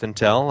on with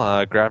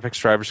Intel, graphics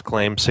drivers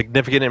claim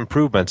significant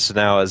improvements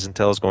now as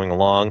Intel is going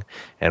along,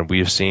 and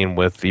we've seen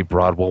with the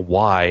Broadwell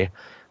Y,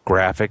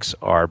 graphics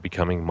are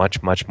becoming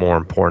much, much more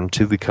important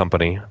to the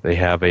company. They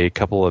have a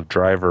couple of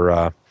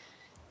driver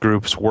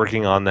groups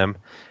working on them,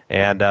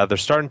 and they're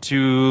starting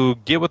to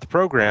get with the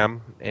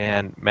program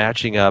and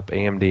matching up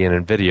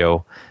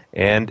AMD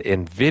and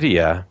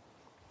NVIDIA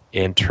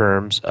in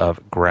terms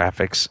of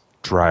graphics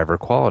driver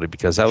quality,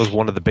 because that was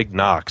one of the big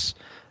knocks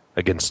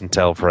against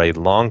Intel for a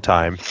long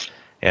time,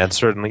 and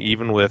certainly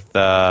even with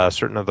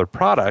certain other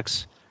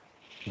products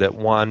that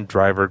one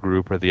driver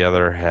group or the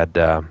other had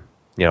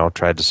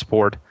tried to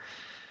support,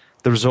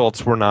 the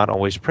results were not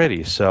always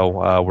pretty.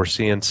 So we're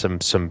seeing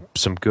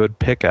some good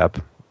pickup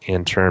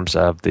in terms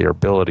of their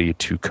ability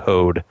to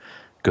code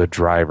good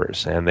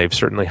drivers, and they've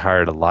certainly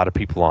hired a lot of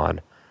people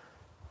on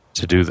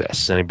to do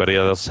this. Anybody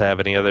else have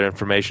any other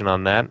information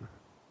on that?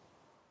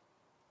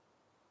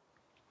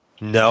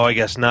 No, I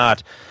guess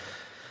not.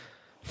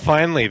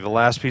 Finally, the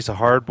last piece of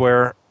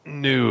hardware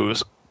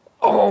news.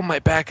 Oh, my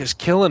back is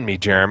killing me,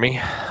 Jeremy.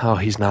 Oh,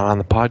 he's not on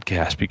the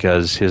podcast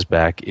because his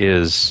back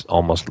is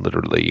almost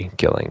literally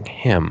killing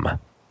him.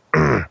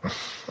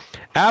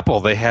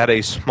 Apple, they had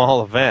a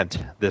small event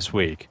this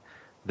week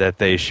that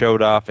they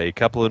showed off a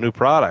couple of new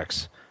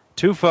products.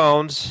 2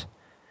 phones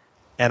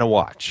and a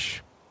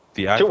watch.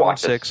 The iPhone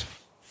 6.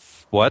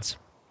 What?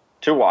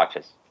 2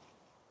 watches.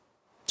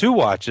 2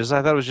 watches?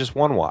 I thought it was just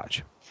 1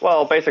 watch.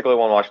 Well, basically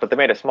 1 watch, but they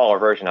made a smaller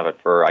version of it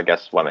for, I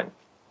guess, women,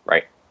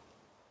 right?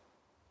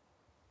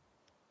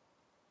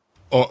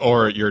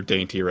 Or your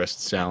dainty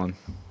wrists, Alan.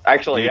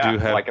 Actually, You yeah. do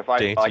have Like if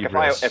dainty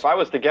wrists. I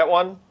was to get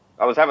one,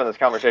 I was having this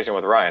conversation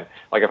with Ryan.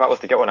 Like if I was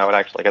to get one, I would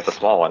actually get the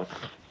small one,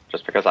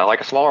 just because I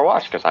like a smaller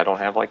watch because I don't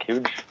have like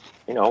huge,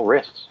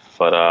 wrists.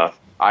 But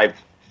I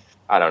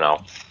don't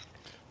know.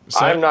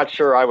 So, I'm not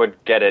sure I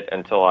would get it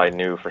until I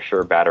knew for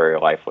sure battery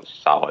life was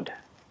solid.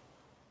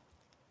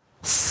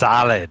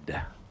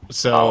 Solid.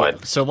 So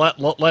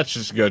let's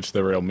just go to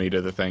the real meat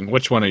of the thing.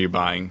 Which one are you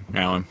buying,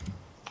 Alan?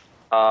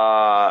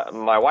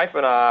 My wife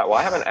and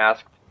I haven't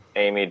asked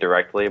Amy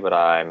directly, but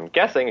I'm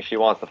guessing she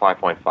wants the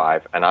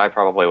 5.5, and I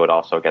probably would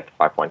also get the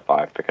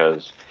 5.5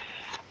 because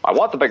I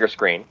want the bigger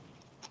screen,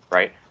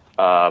 right?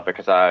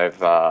 Because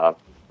I've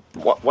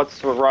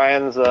what's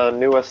Ryan's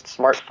newest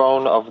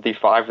smartphone of the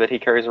 5 that he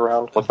carries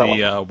around? What's that one?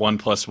 The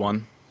OnePlus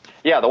One.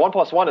 Yeah, the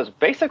OnePlus One is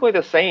basically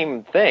the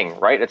same thing,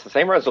 right? It's the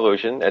same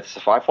resolution. It's a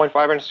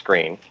 5.5-inch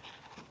screen,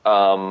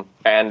 and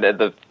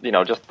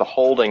just the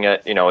holding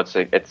it,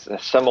 it's a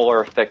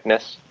similar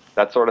thickness,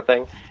 that sort of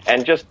thing,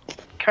 and just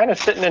kind of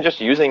sitting and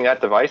just using that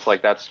device,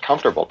 like that's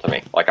comfortable to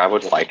me. Like I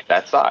would like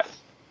that size,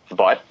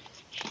 but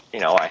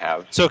I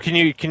have. So can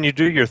you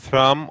do your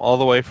thumb all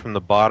the way from the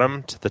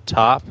bottom to the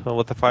top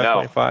with the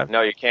 5.5?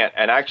 No, you can't.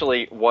 And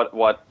actually,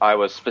 what I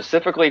was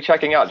specifically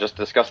checking out, just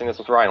discussing this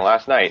with Ryan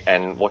last night,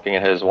 and looking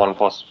at his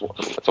OnePlus.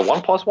 It's a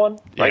OnePlus One,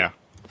 right?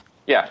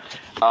 Yeah.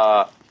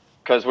 Yeah.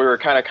 Because we were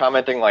kind of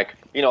commenting, like,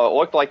 it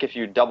looked like if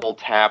you double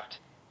tapped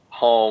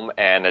home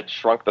and it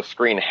shrunk the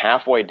screen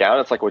halfway down,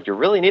 it's like, would you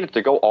really need it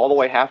to go all the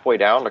way halfway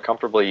down to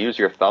comfortably use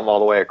your thumb all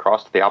the way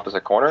across to the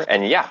opposite corner?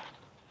 And yeah,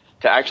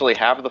 to actually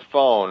have the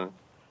phone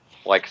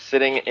like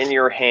sitting in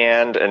your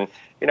hand, and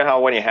you know how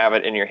when you have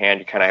it in your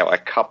hand, you kind of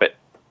like cup it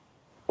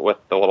with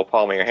the little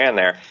palm of your hand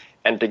there,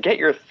 and to get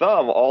your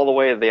thumb all the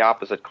way to the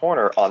opposite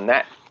corner on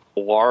that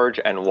large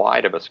and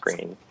wide of a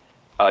screen,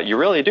 you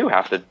really do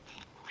have to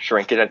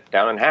shrink it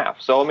down in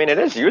half. So I mean, it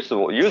is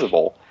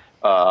usable.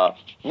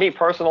 Me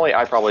personally,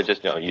 I probably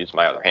just use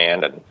my other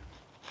hand and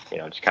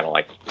just kind of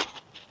like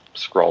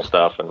scroll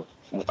stuff and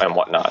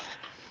whatnot.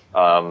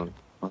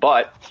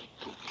 But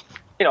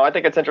I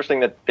think it's interesting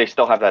that they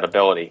still have that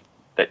ability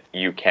that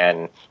you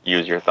can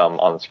use your thumb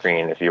on the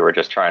screen if you were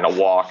just trying to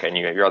walk and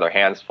your other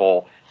hand's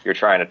full, you're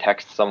trying to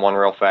text someone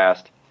real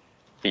fast,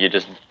 you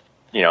just,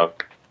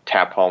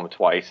 tap home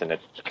twice and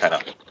it kind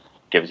of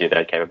gives you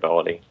that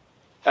capability.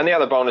 And the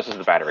other bonus is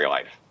the battery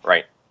life,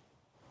 right?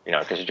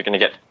 Because you're going to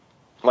get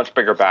much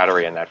bigger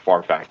battery in that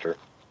form factor.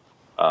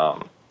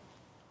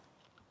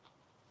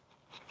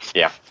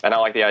 Yeah, and I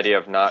like the idea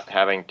of not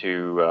having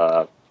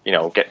to,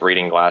 get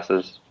reading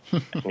glasses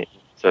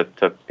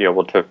to be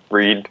able to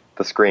read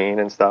the screen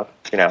and stuff,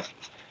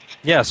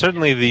 Yeah,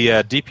 certainly the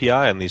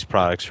DPI on these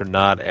products are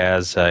not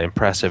as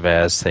impressive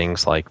as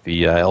things like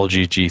the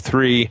LG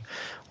G3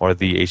 or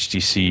the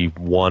HTC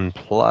One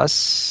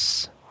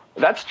Plus.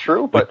 That's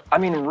true, but I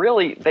mean,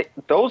 really,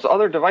 those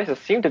other devices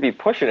seem to be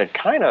pushing it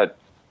kind of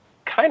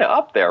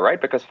up there,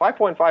 right? Because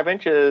 5.5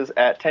 inches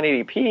at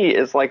 1080p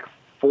is like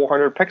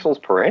 400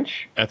 pixels per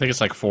inch. I think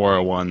it's like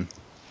 401.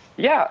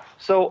 Yeah,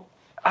 so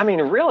I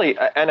mean, really,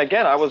 and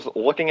again, I was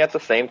looking at the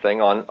same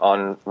thing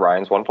on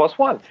Ryan's OnePlus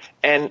One,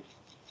 and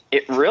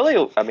it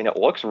really, I mean, it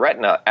looks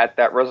Retina at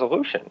that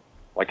resolution.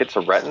 Like it's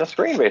a Retina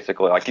screen,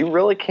 basically. Like you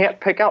really can't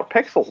pick out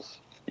pixels.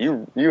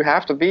 You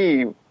have to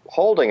be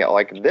holding it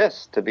like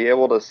this to be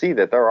able to see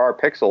that there are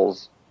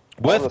pixels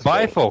with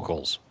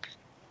bifocals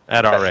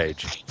at our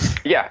age.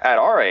 Yeah, at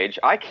our age,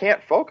 I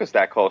can't focus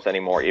that close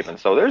anymore even.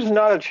 So there's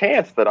not a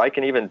chance that I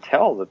can even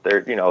tell that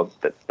there,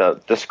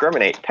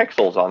 discriminate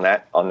pixels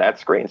on that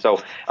screen.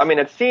 So, I mean,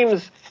 it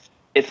seems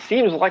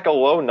like a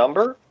low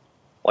number.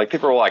 Like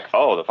people are like,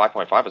 oh, the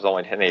 5.5 is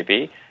only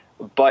 1080p.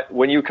 But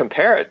when you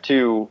compare it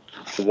to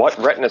what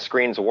Retina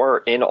screens were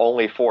in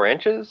only 4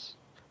 inches,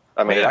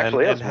 I mean, it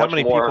actually is much more. How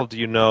many people do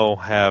you know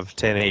have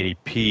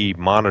 1080p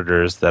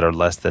monitors that are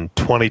less than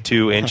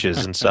 22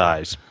 inches in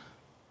size?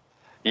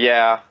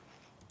 Yeah,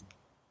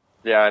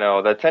 I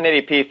know. The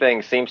 1080p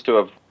thing seems to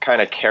have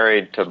kind of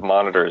carried to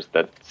monitors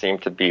that seem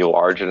to be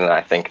larger than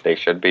I think they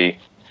should be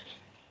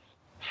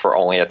for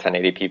only a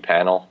 1080p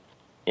panel,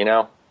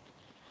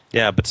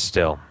 Yeah, but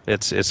still,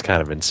 it's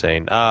kind of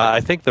insane.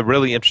 I think the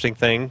really interesting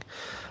thing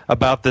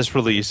about this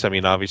release, I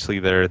mean, obviously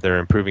they're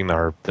improving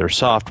their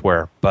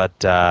software, but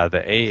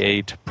the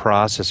A8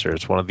 processor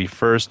is one of the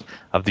first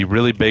of the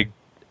really big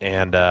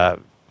and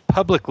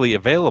publicly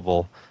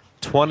available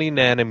 20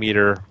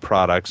 nanometer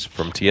products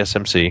from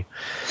TSMC.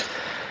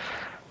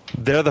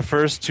 They're the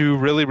first to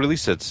really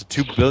release it. It's a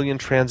 2 billion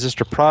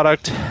transistor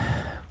product.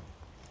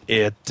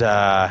 It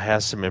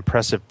has some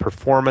impressive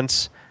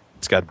performance.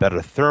 It's got better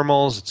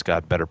thermals. It's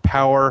got better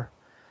power.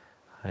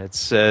 It's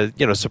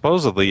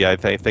supposedly I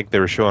think they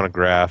were showing a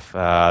graph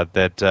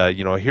that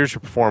here's your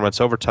performance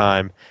over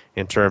time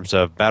in terms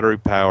of battery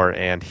power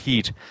and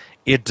heat.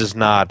 It does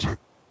not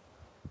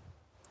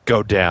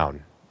go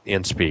down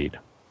in speed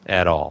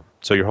at all.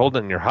 So you're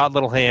holding it in your hot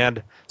little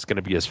hand. It's going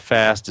to be as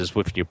fast as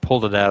if you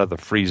pulled it out of the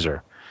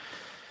freezer.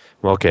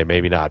 Well, okay,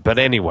 maybe not. But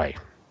anyway,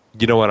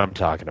 you know what I'm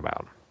talking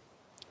about.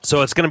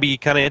 So it's going to be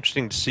kind of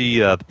interesting to see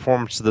the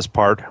performance of this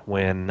part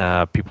when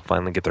people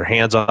finally get their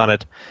hands on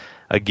it.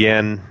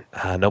 Again,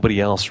 nobody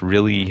else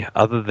really,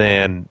 other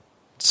than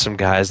some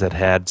guys that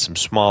had some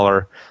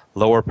smaller,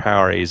 lower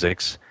power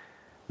ASICs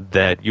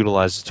that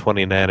utilize the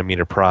 20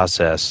 nanometer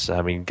process.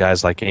 I mean,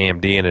 guys like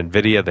AMD and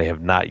NVIDIA, they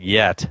have not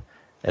yet,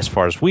 as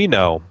far as we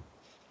know,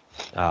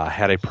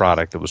 had a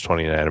product that was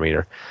 20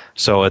 nanometer.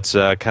 So it's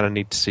kind of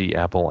neat to see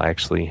Apple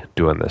actually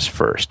doing this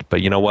first.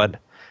 But you know what?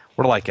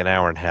 We're like an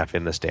hour and a half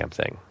in this damn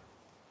thing.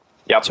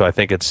 Yep. So I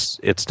think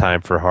it's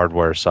time for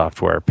hardware,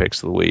 software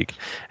picks of the week.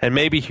 And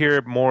maybe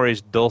hear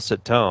Maury's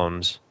dulcet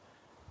tones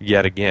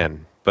yet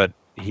again. But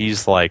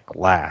he's like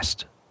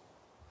last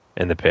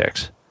in the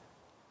picks.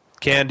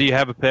 Ken, do you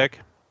have a pick?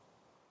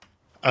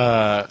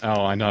 I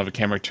don't have a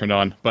camera turned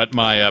on, but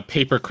my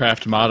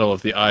papercraft model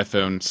of the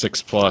iPhone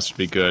 6 Plus would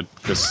be good,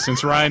 because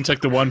since Ryan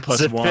took the OnePlus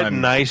Does it 1... fit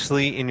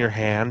nicely in your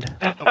hand?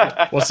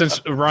 Well,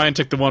 since Ryan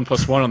took the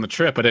OnePlus 1 on the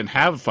trip, I didn't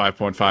have a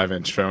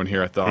 5.5-inch phone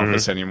here at the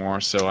office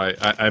anymore, so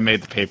I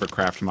made the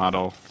papercraft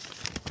model.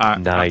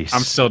 Nice.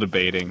 I'm still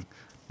debating.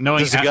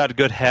 Does it got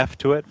good heft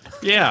to it?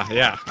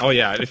 Yeah. Oh,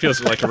 yeah. It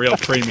feels like a real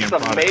premium It's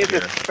product amazing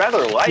here.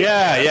 feather light.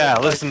 Yeah.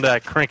 Listen to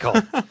that crinkle.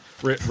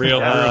 Real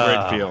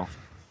great feel.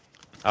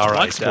 All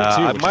right. Flexible,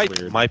 too, which is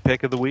weird. My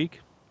pick of the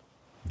week.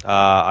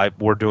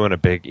 We're doing a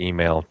big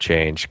email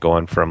change,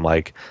 going from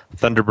like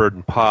Thunderbird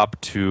and Pop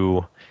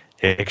to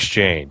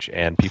Exchange,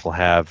 and people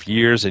have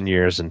years and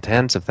years and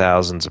tens of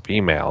thousands of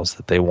emails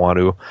that they want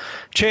to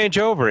change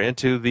over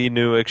into the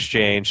new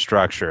Exchange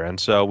structure. And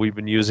so we've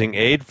been using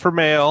Aid for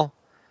Mail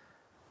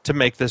to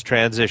make this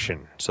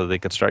transition, so they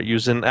could start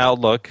using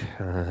Outlook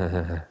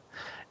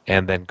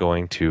and then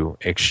going to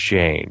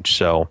Exchange.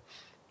 So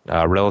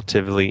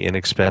relatively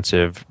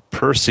inexpensive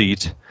per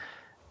seat,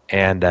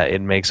 and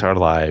it makes our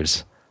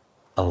lives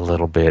a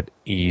little bit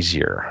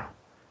easier.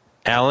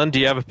 Alan, do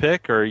you have a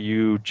pick, or are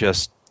you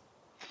just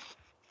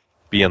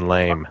being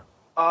lame?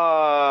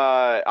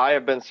 I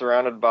have been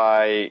surrounded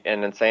by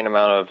an insane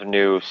amount of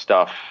new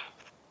stuff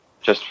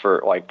just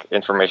for like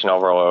information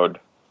overload.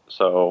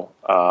 So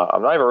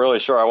I'm not even really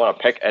sure I want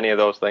to pick any of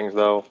those things,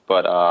 though.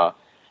 But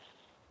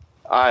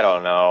I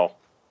don't know.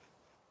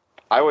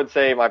 I would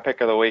say my pick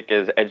of the week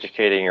is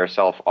educating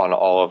yourself on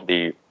all of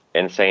the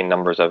insane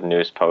numbers of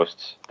news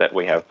posts that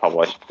we have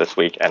published this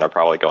week and are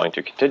probably going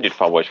to continue to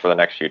publish for the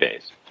next few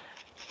days.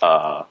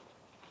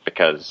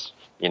 Because,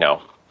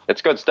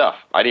 it's good stuff.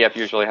 IDF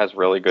usually has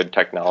really good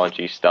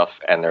technology stuff,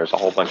 and there's a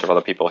whole bunch of other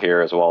people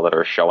here as well that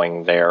are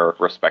showing their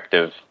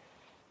respective,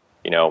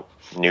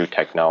 new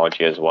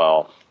technology as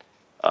well.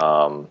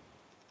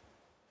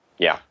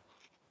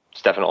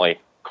 It's definitely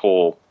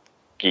cool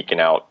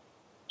geeking out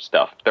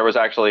stuff. There was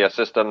actually a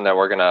system that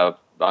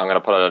I'm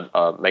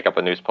gonna make up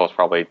a news post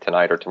probably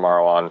tonight or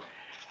tomorrow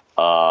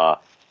on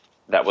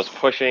that was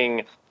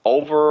pushing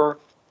over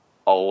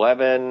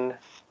 11.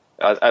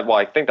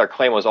 I think their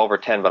claim was over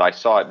 10, but I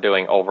saw it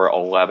doing over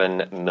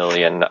 11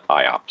 million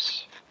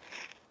IOPS.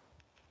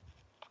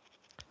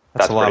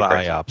 That's a lot of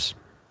crazy. IOPS.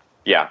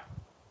 Yeah.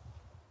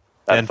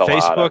 And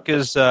Facebook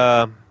is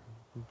the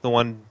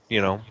one,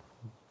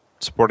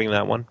 supporting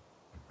that one.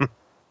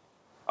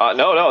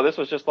 No, this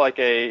was just like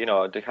a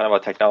kind of a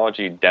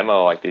technology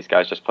demo. Like these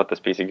guys just put this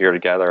piece of gear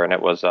together, and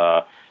it was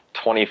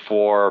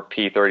 24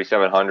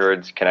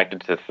 P3700s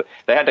connected to.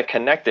 They had to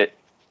connect it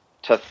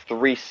to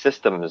 3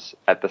 systems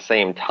at the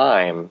same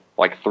time,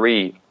 like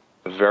 3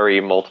 very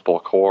multiple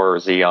core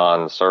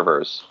Xeon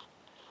servers,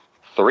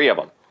 3 of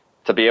them,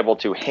 to be able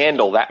to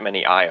handle that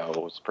many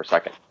IOs per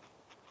second.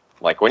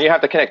 Like when you have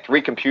to connect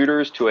 3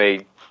 computers to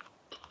a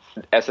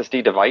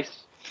SSD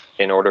device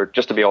in order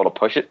just to be able to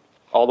push it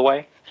all the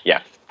way.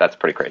 Yeah, that's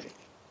pretty crazy.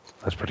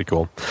 That's pretty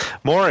cool.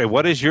 Maury,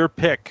 what is your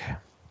pick?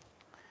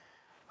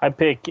 My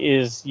pick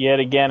is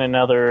yet again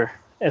another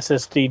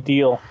SSD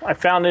deal. I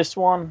found this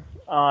one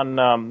on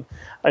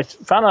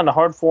the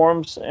hard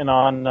forums and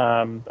on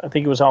I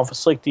think it was off of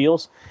Slick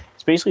Deals.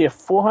 It's basically a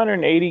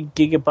 480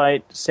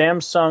 gigabyte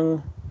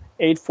Samsung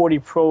 840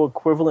 Pro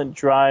equivalent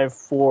drive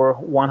for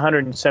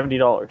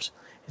 $170.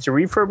 It's a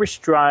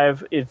refurbished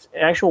drive. Its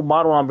actual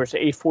model number is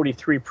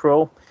 843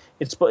 Pro.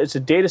 It's a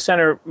data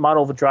center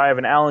model of a drive,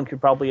 and Alan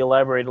could probably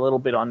elaborate a little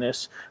bit on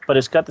this. But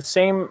it's got the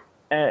same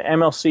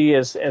MLC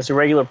as a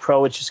regular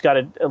Pro. It's just got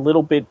a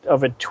little bit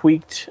of a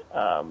tweaked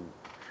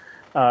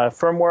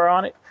firmware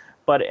on it.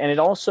 And it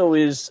also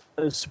is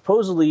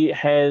supposedly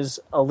has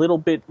a little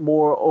bit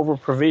more over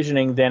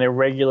provisioning than a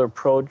regular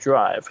Pro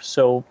drive,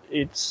 so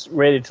it's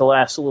ready to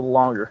last a little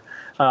longer.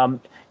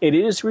 It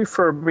is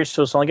refurbished,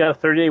 so it's only got a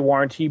 30-day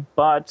warranty,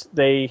 but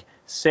they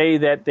say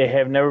that they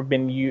have never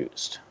been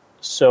used.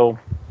 So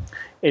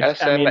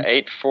it's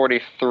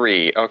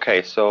SM843.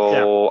 Okay,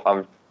 so yeah.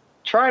 I'm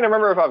trying to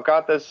remember if I've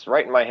got this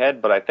right in my head,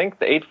 but I think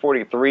the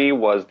 843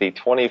 was the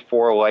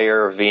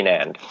 24-layer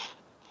VNAND.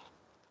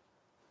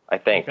 I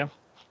think. Okay.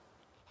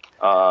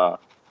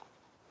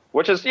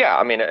 Which is, yeah,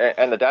 I mean,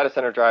 and the data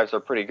center drives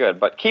are pretty good.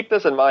 But keep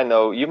this in mind,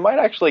 though, you might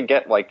actually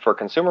get, like, for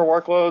consumer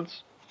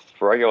workloads,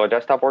 for regular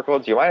desktop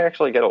workloads, you might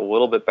actually get a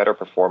little bit better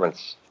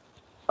performance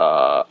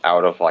out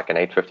of, like, an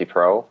 850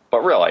 Pro.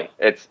 But really,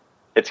 it's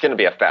going to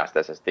be a fast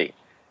SSD.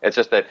 It's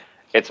just that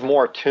it's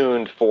more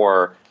tuned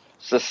for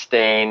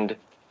sustained,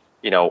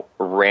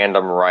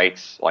 random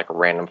writes, like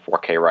random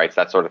 4K writes,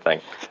 that sort of thing.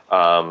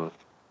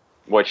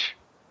 Which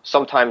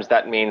sometimes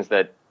that means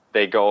that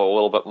they go a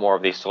little bit more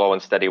of the slow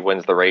and steady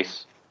wins the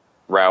race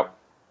route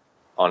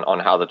on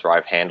how the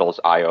drive handles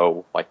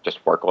I/O, like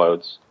just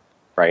workloads,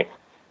 right?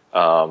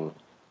 Like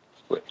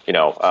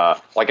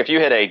if you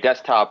hit a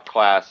desktop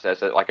class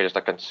as just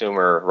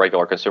a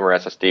regular consumer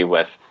SSD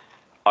with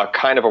a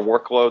kind of a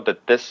workload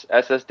that this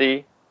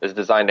SSD is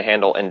designed to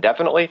handle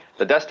indefinitely,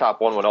 the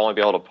desktop one would only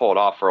be able to pull it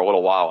off for a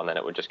little while, and then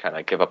it would just kind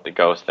of give up the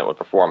ghost, and it would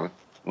perform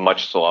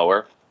much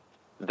slower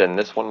than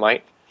this one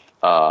might.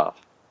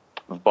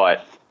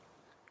 But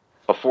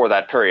before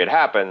that period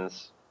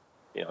happens,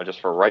 just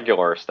for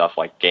regular stuff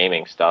like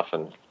gaming stuff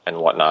and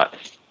whatnot,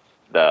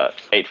 the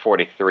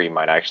 843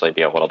 might actually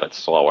be a little bit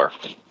slower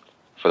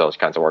for those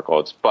kinds of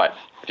workloads. But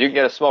if you can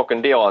get a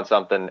smoking deal on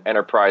something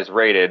enterprise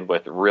rated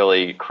with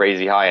really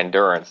crazy high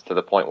endurance to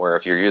the point where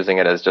if you're using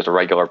it as just a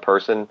regular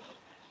person,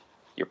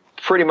 you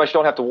pretty much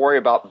don't have to worry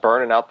about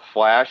burning out the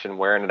flash and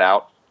wearing it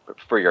out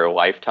for your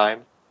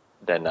lifetime,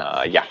 then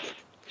yeah.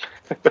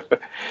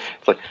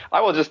 It's like,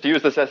 I will just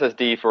use this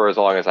SSD for as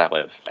long as I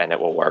live, and it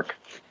will work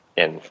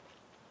in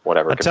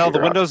whatever. Until the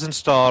Windows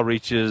install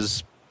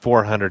reaches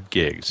 400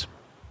 gigs.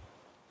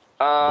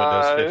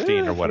 Windows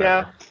 15 or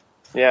whatever.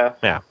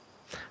 Yeah.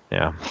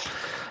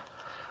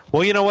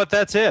 Well, you know what?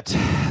 That's it.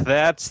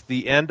 That's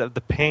the end of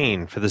the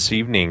pain for this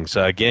evening.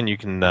 So, again, you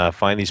can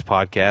find these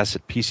podcasts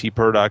at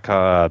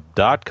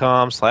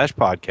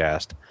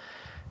pcper.com/podcast.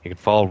 You can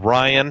follow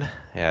Ryan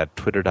at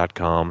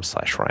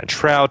twitter.com/Ryan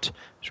Shrout,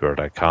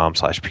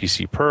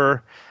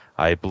 twitter.com/PCPer.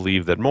 I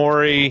believe that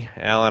Maury,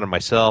 Alan, and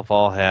myself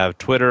all have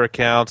Twitter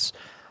accounts.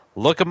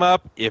 Look them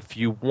up if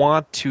you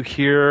want to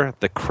hear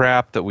the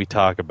crap that we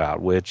talk about,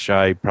 which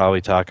I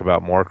probably talk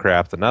about more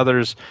crap than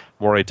others.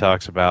 Maury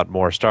talks about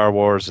more Star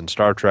Wars and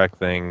Star Trek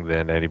thing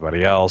than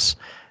anybody else.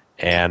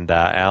 And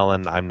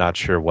Alan, I'm not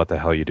sure what the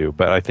hell you do,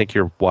 but I think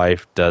your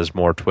wife does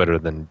more Twitter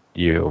than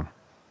you.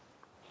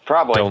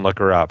 Probably. Don't look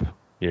her up.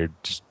 You're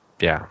just,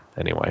 yeah,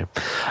 anyway.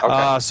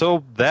 Okay.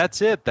 So that's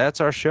it.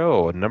 That's our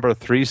show. Number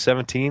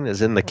 317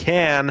 is in the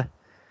can,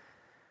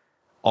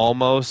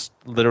 almost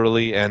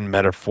literally and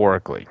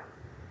metaphorically,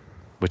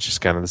 which is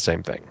kind of the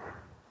same thing,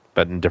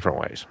 but in different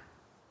ways.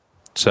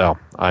 So,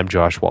 I'm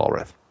Josh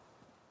Walrath.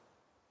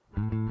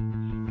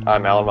 I'm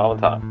Alan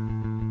Valentine.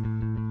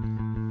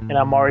 And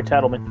I'm Maury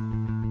Tattleman.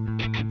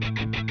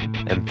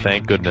 And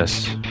thank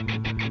goodness,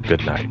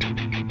 good night.